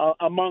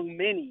among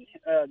many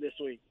this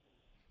week.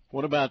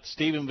 What about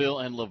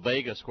Stephenville and La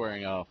Vega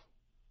squaring off?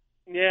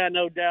 Yeah,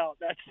 no doubt.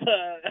 That's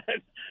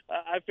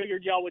I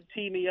figured y'all would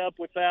tee me up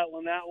with that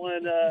one. That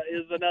one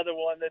is another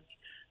one that's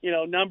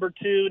number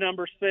 2,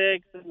 number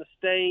 6 in the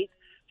state.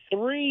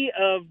 3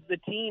 of the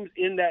teams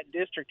in that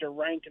district are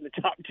ranked in the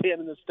top 10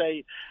 in the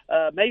state.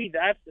 Maybe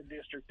that's the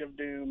district of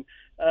doom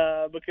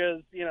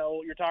because,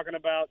 you're talking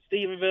about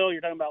Stephenville,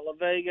 you're talking about La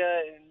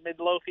Vega, and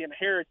Midlothian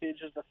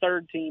Heritage is the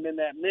 3rd team in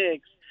that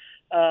mix.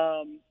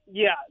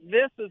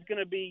 This is going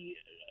to be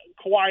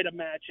quite a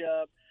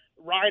matchup.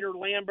 Ryder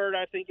Lambert,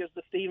 I think, is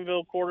the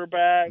Stephenville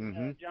quarterback.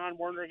 Mm-hmm. John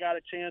Werner got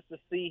a chance to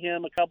see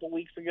him a couple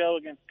weeks ago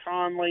against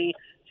Conley,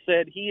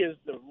 said he is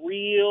the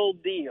real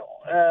deal.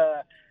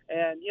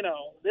 And,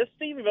 this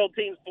Stephenville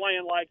team's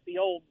playing like the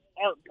old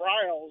Art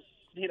Briles,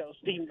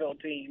 Stephenville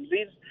teams.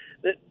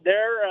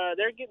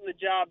 They're getting the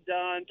job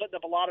done, putting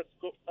up a lot of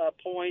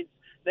points.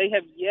 They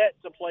have yet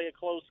to play a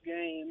close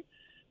game.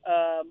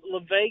 La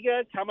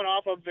Vega coming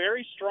off a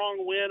very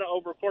strong win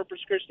over Corpus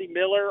Christi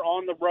Miller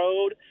on the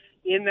road.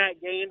 In that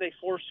game, they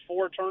forced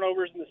 4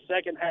 turnovers in the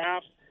second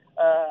half.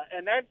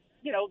 And that's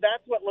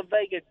what La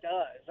Vega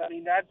does. I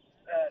mean,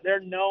 they're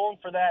known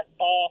for that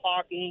ball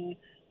hawking,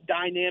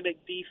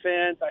 dynamic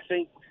defense. I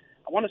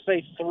want to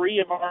say 3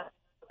 of our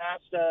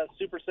past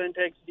Super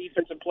Centex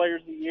defensive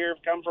players of the year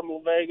have come from La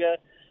Vega.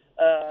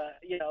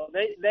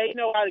 They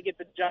know how to get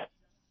the job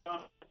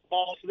done.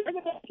 Ball, so they're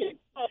going to get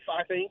tough,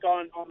 I think,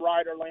 on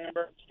Ryder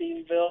Lambert,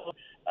 Stephenville.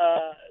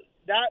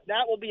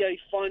 That will be a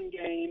fun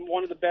game,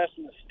 one of the best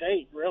in the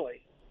state,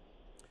 really.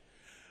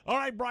 All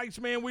right, Bryce,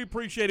 man, we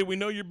appreciate it. We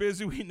know you're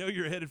busy. We know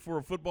you're headed for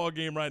a football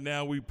game right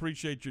now. We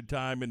appreciate your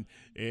time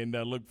and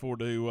look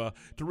forward to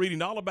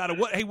reading all about it.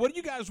 What are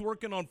you guys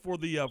working on for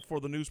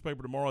the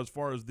newspaper tomorrow as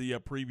far as the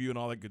preview and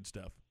all that good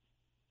stuff?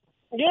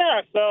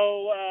 Yeah,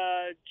 so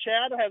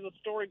Chad has a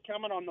story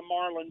coming on the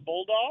Marlin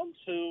Bulldogs,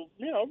 who,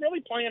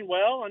 really playing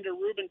well under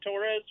Ruben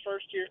Torres,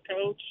 first-year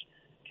coach,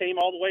 came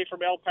all the way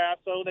from El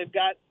Paso. They've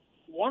got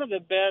one of the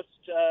best,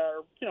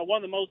 one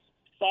of the most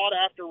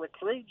sought-after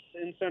recruits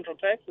in Central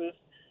Texas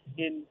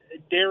in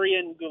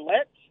Darian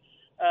Goulet,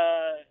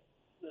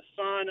 the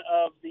son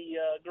of the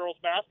girls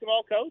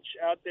basketball coach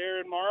out there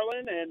in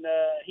Marlin, and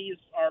he's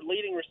our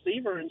leading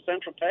receiver in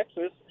Central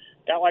Texas,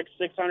 got like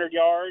 600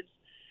 yards.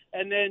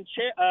 And then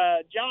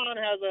John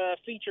has a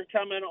feature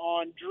coming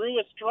on Drew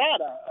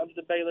Estrada of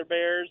the Baylor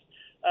Bears,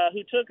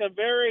 who took a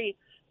very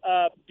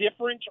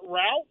different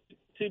route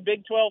to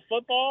Big 12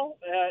 football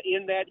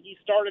in that he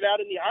started out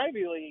in the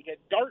Ivy League at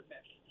Dartmouth.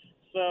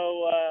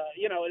 So,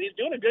 he's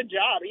doing a good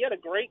job. He had a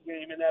great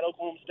game in that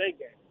Oklahoma State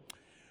game.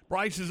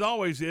 Bryce, as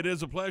always, it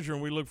is a pleasure,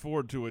 and we look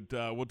forward to it.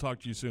 We'll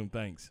talk to you soon.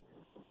 Thanks.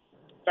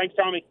 Thanks,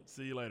 Tommy.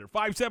 See you later.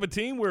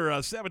 5:17.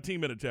 We're 17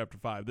 minutes after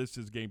 5. This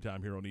is Game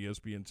Time here on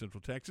ESPN Central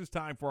Texas.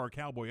 Time for our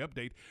Cowboy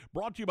Update,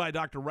 brought to you by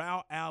Dr.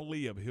 Rao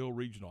Ali of Hill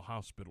Regional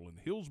Hospital in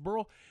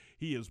Hillsboro.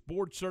 He is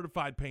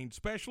board-certified pain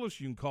specialist.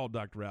 You can call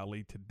Dr.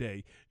 Ali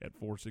today at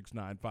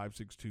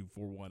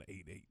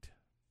 469-562-4188.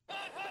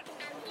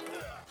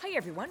 Hi,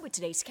 everyone. With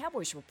today's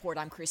Cowboys Report,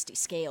 I'm Christy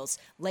Scales.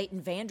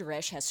 Leighton Vander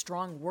Esch has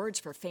strong words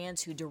for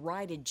fans who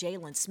derided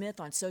Jalen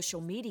Smith on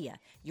social media.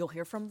 You'll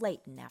hear from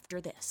Leighton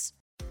after this.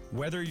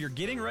 Whether you're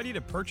getting ready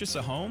to purchase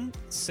a home,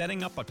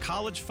 setting up a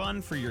college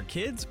fund for your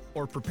kids,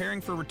 or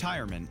preparing for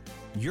retirement,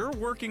 you're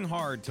working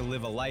hard to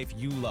live a life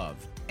you love.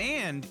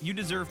 And you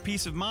deserve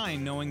peace of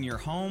mind knowing your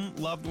home,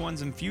 loved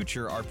ones, and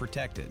future are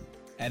protected.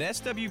 At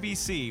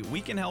SWBC,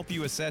 we can help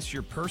you assess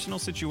your personal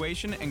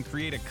situation and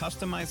create a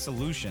customized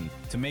solution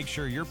to make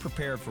sure you're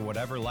prepared for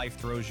whatever life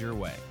throws your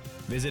way.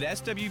 Visit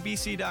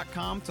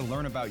SWBC.com to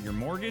learn about your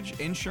mortgage,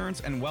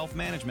 insurance, and wealth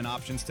management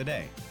options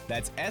today.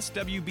 That's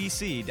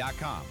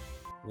SWBC.com.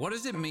 What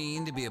does it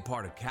mean to be a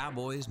part of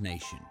Cowboys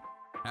Nation?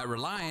 At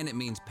Reliant, it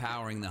means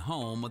powering the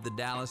home of the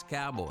Dallas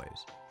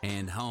Cowboys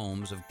and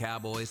homes of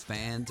Cowboys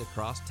fans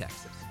across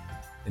Texas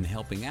and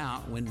helping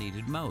out when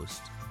needed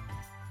most.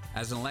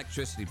 As an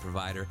electricity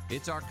provider,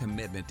 it's our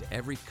commitment to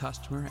every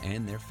customer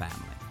and their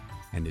family,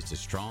 and it's as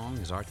strong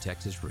as our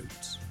Texas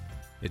roots.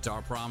 It's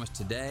our promise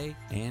today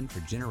and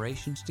for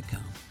generations to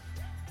come.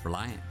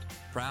 Reliant,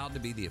 proud to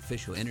be the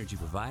official energy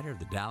provider of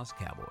the Dallas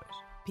Cowboys.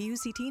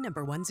 PUCT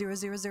number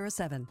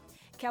 10007.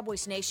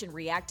 Cowboys Nation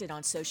reacted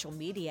on social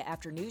media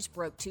after news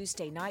broke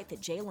Tuesday night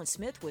that Jalen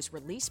Smith was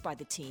released by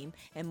the team,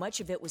 and much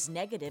of it was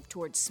negative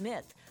towards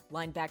Smith.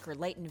 Linebacker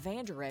Leighton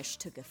Vander Esch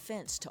took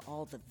offense to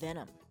all the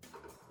venom.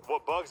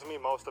 What bugs me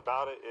most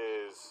about it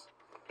is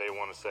they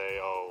want to say,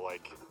 oh,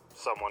 like,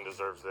 someone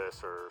deserves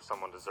this or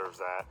someone deserves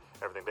that,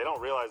 everything. They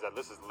don't realize that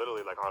this is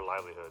literally like our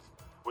livelihoods.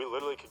 We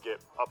literally could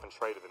get up and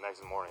traded the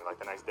next morning, like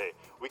the next day.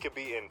 We could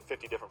be in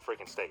 50 different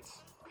freaking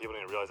states. People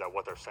need to realize that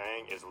what they're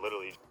saying is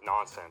literally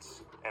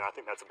nonsense. And I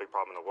think that's a big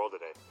problem in the world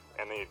today.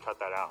 And they need to cut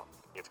that out.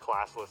 It's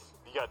classless.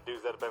 You got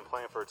dudes that have been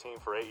playing for a team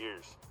for 8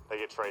 years. They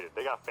get traded.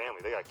 They got family.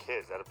 They got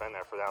kids that have been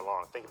there for that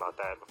long. Think about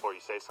that before you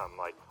say something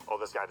like, oh,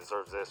 this guy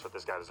deserves this or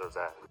this guy deserves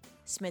that.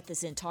 Smith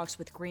is in talks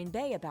with Green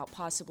Bay about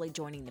possibly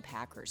joining the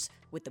Packers.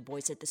 With the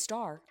boys at the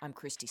Star, I'm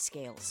Christy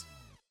Scales.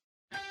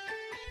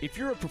 If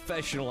you're a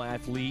professional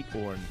athlete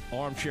or an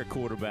armchair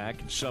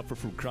quarterback and suffer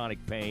from chronic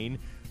pain,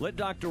 let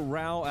Dr.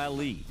 Rao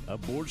Ali, a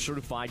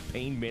board-certified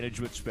pain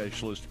management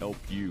specialist, help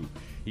you.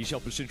 He's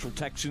helping Central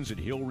Texans at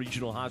Hill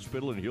Regional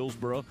Hospital in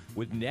Hillsboro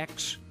with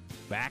necks,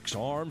 backs,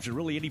 arms, and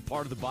really any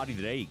part of the body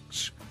that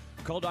aches.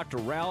 Call Dr.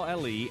 Rao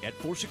Ali at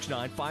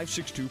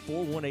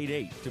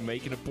 469-562-4188 to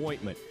make an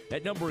appointment.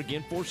 That number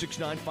again,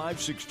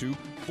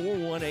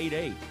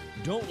 469-562-4188.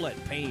 Don't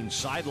let pain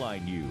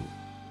sideline you.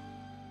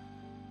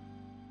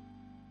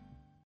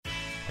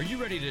 Are you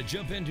ready to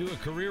jump into a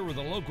career with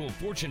a local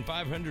Fortune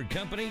 500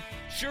 company?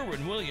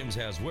 Sherwin-Williams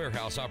has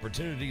warehouse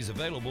opportunities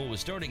available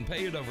with starting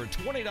pay at over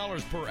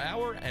 $20 per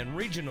hour and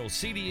regional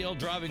CDL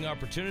driving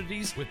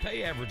opportunities with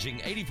pay averaging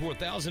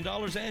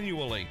 $84,000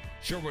 annually.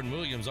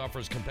 Sherwin-Williams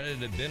offers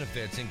competitive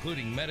benefits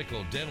including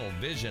medical, dental,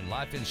 vision,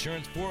 life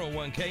insurance,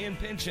 401k, and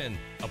pension.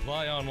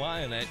 Apply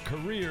online at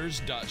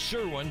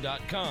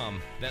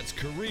careers.sherwin.com. That's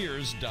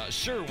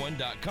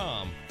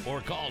careers.sherwin.com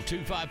or call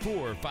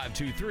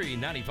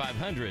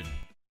 254-523-9500.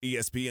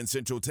 ESPN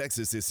Central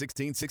Texas is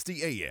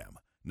 1660 AM,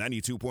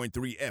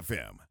 92.3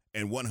 FM,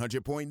 and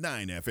 100.9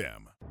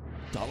 FM.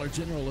 Dollar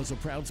General is a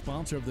proud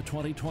sponsor of the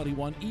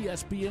 2021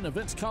 ESPN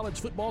Events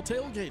College Football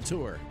Tailgate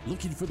Tour.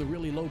 Looking for the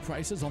really low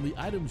prices on the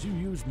items you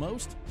use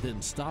most?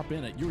 Then stop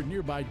in at your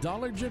nearby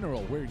Dollar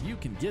General where you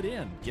can get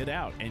in, get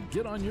out, and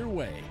get on your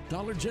way.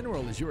 Dollar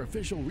General is your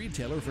official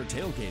retailer for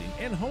tailgating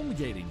and home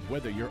gating,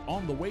 whether you're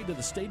on the way to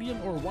the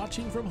stadium or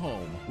watching from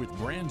home. With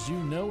brands you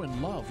know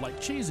and love like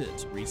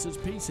Cheez-Its, Reese's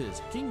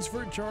Pieces,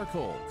 Kingsford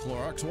Charcoal,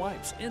 Clorox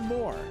Wipes, and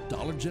more.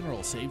 Dollar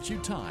General saves you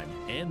time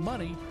and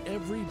money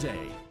every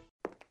day.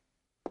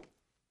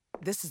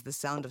 This is the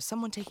sound of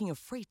someone taking a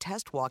free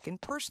test walk in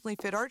personally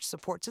fit arch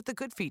supports at the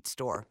Good Feet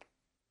store.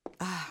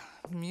 Ah,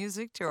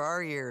 music to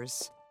our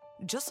ears.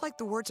 Just like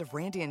the words of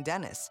Randy and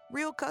Dennis,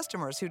 real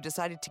customers who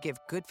decided to give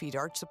Good Feet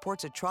arch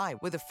supports a try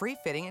with a free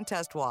fitting and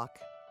test walk.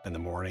 In the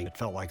morning, it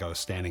felt like I was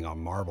standing on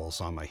marbles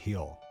on my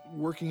heel.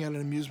 working at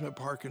an amusement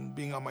park and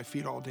being on my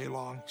feet all day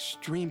long,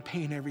 extreme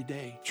pain every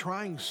day,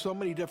 trying so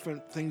many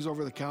different things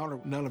over the counter,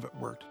 none of it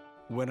worked.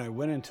 When I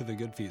went into the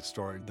Good Feet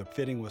store, the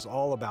fitting was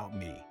all about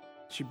me.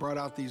 She brought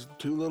out these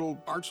 2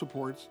 little arch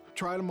supports,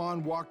 tried them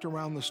on, walked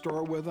around the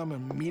store with them,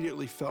 and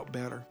immediately felt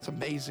better. It's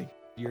amazing.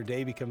 Your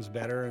day becomes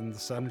better and the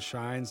sun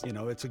shines.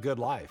 It's a good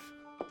life.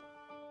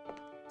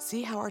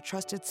 See how our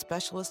trusted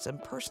specialists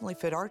and personally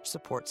fit arch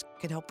supports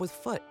can help with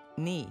foot,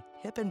 knee,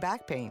 hip, and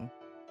back pain.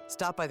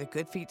 Stop by the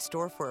Good Feet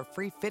store for a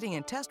free fitting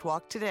and test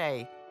walk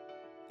today.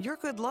 Your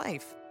good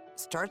life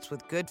starts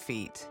with Good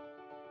Feet.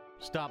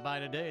 Stop by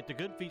today at the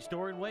Good Feet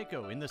store in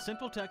Waco in the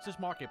Central Texas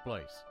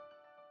Marketplace.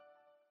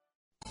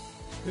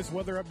 This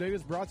weather update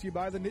is brought to you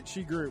by the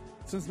Nitshe Group.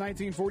 Since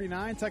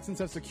 1949, Texans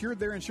have secured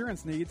their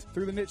insurance needs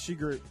through the Nitshe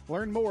Group.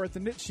 Learn more at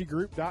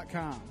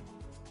thenitshegroup.com.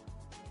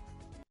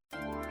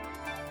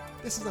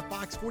 This is a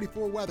Fox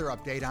 44 weather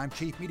update. I'm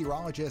Chief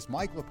Meteorologist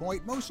Mike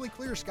LaPointe. Mostly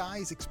clear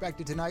skies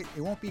expected tonight.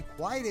 It won't be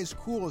quite as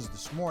cool as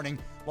this morning.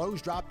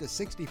 Lows drop to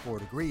 64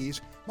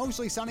 degrees.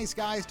 Mostly sunny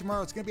skies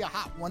tomorrow. It's going to be a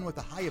hot one with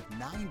a high of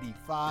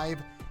 95.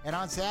 And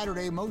on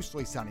Saturday,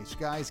 mostly sunny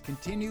skies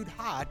continued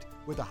hot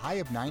with a high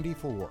of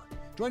 94.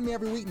 Join me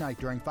every weeknight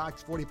during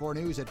Fox 44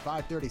 News at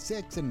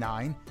 5:36 and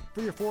 9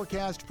 for your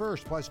forecast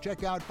first. Plus,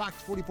 check out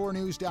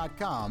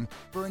fox44news.com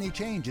for any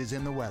changes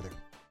in the weather.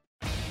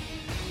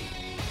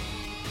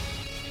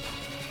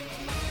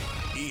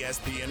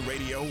 ESPN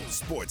Radio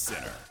Sports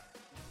Center.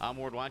 I'm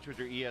Ward Weitz with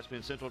your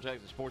ESPN Central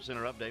Texas Sports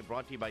Center update,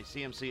 brought to you by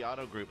CMC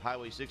Auto Group,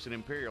 Highway 6 and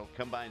Imperial.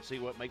 Come by and see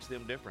what makes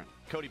them different.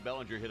 Cody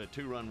Bellinger hit a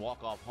 2-run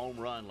walk-off home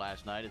run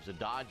last night as the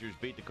Dodgers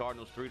beat the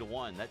Cardinals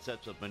 3-1. That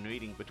sets up a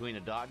meeting between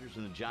the Dodgers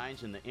and the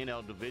Giants in the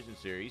NL Division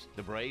Series,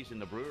 the Braves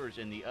and the Brewers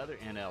in the other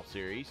NL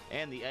Series,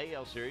 and the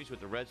AL Series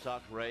with the Red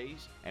Sox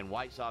Rays and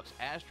White Sox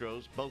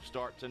Astros both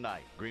start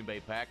tonight. Green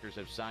Bay Packers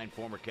have signed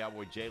former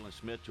Cowboy Jalen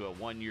Smith to a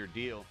 1-year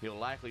deal. He'll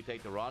likely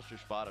take the roster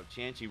spot of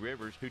Chancey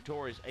Rivers, who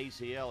tore his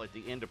ACL at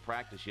the end of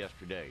practice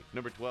yesterday.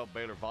 Number 12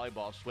 Baylor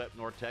Volleyball swept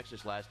North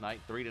Texas last night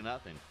 3-0.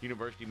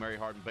 University Mary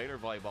Hardin Baylor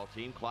Volleyball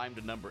team climbed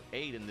to number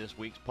 8 in this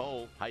week's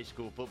poll. High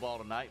school football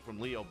tonight from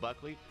Leo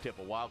Buckley.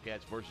 Temple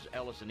Wildcats versus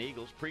Ellison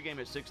Eagles. Pregame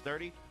at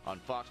 6:30 on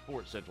Fox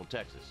Sports Central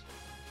Texas.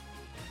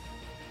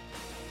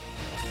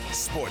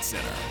 Sports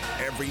Center,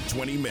 every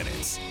 20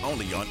 minutes,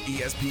 only on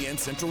ESPN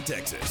Central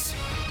Texas.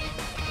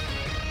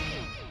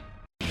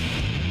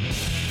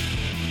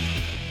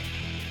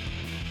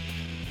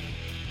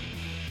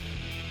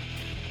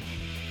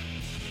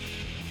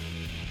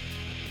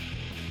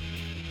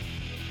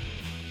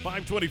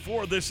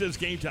 .524, this is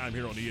Game Time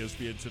here on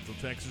ESPN Central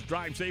Texas.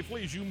 Drive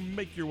safely as you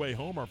make your way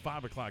home. Our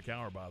 5 o'clock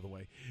hour, by the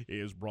way,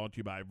 is brought to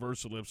you by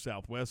VersaLift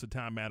Southwest, a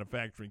time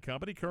manufacturing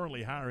company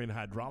currently hiring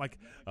hydraulic,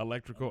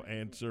 electrical,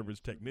 and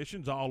service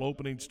technicians. All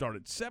openings start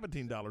at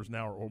 $17 an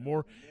hour or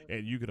more,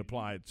 and you can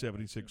apply at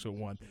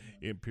 7601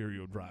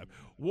 Imperial Drive.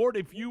 Ward,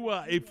 if you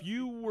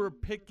were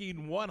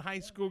picking one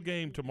high school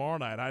game tomorrow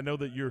night, I know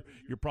that you're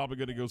probably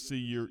going to go see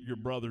your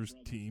brother's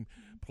team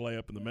play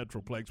up in the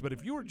Metroplex, but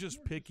if you were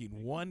just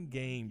picking one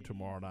game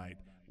tomorrow night,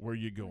 where are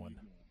you going?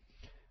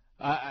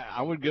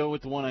 I would go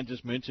with the one I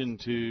just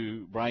mentioned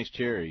to Bryce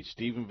Cherry,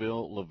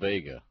 Stephenville, La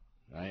Vega.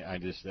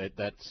 That's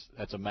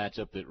a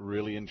matchup that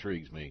really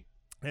intrigues me.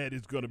 It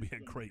is going to be a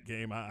great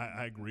game.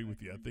 I agree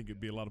with you. I think it'd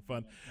be a lot of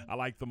fun. I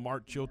like the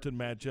Mark Chilton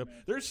matchup.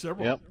 There's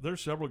several. Yep.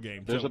 There's several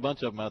games. There's a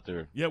bunch of them out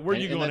there. Yeah, where are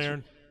you going,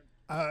 Aaron?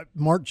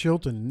 Mark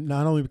Chilton.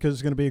 Not only because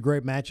it's going to be a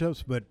great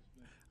matchups, but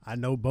I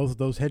know both of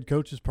those head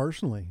coaches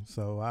personally,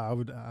 so I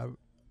would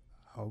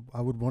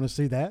want to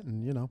see that,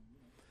 and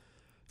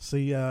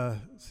see how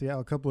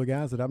a couple of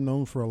guys that I've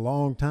known for a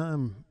long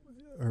time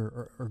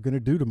are going to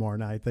do tomorrow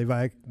night.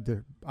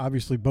 They're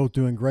obviously both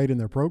doing great in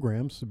their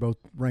programs. They're both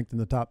ranked in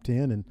the top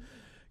 10, and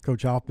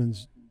Coach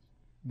Hoffman's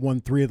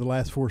won 3 of the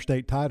last 4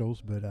 state titles,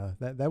 but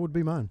that would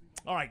be mine.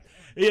 All right,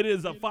 it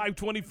is a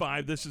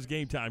 5:25. This is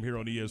Game Time here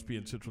on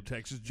ESPN Central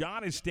Texas.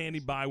 John is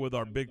standing by with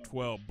our Big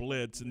 12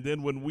 Blitz, and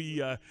then when we,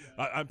 the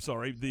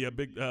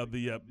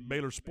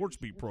Baylor Sports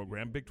Beat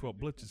program, Big 12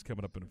 Blitz is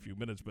coming up in a few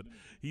minutes, but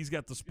he's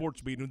got the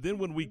Sports Beat, and then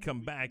when we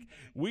come back,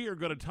 we are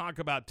going to talk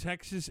about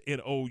Texas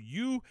and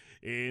OU,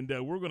 and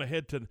we're going to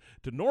head to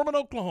Norman,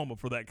 Oklahoma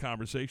for that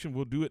conversation.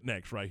 We'll do it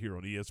next right here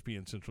on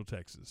ESPN Central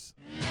Texas.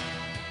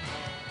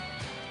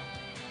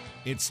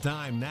 It's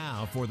time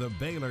now for the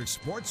Baylor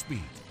Sports Beat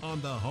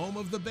on the home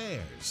of the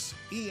Bears,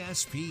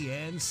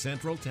 ESPN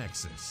Central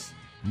Texas.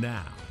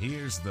 Now,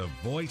 here's the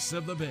voice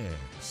of the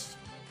Bears.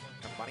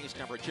 Everybody, it's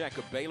time for a check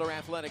of Baylor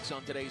Athletics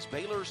on today's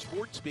Baylor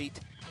Sports Beat.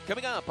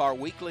 Coming up, our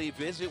weekly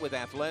visit with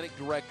Athletic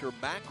Director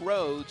Mack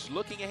Rhodes,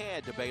 looking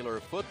ahead to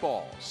Baylor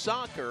football,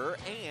 soccer,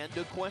 and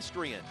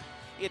equestrian.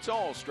 It's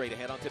all straight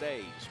ahead on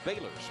today's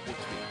Baylor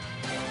Sports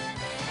Beat.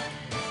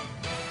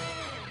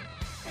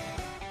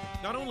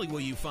 Not only will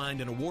you find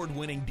an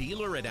award-winning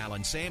dealer at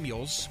Allen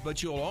Samuels,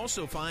 but you'll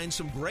also find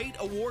some great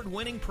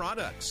award-winning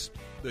products.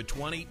 The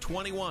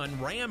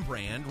 2021 Ram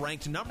brand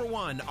ranked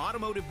 #1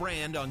 automotive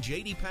brand on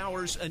J.D.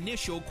 Power's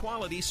initial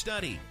quality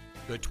study.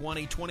 The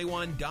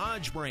 2021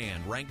 Dodge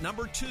brand ranked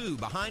number 2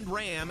 behind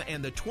Ram,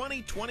 and the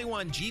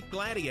 2021 Jeep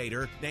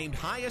Gladiator named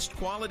highest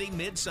quality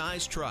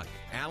midsize truck.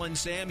 Allen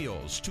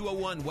Samuels,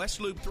 201 West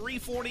Loop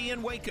 340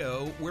 in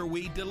Waco, where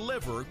we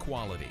deliver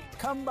quality.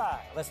 Come by.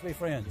 Let's be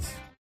friends.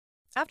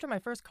 After my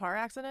first car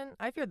accident,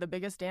 I feared the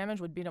biggest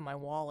damage would be to my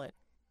wallet.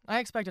 I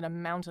expected a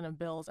mountain of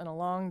bills and a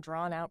long,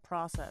 drawn-out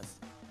process.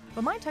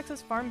 But my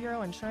Texas Farm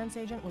Bureau insurance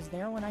agent was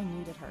there when I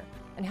needed her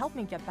and helped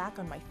me get back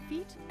on my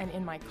feet and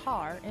in my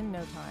car in no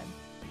time.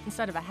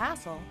 Instead of a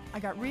hassle, I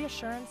got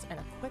reassurance and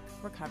a quick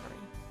recovery.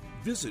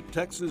 Visit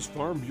Texas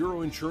Farm Bureau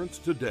Insurance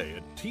today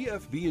at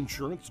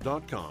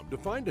tfbinsurance.com to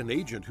find an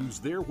agent who's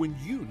there when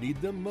you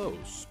need them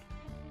most.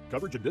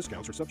 Coverage and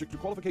discounts are subject to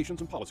qualifications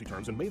and policy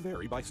terms and may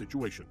vary by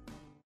situation.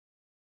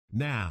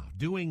 Now,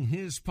 doing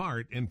his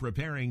part in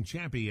preparing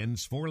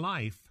champions for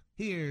life,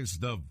 here's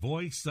the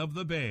voice of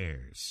the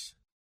Bears.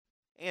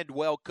 And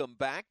welcome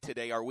back.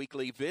 Today, our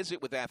weekly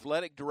visit with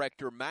Athletic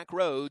Director Mack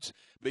Rhoades,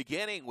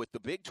 beginning with the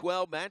Big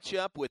 12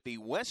 matchup with the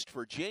West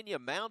Virginia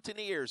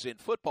Mountaineers in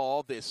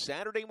football this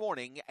Saturday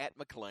morning at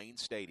McLean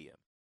Stadium.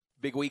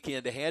 Big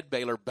weekend ahead.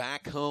 Baylor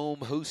back home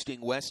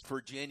hosting West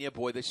Virginia.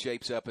 Boy, this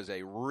shapes up as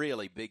a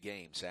really big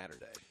game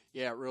Saturday.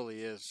 Yeah, it really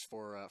is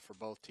for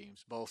both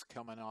teams. Both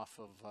coming off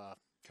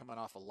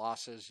of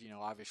losses. You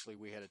know, obviously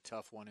we had a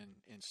tough one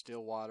in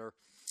Stillwater,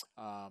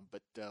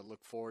 but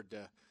look forward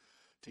to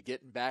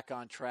getting back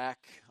on track.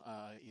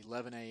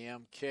 11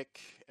 a.m. kick,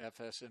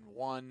 FSN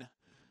 1.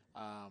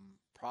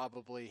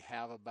 Probably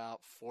have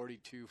about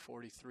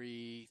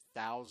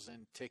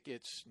 43,000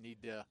 tickets.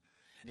 Need to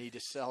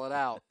sell it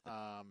out.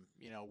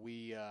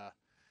 We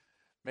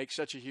make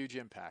such a huge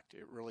impact.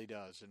 It really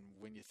does. And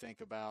when you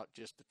think about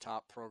just the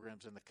top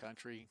programs in the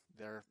country,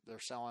 they're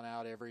selling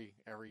out every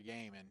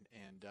game,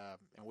 and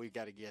we've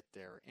got to get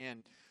there.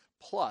 And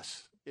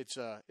plus, it's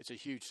a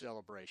huge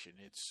celebration.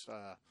 It's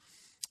the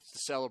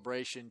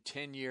celebration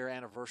 10-year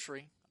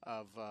anniversary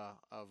of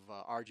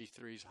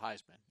RG3's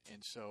Heisman,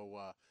 and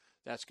so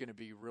that's going to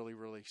be really,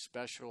 really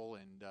special.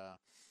 And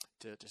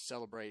to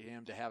celebrate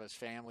him, to have his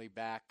family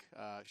back,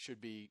 should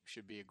be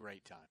a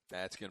great time.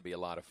 That's going to be a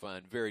lot of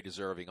fun. Very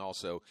deserving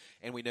also.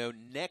 And we know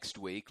next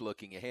week,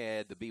 looking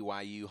ahead, the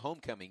BYU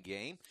homecoming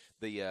game,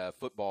 the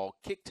football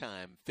kick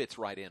time fits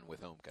right in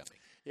with homecoming.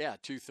 Yeah,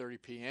 2:30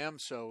 p.m.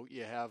 So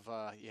you have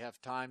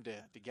time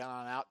to get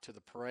on out to the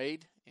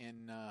parade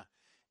and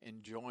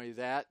enjoy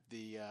that.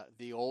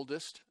 The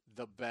oldest,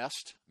 the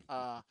best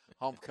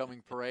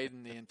homecoming parade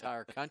in the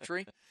entire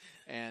country,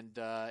 and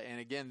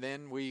again,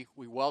 then we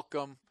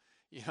welcome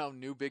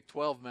new Big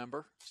 12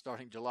 member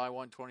starting July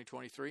 1,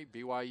 2023,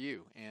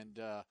 BYU, and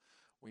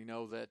we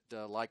know that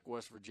like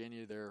West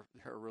Virginia, they're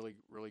a really,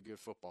 really good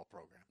football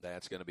program.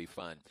 That's going to be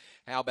fun.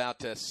 How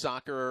about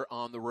soccer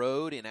on the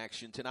road in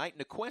action tonight?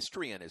 And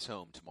Equestrian is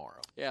home tomorrow.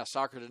 Yeah,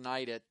 soccer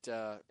tonight at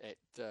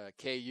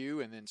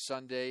KU, and then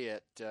Sunday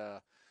at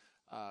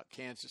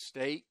Kansas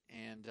State,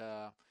 and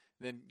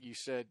then you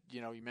said,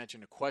 you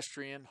mentioned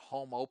Equestrian,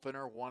 home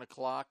opener, 1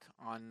 o'clock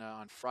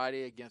on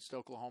Friday against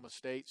Oklahoma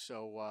State.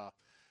 So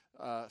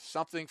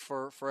something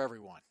for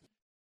everyone.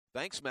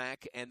 Thanks,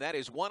 Mac. And that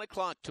is 1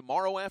 o'clock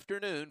tomorrow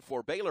afternoon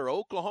for Baylor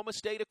Oklahoma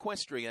State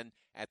Equestrian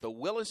at the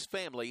Willis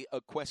Family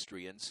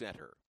Equestrian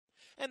Center.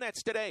 And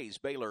that's today's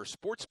Baylor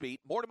Sports Beat.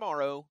 More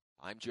tomorrow.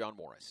 I'm John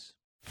Morris.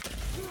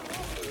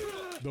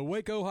 The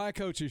Waco High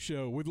Coaches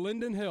Show with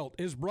Lyndon Helt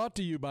is brought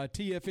to you by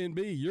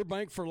TFNB, your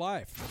bank for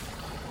life.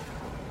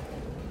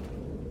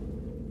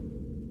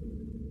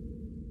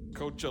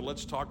 Coach,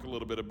 let's talk a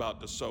little bit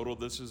about DeSoto.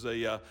 This is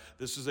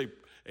a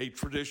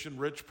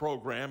tradition-rich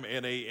program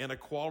and a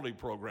quality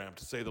program,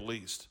 to say the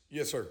least.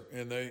 Yes, sir.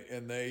 And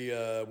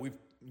we've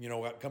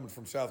coming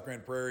from South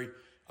Grand Prairie,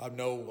 I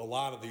know a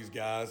lot of these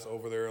guys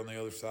over there on the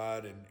other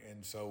side,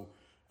 and so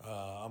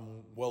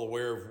I'm well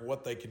aware of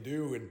what they can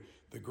do and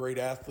the great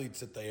athletes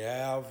that they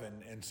have,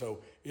 and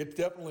so it's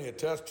definitely a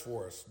test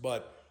for us.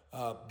 But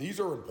these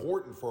are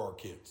important for our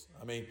kids.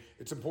 I mean,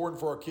 it's important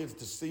for our kids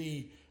to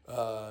see,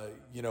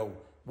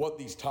 what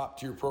these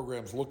top-tier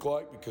programs look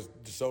like, because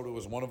DeSoto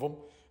is one of them.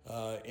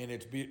 And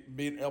it's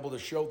being able to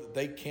show that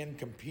they can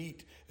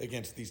compete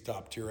against these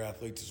top-tier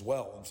athletes as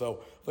well. And so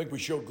I think we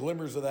showed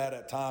glimmers of that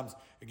at times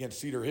against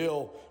Cedar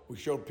Hill. We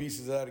showed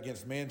pieces of that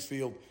against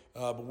Mansfield,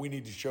 but we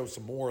need to show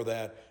some more of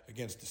that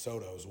against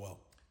DeSoto as well.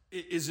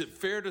 Is it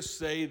fair to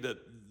say that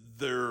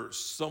they're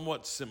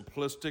somewhat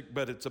simplistic,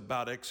 but it's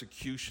about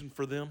execution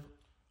for them?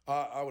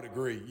 I would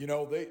agree.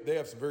 They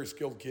have some very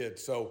skilled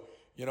kids, so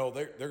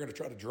they're going to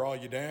try to draw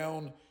you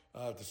down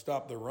to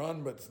stop the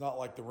run, but it's not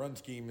like the run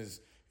scheme is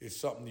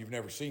something you've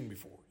never seen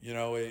before.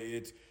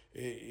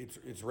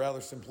 It's rather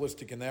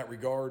simplistic in that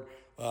regard.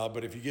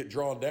 But if you get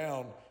drawn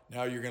down,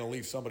 now you're going to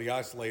leave somebody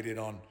isolated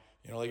on.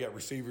 They got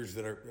receivers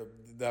that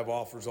have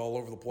offers all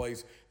over the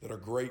place that are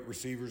great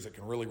receivers that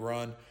can really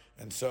run.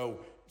 And so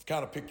it's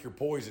kind of pick your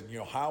poison.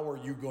 How are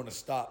you going to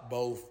stop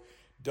both?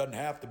 Doesn't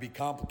have to be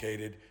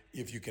complicated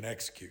if you can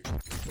execute.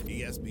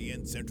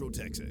 ESPN Central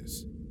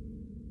Texas.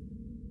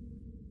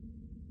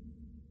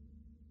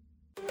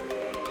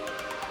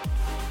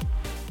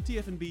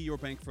 TFNB Your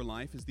Bank for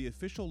Life is the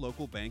official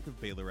local bank of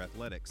Baylor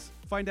Athletics.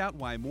 Find out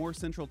why more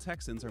Central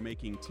Texans are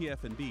making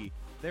TFNB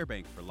their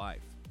bank for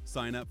life.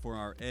 Sign up for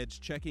our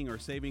Edge checking or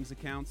savings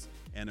accounts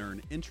and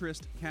earn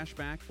interest,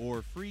 cashback,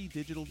 or free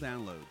digital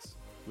downloads.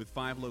 With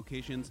 5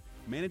 locations,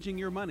 managing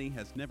your money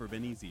has never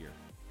been easier.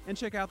 And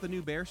check out the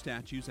new bear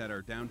statues at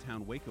our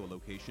downtown Waco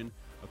location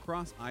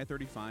across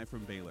I-35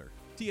 from Baylor.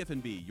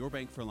 TFNB, Your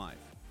Bank for Life.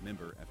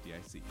 Member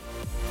FDIC.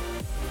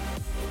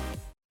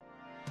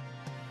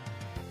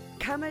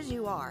 Come as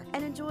you are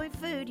and enjoy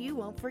food you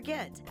won't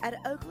forget at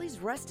Oakley's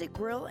Rustic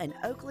Grill and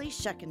Oakley's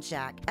Shuckin'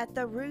 Shack at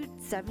the Route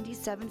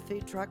 77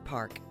 Food Truck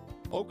Park.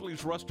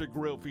 Oakley's Rustic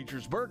Grill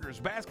features burgers,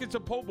 baskets,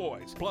 and po'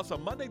 boys, plus a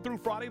Monday through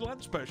Friday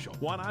lunch special.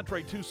 1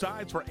 entree, 2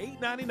 sides for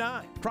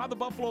 $8.99. Try the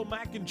Buffalo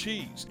Mac and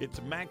Cheese.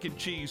 It's mac and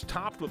cheese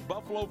topped with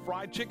buffalo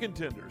fried chicken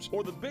tenders.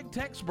 Or the Big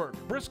Tex Burger,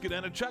 brisket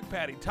and a chuck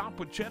patty topped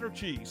with cheddar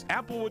cheese,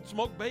 applewood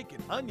smoked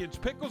bacon, onions,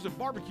 pickles, and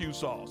barbecue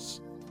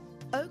sauce.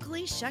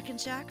 Oakley's Shuckin'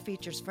 Shack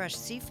features fresh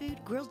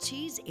seafood, grilled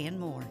cheese, and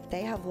more.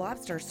 They have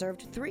lobster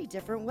served 3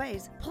 different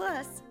ways,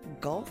 plus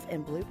Gulf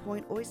and Blue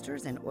Point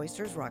oysters and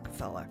Oysters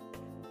Rockefeller.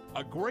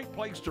 A great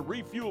place to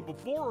refuel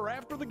before or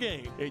after the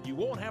game, and you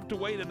won't have to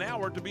wait an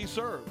hour to be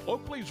served.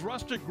 Oakley's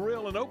Rustic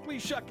Grill and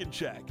Oakley's Shuckin'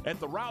 Shack at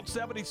the Route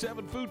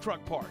 77 Food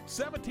Truck Park,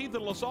 17th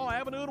and LaSalle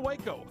Avenue in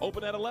Waco.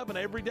 Open at 11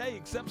 every day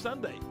except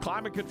Sunday.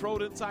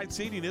 Climate-controlled inside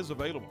seating is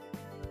available.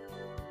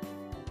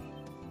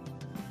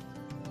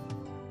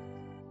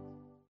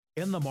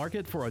 In the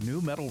market for a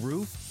new metal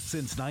roof?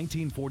 Since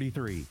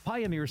 1943,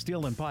 Pioneer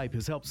Steel and Pipe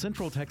has helped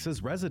Central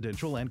Texas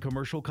residential and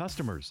commercial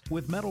customers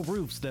with metal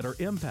roofs that are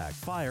impact,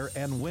 fire,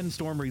 and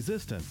windstorm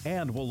resistant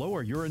and will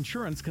lower your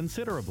insurance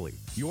considerably.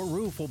 Your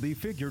roof will be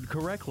figured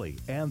correctly,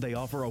 and they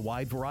offer a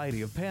wide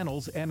variety of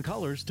panels and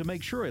colors to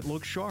make sure it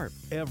looks sharp.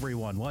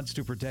 Everyone wants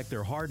to protect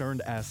their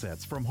hard-earned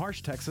assets from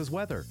harsh Texas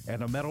weather,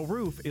 and a metal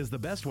roof is the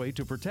best way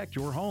to protect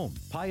your home.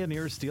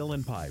 Pioneer Steel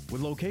and Pipe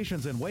with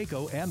locations in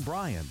Waco and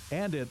Bryan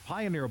and at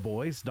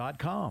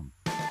pioneerboys.com.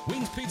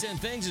 Wings Pizza and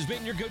Things has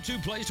been your go-to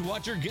place to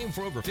watch your game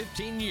for over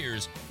 15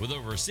 years. With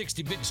over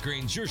 60 big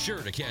screens, you're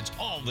sure to catch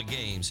all the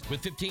games.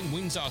 With 15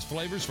 wing sauce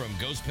flavors from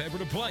ghost pepper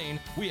to plain,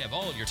 we have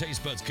all your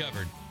taste buds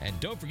covered. And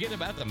don't forget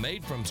about the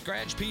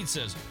made-from-scratch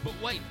pizzas. But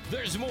wait,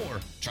 there's more.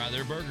 Try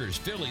their burgers,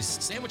 Phillies,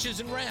 sandwiches,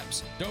 and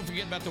wraps. Don't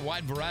forget about the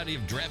wide variety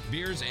of draft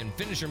beers, and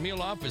finish your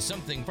meal off with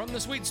something from the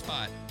sweet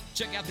spot.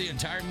 Check out the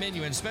entire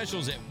menu and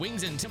specials at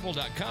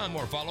wingsandtemple.com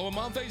or follow them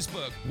on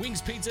Facebook.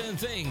 Wings Pizza and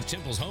Things,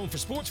 Temple's home for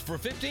sports for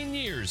 15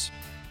 years.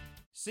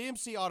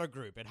 CMC Auto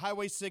Group at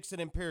Highway 6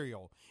 and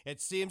Imperial. At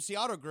CMC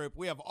Auto Group,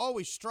 we have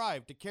always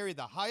strived to carry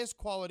the highest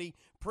quality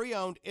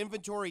pre-owned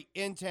inventory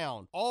in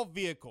town. All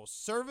vehicles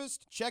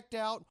serviced, checked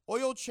out,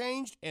 oil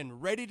changed,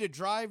 and ready to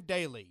drive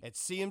daily. At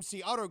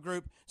CMC Auto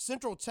Group,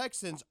 Central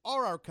Texans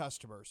are our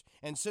customers,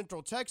 and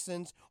Central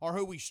Texans are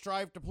who we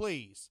strive to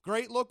please.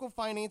 Great local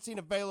financing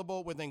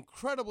available with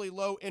incredibly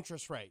low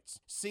interest rates.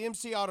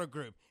 CMC Auto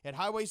Group at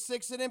Highway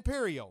 6 and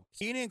Imperial.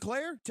 Ian and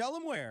Claire, tell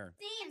them where.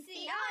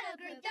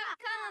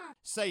 CMCAutogroup.com.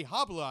 Say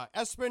habla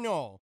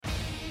español.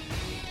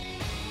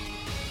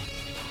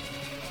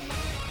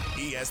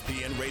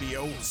 ESPN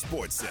Radio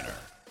Sports Center.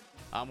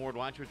 I'm Ward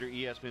Weitz with your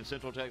ESPN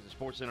Central Texas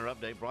Sports Center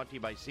update, brought to you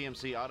by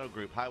CMC Auto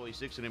Group, Highway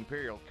 6 and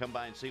Imperial. Come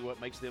by and see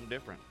what makes them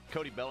different.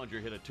 Cody Bellinger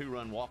hit a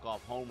 2-run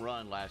walk-off home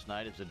run last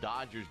night as the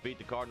Dodgers beat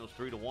the Cardinals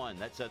 3-1.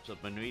 That sets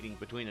up a meeting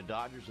between the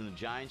Dodgers and the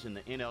Giants in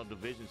the NL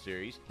Division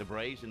Series, the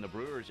Braves and the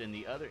Brewers in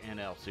the other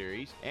NL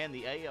Series, and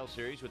the AL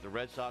Series with the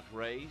Red Sox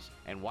Rays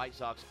and White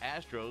Sox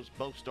Astros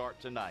both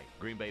start tonight.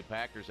 Green Bay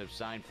Packers have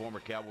signed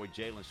former Cowboy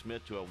Jalen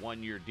Smith to a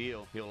 1-year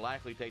deal. He'll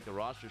likely take the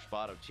roster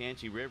spot of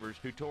Chancey Rivers,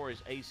 who tore his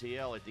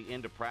ACL at the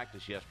end of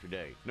practice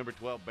yesterday. Number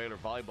 12 Baylor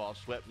Volleyball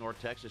swept North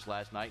Texas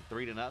last night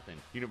 3-0.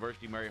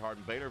 University Mary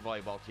Hardin Baylor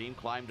Volleyball team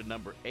climbed to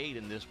number 8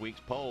 in this week's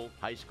poll.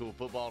 High school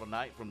football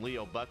tonight from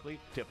Leo Buckley.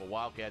 Temple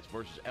Wildcats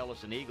versus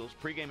Ellison Eagles.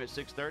 Pregame at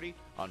 6:30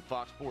 on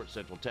Fox Sports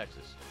Central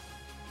Texas.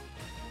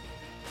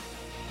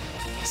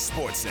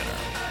 Sports Center,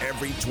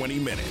 every 20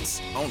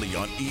 minutes, only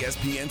on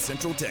ESPN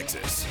Central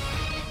Texas.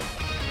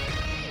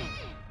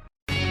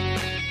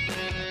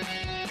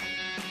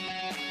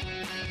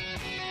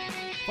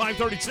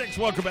 .536,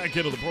 welcome back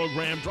into the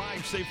program.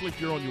 Drive safely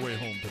if you're on your way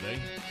home today.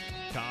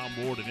 Tom,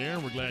 Ward, and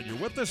Aaron, we're glad you're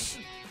with us.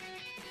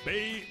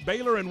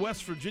 Baylor and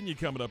West Virginia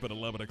coming up at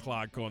 11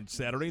 o'clock on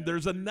Saturday.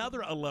 There's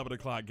another 11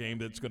 o'clock game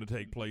that's going to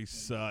take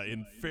place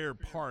in Fair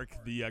Park,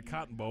 the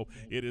Cotton Bowl.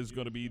 It is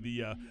going to be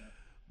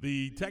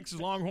the Texas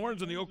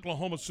Longhorns and the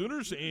Oklahoma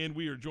Sooners, and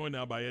we are joined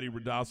now by Eddie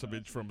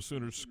Radosevich from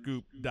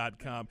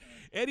Soonerscoop.com.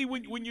 Eddie,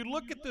 when you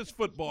look at this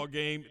football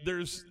game,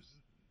 there's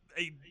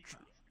a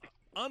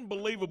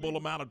unbelievable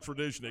amount of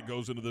tradition that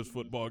goes into this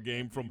football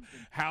game, from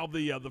how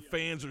the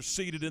fans are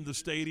seated in the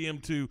stadium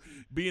to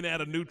being at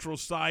a neutral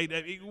site.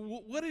 I mean,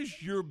 what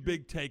is your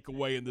big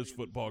takeaway in this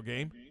football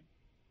game?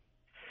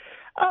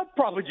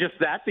 Probably just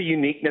that, the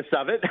uniqueness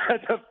of it,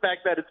 the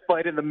fact that it's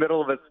played in the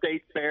middle of a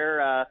state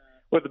fair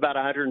with about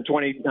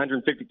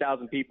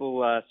 150,000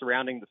 people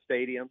surrounding the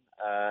stadium.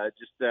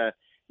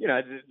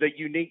 the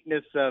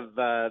uniqueness of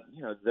the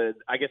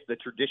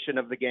tradition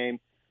of the game.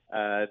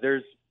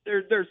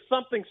 There's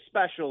something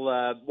special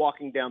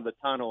walking down the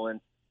tunnel, and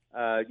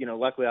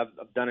luckily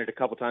I've done it a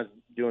couple times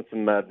doing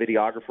some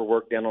videographer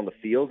work down on the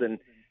field, and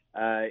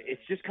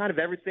it's just kind of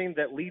everything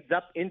that leads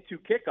up into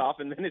kickoff,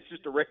 and then it's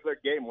just a regular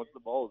game once the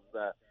ball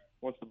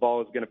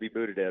is going to be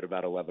booted at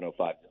about 11:05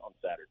 on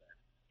Saturday.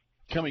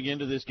 Coming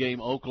into this game,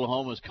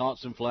 Oklahoma's caught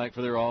some flack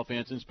for their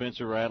offense and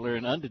Spencer Rattler,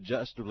 and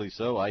unjustifiably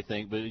so, I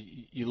think. But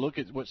you look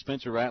at what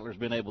Spencer Rattler's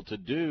been able to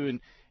do, and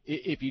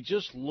if you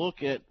just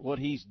look at what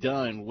he's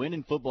done,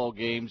 winning football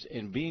games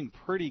and being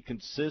pretty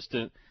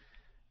consistent,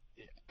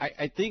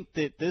 I think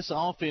that this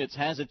offense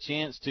has a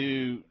chance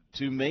to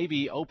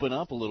maybe open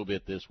up a little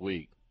bit this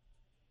week.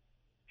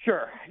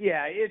 Sure.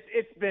 Yeah,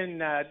 it's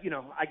been,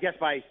 I guess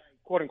by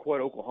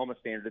quote-unquote Oklahoma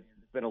standards,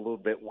 it's been a little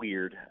bit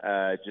weird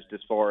just as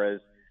far as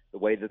the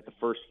way that the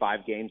first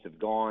 5 games have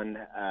gone.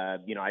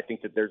 I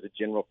think that there's a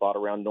general thought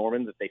around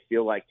Norman that they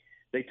feel like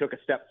they took a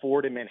step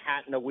forward in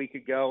Manhattan a week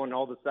ago, and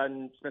all of a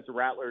sudden Spencer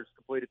Rattler's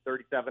completed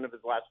 37 of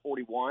his last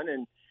 41.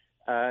 And,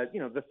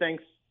 the thing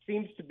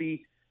seems to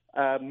be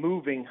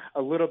moving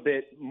a little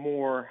bit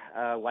more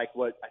like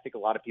what I think a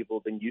lot of people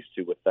have been used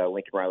to with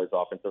Lincoln Riley's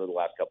offense over the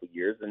last couple of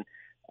years. And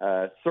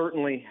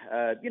certainly,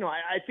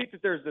 I think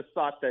that there's this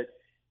thought that,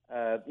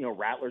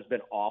 Rattler's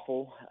been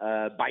awful.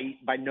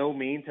 By no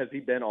means has he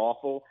been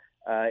awful.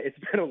 It's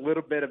been a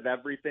little bit of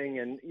everything.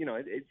 And,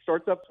 it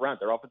starts up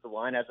front. Their offensive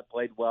line hasn't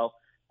played well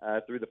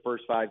through the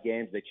first 5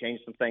 games. They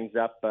changed some things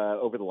up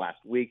over the last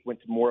week,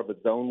 went to more of a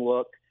zone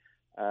look.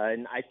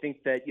 And I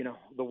think that,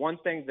 the one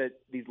thing that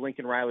these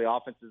Lincoln Riley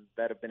offenses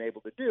that have been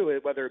able to do,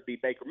 whether it be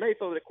Baker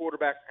Mayfield at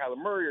quarterback, Kyler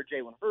Murray, or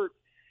Jalen Hurts,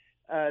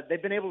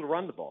 they've been able to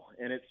run the ball.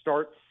 And it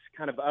starts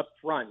kind of up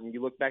front. And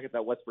you look back at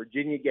that West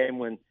Virginia game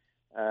when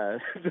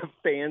the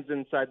fans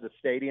inside the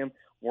stadium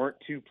weren't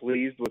too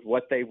pleased with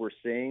what they were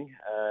seeing.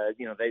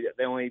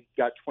 They only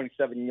got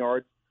 27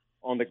 yards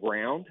on the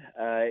ground.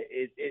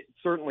 It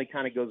certainly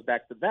kind of goes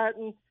back to that.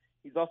 And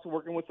he's also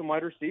working with some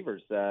wide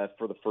receivers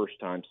for the first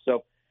time.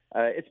 So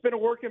it's been a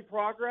work in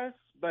progress,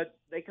 but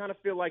they kind of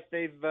feel like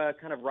they've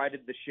kind of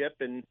righted the ship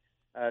and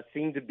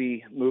seem to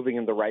be moving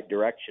in the right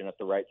direction at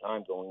the right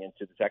time going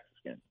into the Texas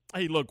game.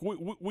 Hey, look,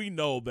 we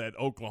know that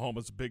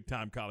Oklahoma's a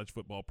big-time college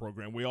football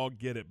program. We all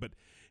get it, but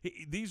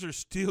these are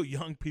still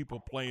young people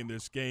playing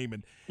this game.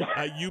 And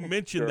you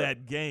mentioned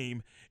that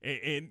game,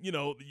 and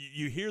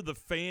you hear the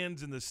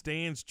fans in the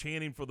stands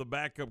chanting for the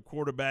backup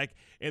quarterback,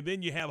 and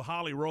then you have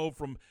Holly Rowe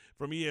from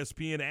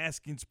ESPN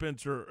asking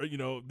Spencer,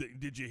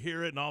 did you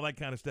hear it and all that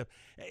kind of stuff.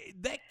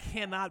 That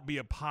cannot be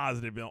a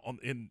positive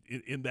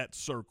in that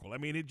circle. I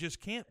mean, it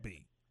just can't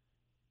be.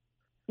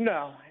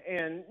 No,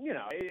 and,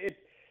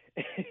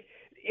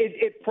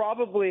 it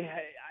probably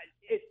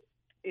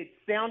it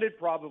sounded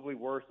probably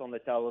worse on the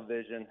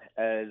television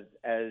as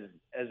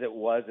it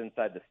was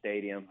inside the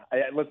stadium.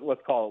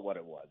 Let's call it what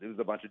it was. It was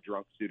a bunch of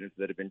drunk students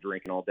that have been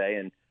drinking all day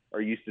and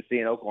are used to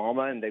seeing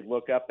Oklahoma, and they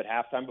look up at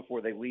halftime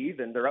before they leave,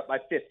 and they're up by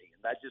 50.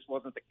 And that just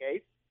wasn't the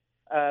case.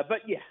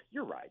 But, yeah,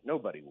 you're right.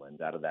 Nobody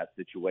wins out of that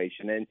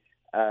situation. And,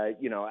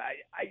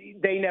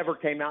 they never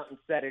came out and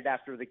said it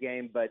after the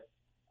game, but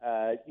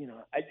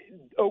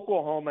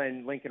Oklahoma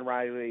and Lincoln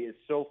Riley is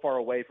so far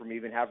away from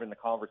even having the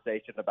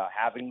conversation about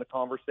having the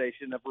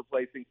conversation of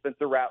replacing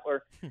Spencer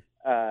Rattler.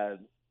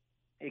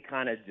 It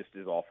kind of just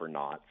is all for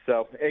naught.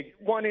 So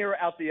one ear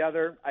out the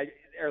other,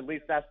 or at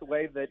least that's the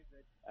way that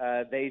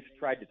they've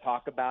tried to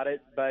talk about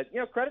it. But,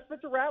 credit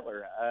Spencer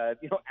Rattler.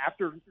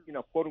 After,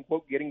 quote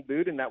unquote, getting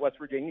booed in that West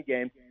Virginia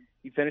game,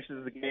 he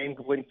finishes the game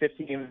completing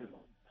 15 of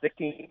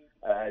 16,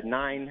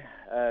 9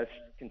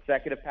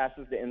 consecutive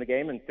passes to end the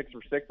game, and 6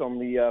 for 6 on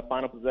the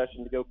final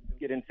possession to go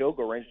get in field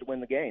goal range to win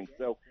the game.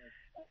 So,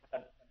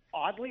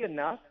 oddly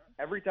enough,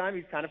 every time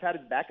he's kind of had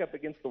his back up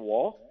against the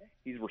wall,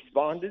 he's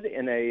responded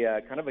in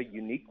a kind of a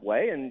unique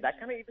way, and that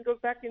kind of even goes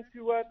back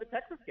into the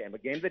Texas game, a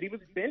game that he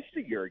was benched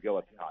a year ago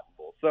at the Cotton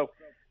Bowl. So,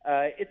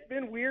 it's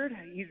been weird.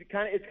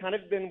 It's kind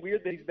of been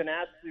weird that he's been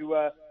asked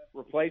to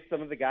replace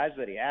some of the guys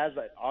that he has.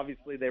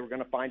 Obviously, they were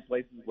going to find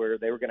places where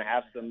they were going to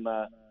have some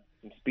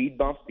speed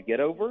bumps to get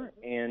over,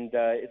 and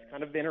it's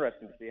kind of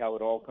interesting to see how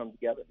it all comes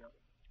together now.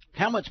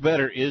 How much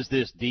better is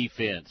this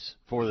defense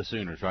for the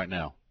Sooners right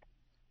now?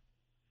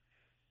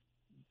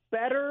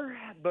 Better,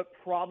 but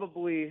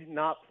probably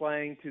not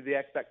playing to the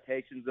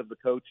expectations of the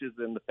coaches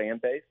and the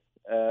fan base,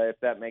 if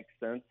that makes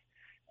sense.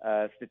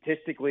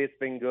 Statistically, it's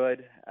been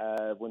good.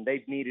 When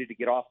they've needed to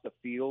get off the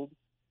field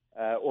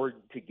or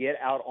to get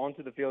out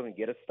onto the field and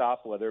get a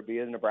stop, whether it be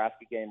a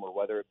Nebraska game or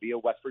whether it be a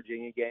West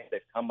Virginia game,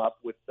 they've come up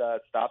with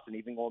stops, and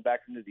even going back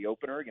into the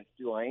opener against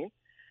Tulane.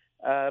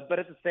 But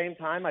at the same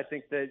time, I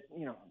think that,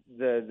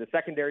 the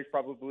secondary's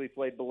probably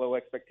played below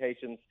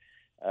expectations.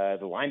 The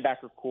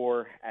linebacker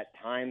core at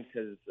times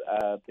has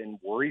been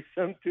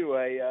worrisome to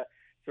a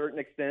certain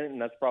extent,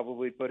 and that's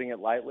probably putting it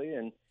lightly.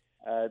 And,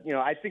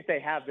 I think they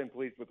have been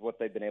pleased with what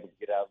they've been able to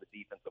get out of the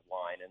defensive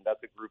line, and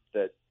that's a group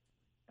that,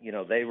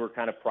 they were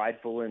kind of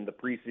prideful in the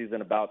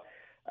preseason about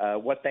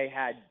what they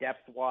had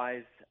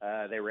depth-wise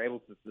They were able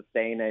to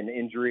sustain an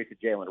injury to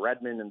Jalen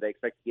Redmond, and they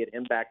expect to get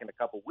him back in a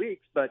couple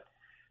weeks. But,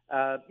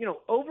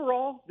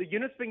 overall, the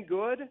unit's been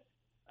good.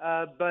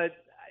 But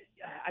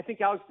I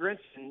think Alex Grinch,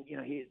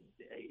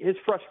 his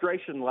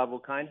frustration level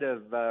kind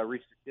of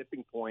reached a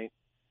tipping point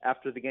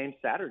after the game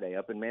Saturday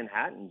up in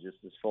Manhattan, just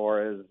as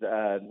far as,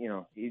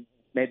 he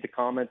made the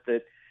comment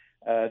that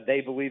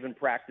they believe in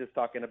practice,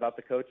 talking about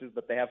the coaches,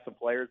 but they have some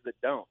players that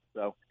don't.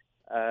 So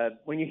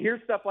when you hear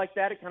stuff like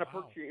that, it kind of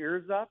perks your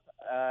ears up,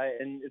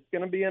 and it's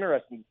going to be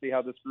interesting to see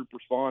how this group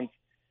responds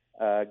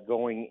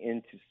going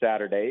into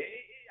Saturday.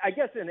 I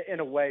guess in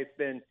a way, it's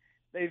been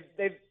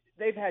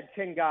they've had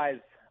 10 guys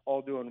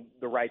all doing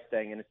the right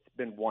thing, and it's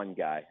been one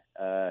guy,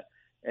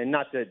 and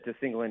not to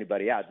single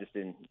anybody out, just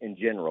in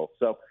general.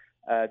 So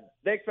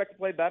they expect to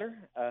play better,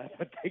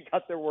 but they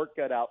got their work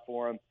cut out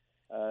for them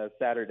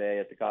Saturday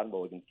at the Cotton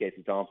Bowl against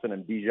Casey Thompson,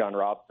 and Bijan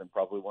Robinson,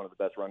 probably one of the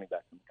best running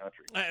backs in the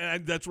country.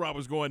 And that's where I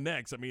was going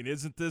next. I mean,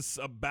 isn't this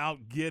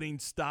about getting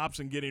stops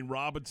and getting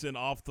Robinson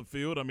off the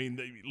field? I mean,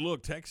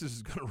 look, Texas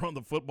is going to run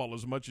the football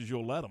as much as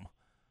you'll let them.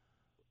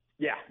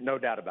 Yeah, no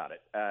doubt about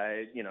it.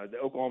 The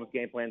Oklahoma's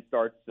game plan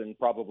starts and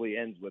probably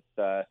ends with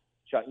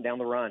shutting down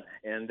the run,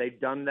 and they've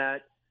done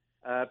that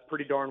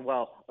pretty darn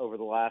well over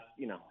the last,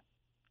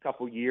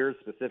 couple years,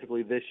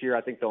 specifically this year. I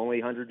think the only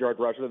 100-yard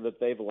rusher that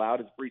they've allowed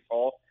is Breece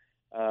Hall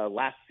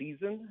last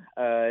season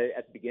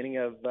at the beginning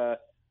of,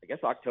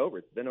 October.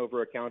 It's been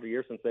over a calendar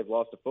year since they've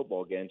lost a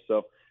football game.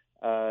 So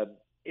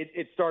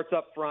it starts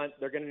up front.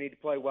 They're going to need to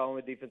play well on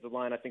the defensive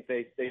line. I think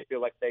they feel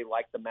like they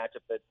like the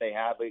matchup that they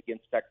have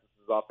against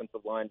Texas's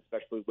offensive line,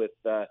 especially with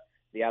the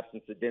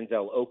absence of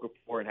Denzel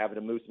Okafor and having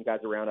to move some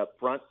guys around up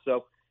front.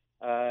 So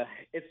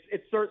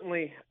it's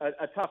certainly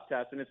a tough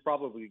test, and it's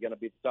probably going to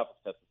be the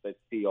toughest test that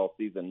they see all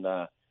season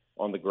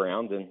on the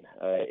ground. And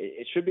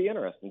it should be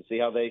interesting to see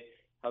how they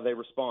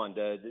respond.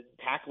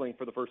 Tackling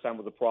for the first time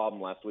was a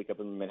problem last week up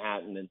in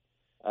Manhattan, and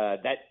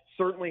that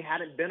certainly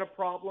hadn't been a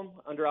problem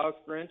under Alex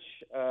Grinch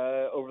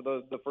over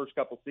the first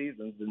couple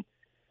seasons, and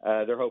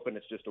they're hoping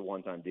it's just a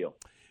one-time deal.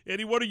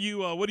 Eddie, what are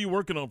you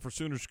working on for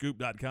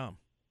Soonerscoop.com?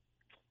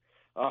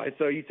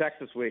 It's OU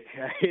Texas week.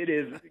 It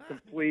is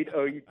complete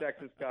OU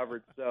Texas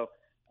coverage. So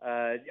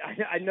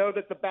I know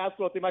that the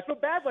basketball team, I feel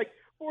bad, like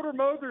Porter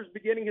Moser's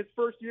beginning his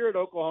first year at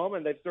Oklahoma,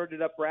 and they've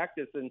started up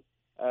practice, and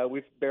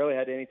we've barely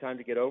had any time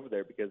to get over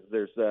there because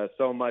there's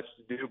so much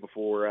to do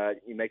before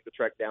you make the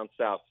trek down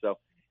south. So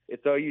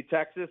it's OU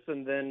Texas,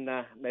 and then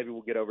maybe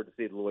we'll get over to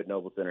see the Lloyd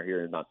Noble Center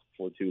here not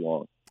for too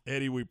long.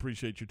 Eddie, we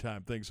appreciate your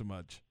time. Thanks so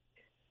much.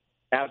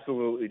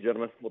 Absolutely,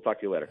 gentlemen. We'll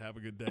talk to you later. Have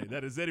a good day.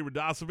 That is Eddie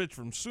Radosevich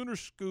from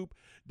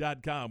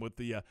Soonerscoop.com with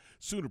the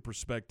Sooner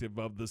perspective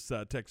of this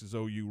Texas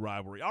OU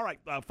rivalry. All right,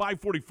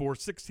 5:44,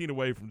 16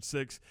 away from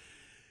 6.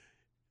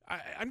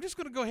 I'm just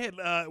going to go ahead.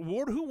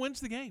 Ward, who wins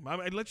the game? I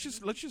mean, let's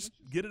just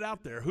get it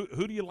out there.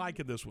 Who do you like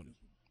in this one?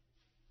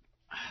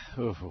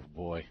 Oh,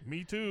 boy.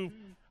 Me too.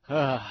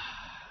 I'm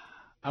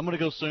going to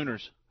go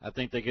Sooners. I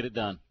think they get it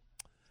done.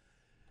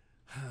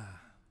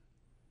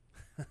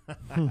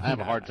 I have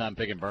a hard time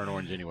picking burnt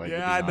orange anyway.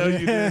 Yeah, I know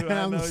you do.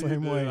 I'm the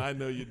same way. I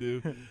know you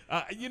do.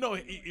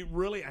 It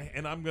really,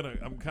 and I'm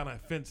kind of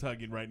fence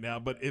hugging right now.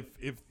 But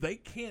if they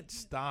can't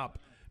stop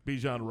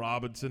Bijan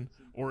Robinson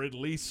or at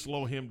least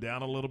slow him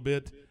down a little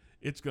bit,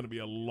 it's going to be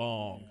a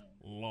long,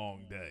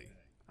 long day.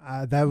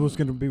 That was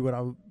going to be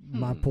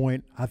my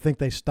point. I think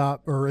they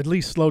stop or at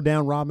least slow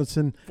down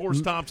Robinson.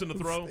 Force Thompson to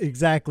throw.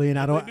 Exactly, and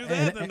if they do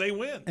that, then they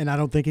win. And I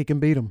don't think he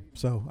can beat them.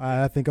 So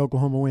I think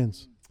Oklahoma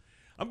wins.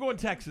 I'm going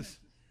Texas.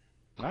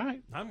 All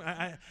right.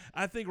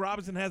 I think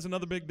Robinson has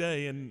another big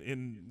day,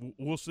 and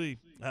we'll see.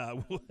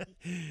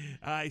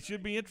 It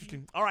should be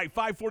interesting. All right,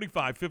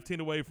 5:45,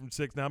 15 away from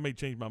 6. Now, I may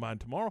change my mind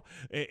tomorrow,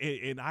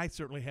 and I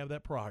certainly have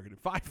that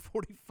prerogative.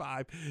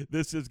 5:45,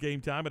 this is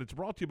Game Time, and it's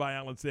brought to you by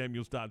Allen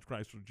Samuels, Dodge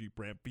Chrysler Jeep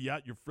Ram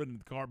Fiat, your friend in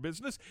the car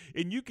business.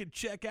 And you can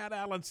check out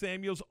Allen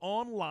Samuels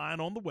online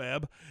on the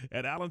web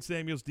at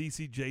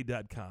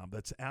AllenSamuelsDCJ.com.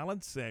 That's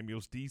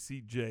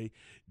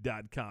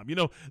AllenSamuelsDCJ.com. You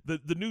know,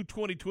 the new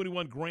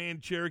 2021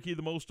 Grand Cherokee,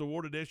 the most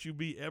awarded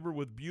SUV ever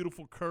with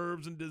beautiful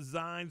curves and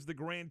designs, the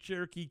Grand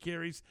Cherokee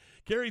carries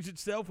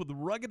itself with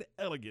rugged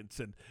elegance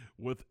and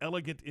with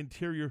elegant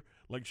interior,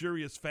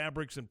 luxurious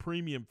fabrics and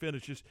premium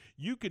finishes.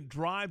 You can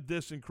drive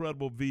this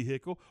incredible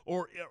vehicle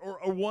or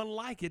one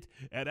like it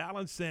at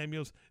Allen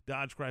Samuels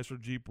Dodge Chrysler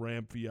Jeep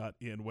Ram Fiat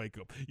in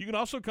Waco. You can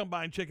also come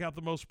by and check out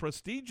the most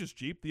prestigious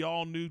Jeep, the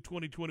all-new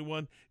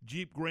 2021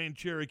 Jeep Grand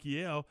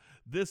Cherokee L.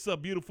 This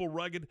beautiful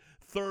rugged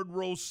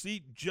third-row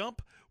seat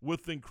jump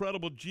with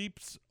incredible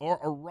Jeeps are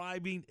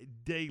arriving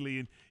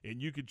daily,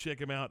 and you can check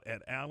them out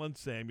at Allen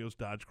Samuels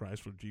Dodge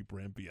Chrysler Jeep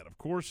Ram Fiat. Of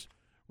course,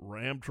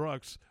 Ram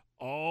trucks,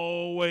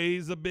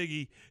 always a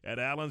biggie at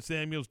Allen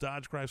Samuels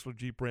Dodge Chrysler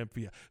Jeep Ram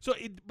Fiat.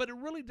 But it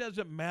really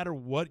doesn't matter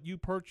what you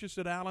purchase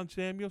at Allen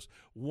Samuels.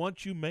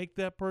 Once you make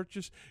that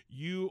purchase,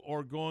 you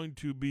are going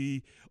to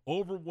be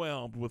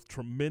overwhelmed with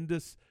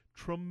tremendous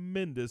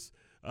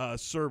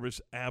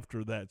service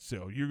after that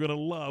sale. You're going to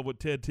love what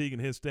Ted Teague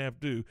and his staff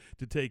do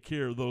to take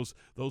care of those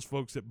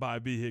folks that buy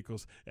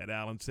vehicles at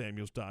Allen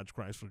Samuels Dodge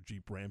Chrysler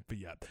Jeep Ram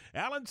Fiat.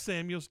 Allen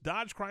Samuels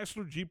Dodge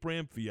Chrysler Jeep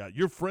Ram Fiat,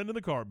 your friend in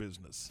the car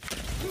business.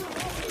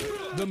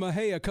 The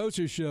Mahia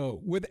Coaches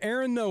Show with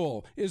Aaron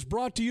Noel is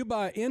brought to you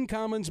by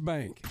Incommons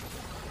Bank.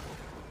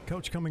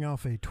 Coach, coming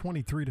off a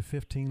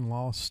 23-15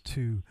 loss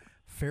to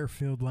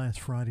Fairfield last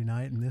Friday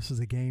night, and this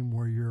is a game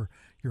where your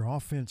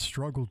offense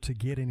struggled to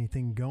get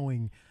anything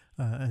going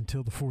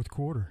until the fourth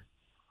quarter.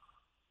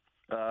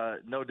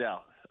 No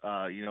doubt.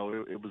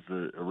 It was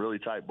a really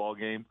tight ball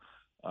game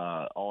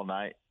all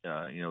night.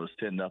 It was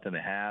 10-0 at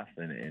half,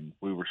 and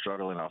we were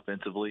struggling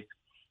offensively.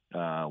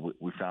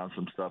 We found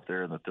some stuff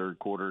there in the third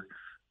quarter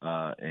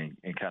and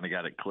kind of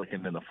got it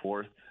clicking in the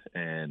fourth,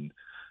 and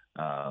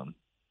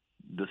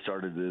this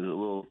started a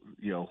little,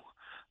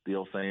 the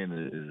old saying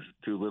is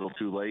too little,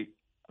 too late,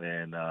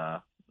 and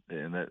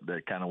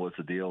that kind of was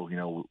the deal.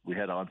 We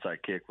had an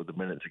onside kick with a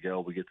minute to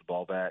go. We get the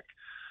ball back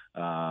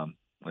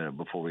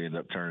before we end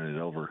up turning it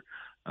over.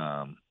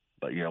 But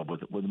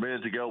with a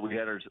minute to go, we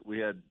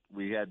had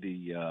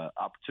the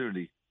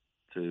opportunity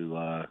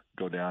to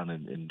go down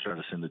and try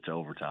to send it to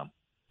overtime.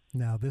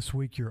 Now, this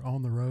week you're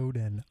on the road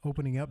and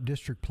opening up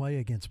district play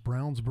against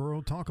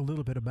Brownsboro. Talk a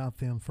little bit about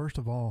them, first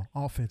of all,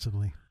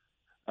 offensively.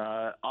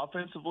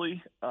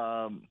 Offensively,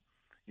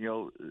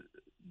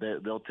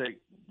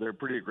 they're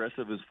pretty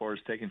aggressive as far as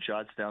taking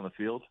shots down the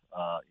field.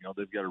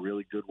 They've got a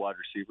really good wide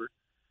receiver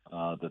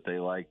that they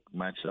like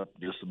matched up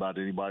just about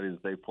anybody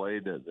that they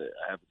played. I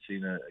haven't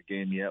seen a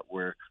game yet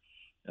where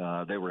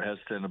they were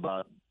hesitant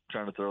about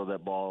trying to throw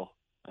that ball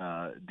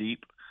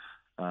deep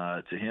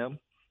to him.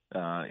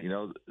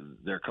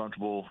 They're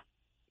comfortable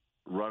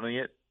running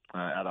it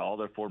out of all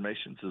their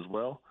formations as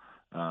well.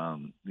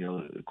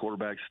 The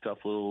quarterback's a tough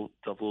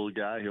little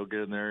guy. He'll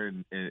get in there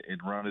and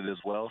run it as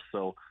well.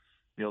 So,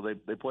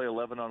 they play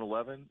 11 on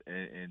 11,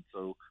 and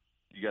so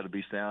you got to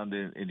be sound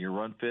in your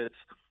run fits,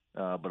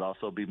 but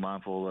also be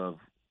mindful of,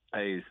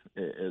 hey,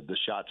 the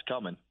shot's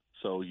coming,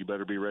 so you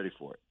better be ready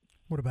for it.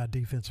 What about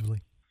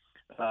defensively?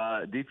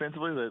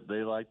 Defensively,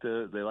 they like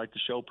to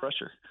show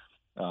pressure.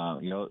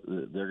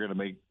 They're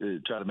going to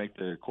try to make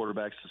the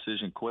quarterback's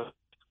decision quick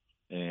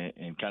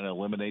and kind of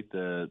eliminate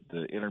the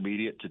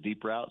intermediate to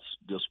deep routes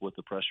just with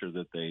the pressure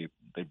that they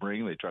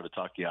bring. They try to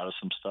talk you out of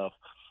some stuff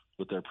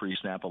with their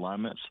pre-snap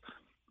alignments.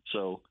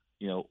 So,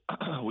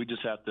 we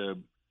just have to,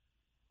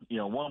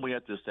 we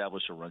have to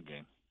establish a run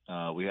game.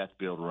 We have to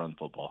be able to run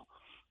football.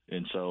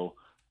 And so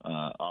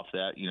off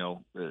that,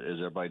 as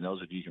everybody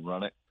knows, if you can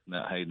run it,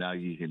 now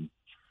you can,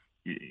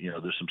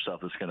 there's some stuff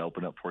that's going to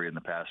open up for you in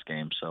the pass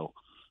game. So,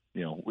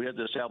 we have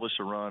to establish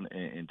a run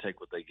and take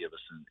what they give us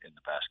in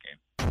the pass game.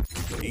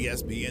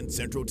 ESPN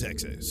Central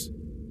Texas.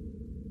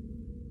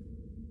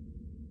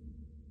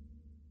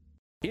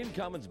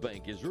 Incommons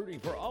Bank is rooting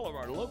for all of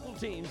our local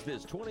teams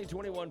this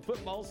 2021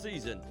 football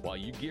season. While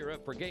you gear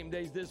up for game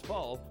days this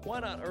fall, why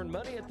not earn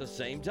money at the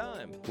same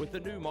time? With the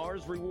new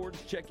Mars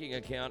Rewards checking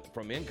account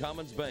from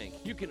Incommons Bank,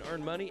 you can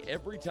earn money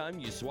every time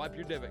you swipe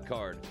your debit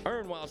card.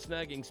 Earn while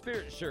snagging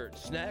Spirit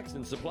shirts, snacks,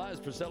 and supplies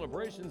for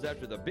celebrations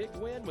after the big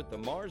win with the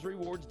Mars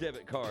Rewards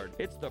debit card.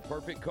 It's the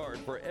perfect card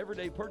for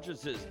everyday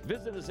purchases.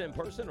 Visit us in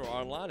person or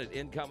online at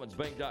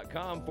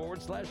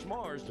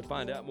incommonsbank.com/Mars to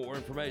find out more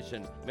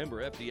information.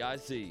 Member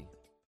FDIC.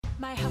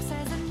 My house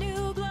has a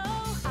new glow.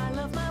 I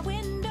love my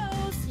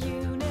windows.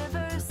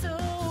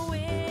 Universal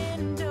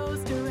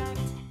Windows Direct.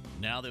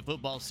 Now that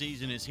football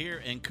season is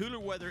here and cooler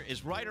weather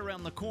is right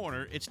around the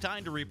corner, it's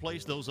time to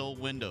replace those old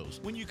windows.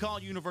 When you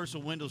call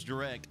Universal Windows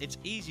Direct, it's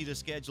easy to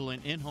schedule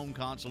an in-home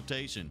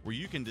consultation where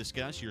you can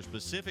discuss your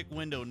specific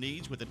window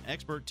needs with an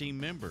expert team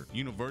member.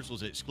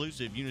 Universal's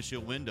exclusive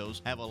Unishield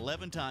windows have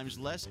 11 times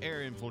less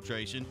air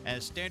infiltration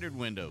as standard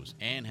windows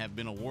and have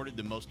been awarded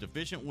the most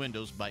efficient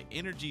windows by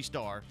Energy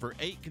Star for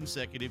 8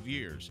 consecutive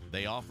years.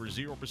 They offer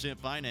 0%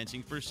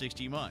 financing for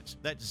 60 months.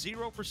 That's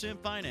 0%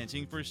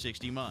 financing for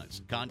 60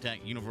 months.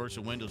 Contact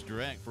Universal Windows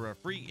Direct for a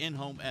free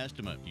in-home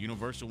estimate.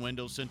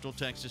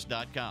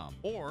 UniversalWindowsCentralTexas.com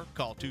or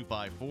call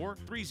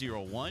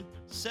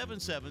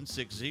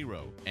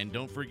 254-301-7760. And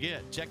don't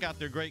forget, check out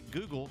their great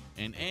Google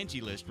and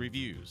Angie List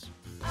reviews.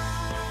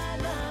 I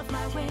love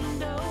my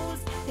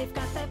windows. They've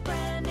got that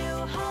brand new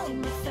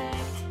home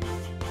effect.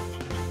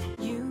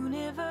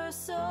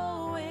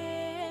 Universal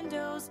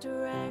Windows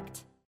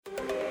Direct.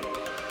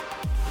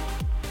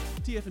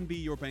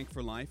 TFNB Your Bank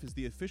for Life is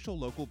the official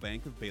local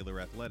bank of Baylor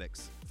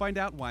Athletics. Find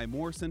out why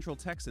more Central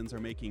Texans are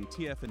making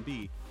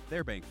TFNB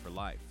their bank for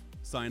life.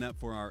 Sign up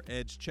for our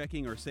Edge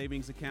checking or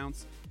savings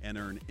accounts and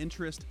earn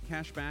interest,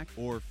 cashback,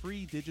 or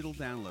free digital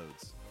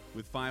downloads.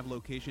 With 5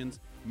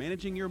 locations,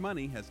 managing your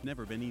money has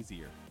never been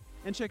easier.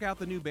 And check out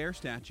the new bear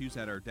statues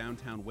at our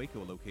downtown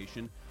Waco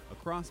location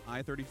across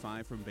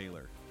I-35 from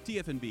Baylor.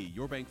 TFNB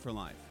Your Bank for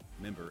Life.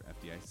 Member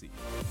FDIC.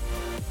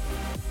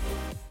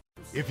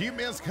 If you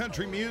miss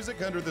country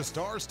music under the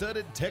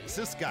star-studded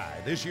Texas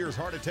sky, this year's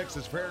Heart of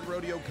Texas Fair and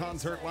Rodeo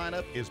concert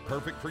lineup is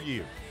perfect for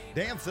you.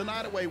 Dance the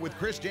night away with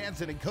Chris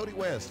Jansen and Cody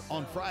West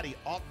on Friday,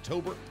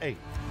 October 8th.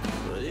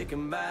 Well, you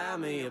can buy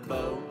me a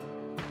boat.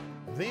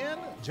 Then,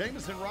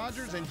 Jameson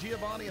Rogers and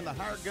Giovanni and the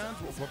Hired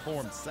Guns will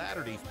perform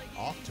Saturday,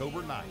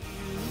 October 9th.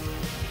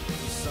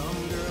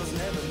 Some girls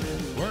never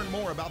been. Learn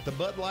more about the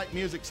Bud Light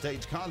Music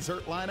Stage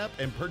concert lineup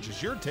and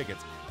purchase your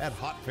tickets at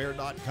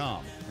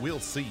hotfair.com.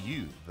 We'll see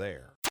you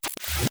there.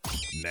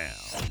 Now,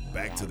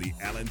 back to the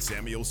Allen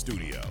Samuel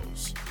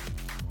Studios.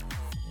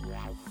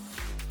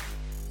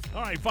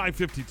 All right,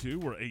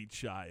 5:52. We're 8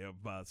 shy of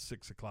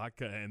 6 o'clock,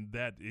 and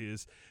that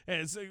is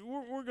as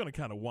we're going to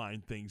kind of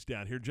wind things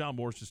down here. John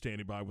Morris is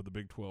standing by with the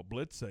Big 12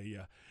 Blitz,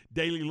 a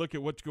daily look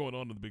at what's going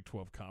on in the Big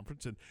 12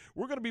 Conference, and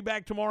we're going to be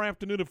back tomorrow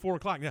afternoon at 4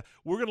 o'clock. Now,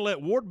 we're going to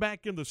let Ward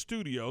back in the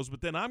studios, but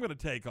then I'm going to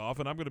take off,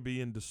 and I'm going to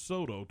be in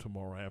DeSoto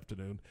tomorrow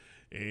afternoon,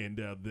 and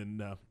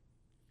then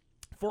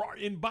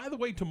and by the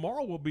way,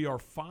 tomorrow will be our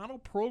final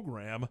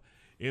program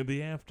in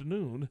the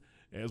afternoon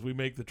as we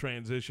make the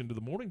transition to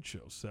the morning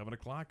show, 7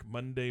 o'clock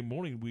Monday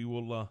morning. We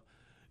will,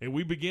 and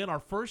we begin our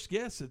first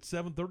guest at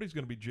 7:30 is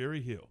going to be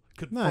Jerry Hill.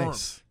 Confirmed.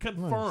 Nice.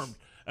 Confirmed. Nice.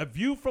 A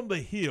view from the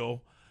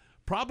Hill,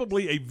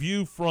 probably a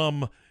view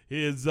from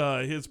his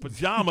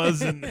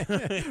pajamas and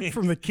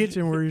from the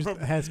kitchen where he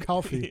has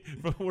coffee,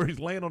 from where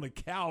he's laying on a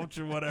couch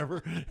or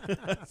whatever.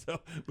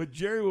 But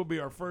Jerry will be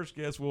our first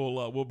guest.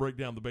 We'll break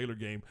down the Baylor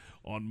game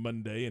on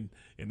Monday, and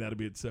that'll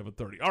be at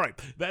 7:30. All right,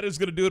 that is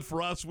going to do it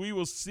for us. We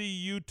will see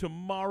you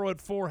tomorrow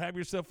at 4. Have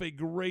yourself a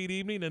great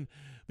evening, and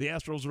the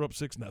Astros are up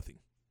 6-0.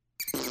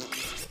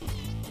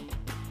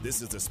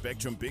 This is the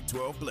Spectrum Big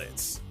 12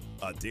 Blitz,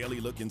 a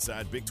daily look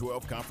inside Big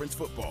 12 Conference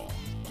football.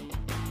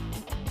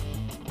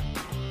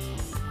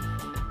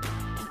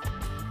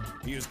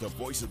 Here's the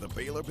voice of the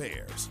Baylor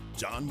Bears,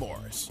 John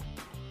Morris.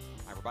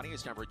 Hi, everybody.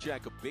 It's time for a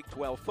check of Big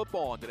 12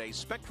 football on today's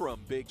Spectrum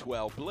Big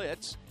 12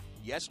 Blitz.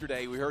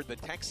 Yesterday, we heard the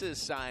Texas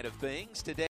side of things. Today,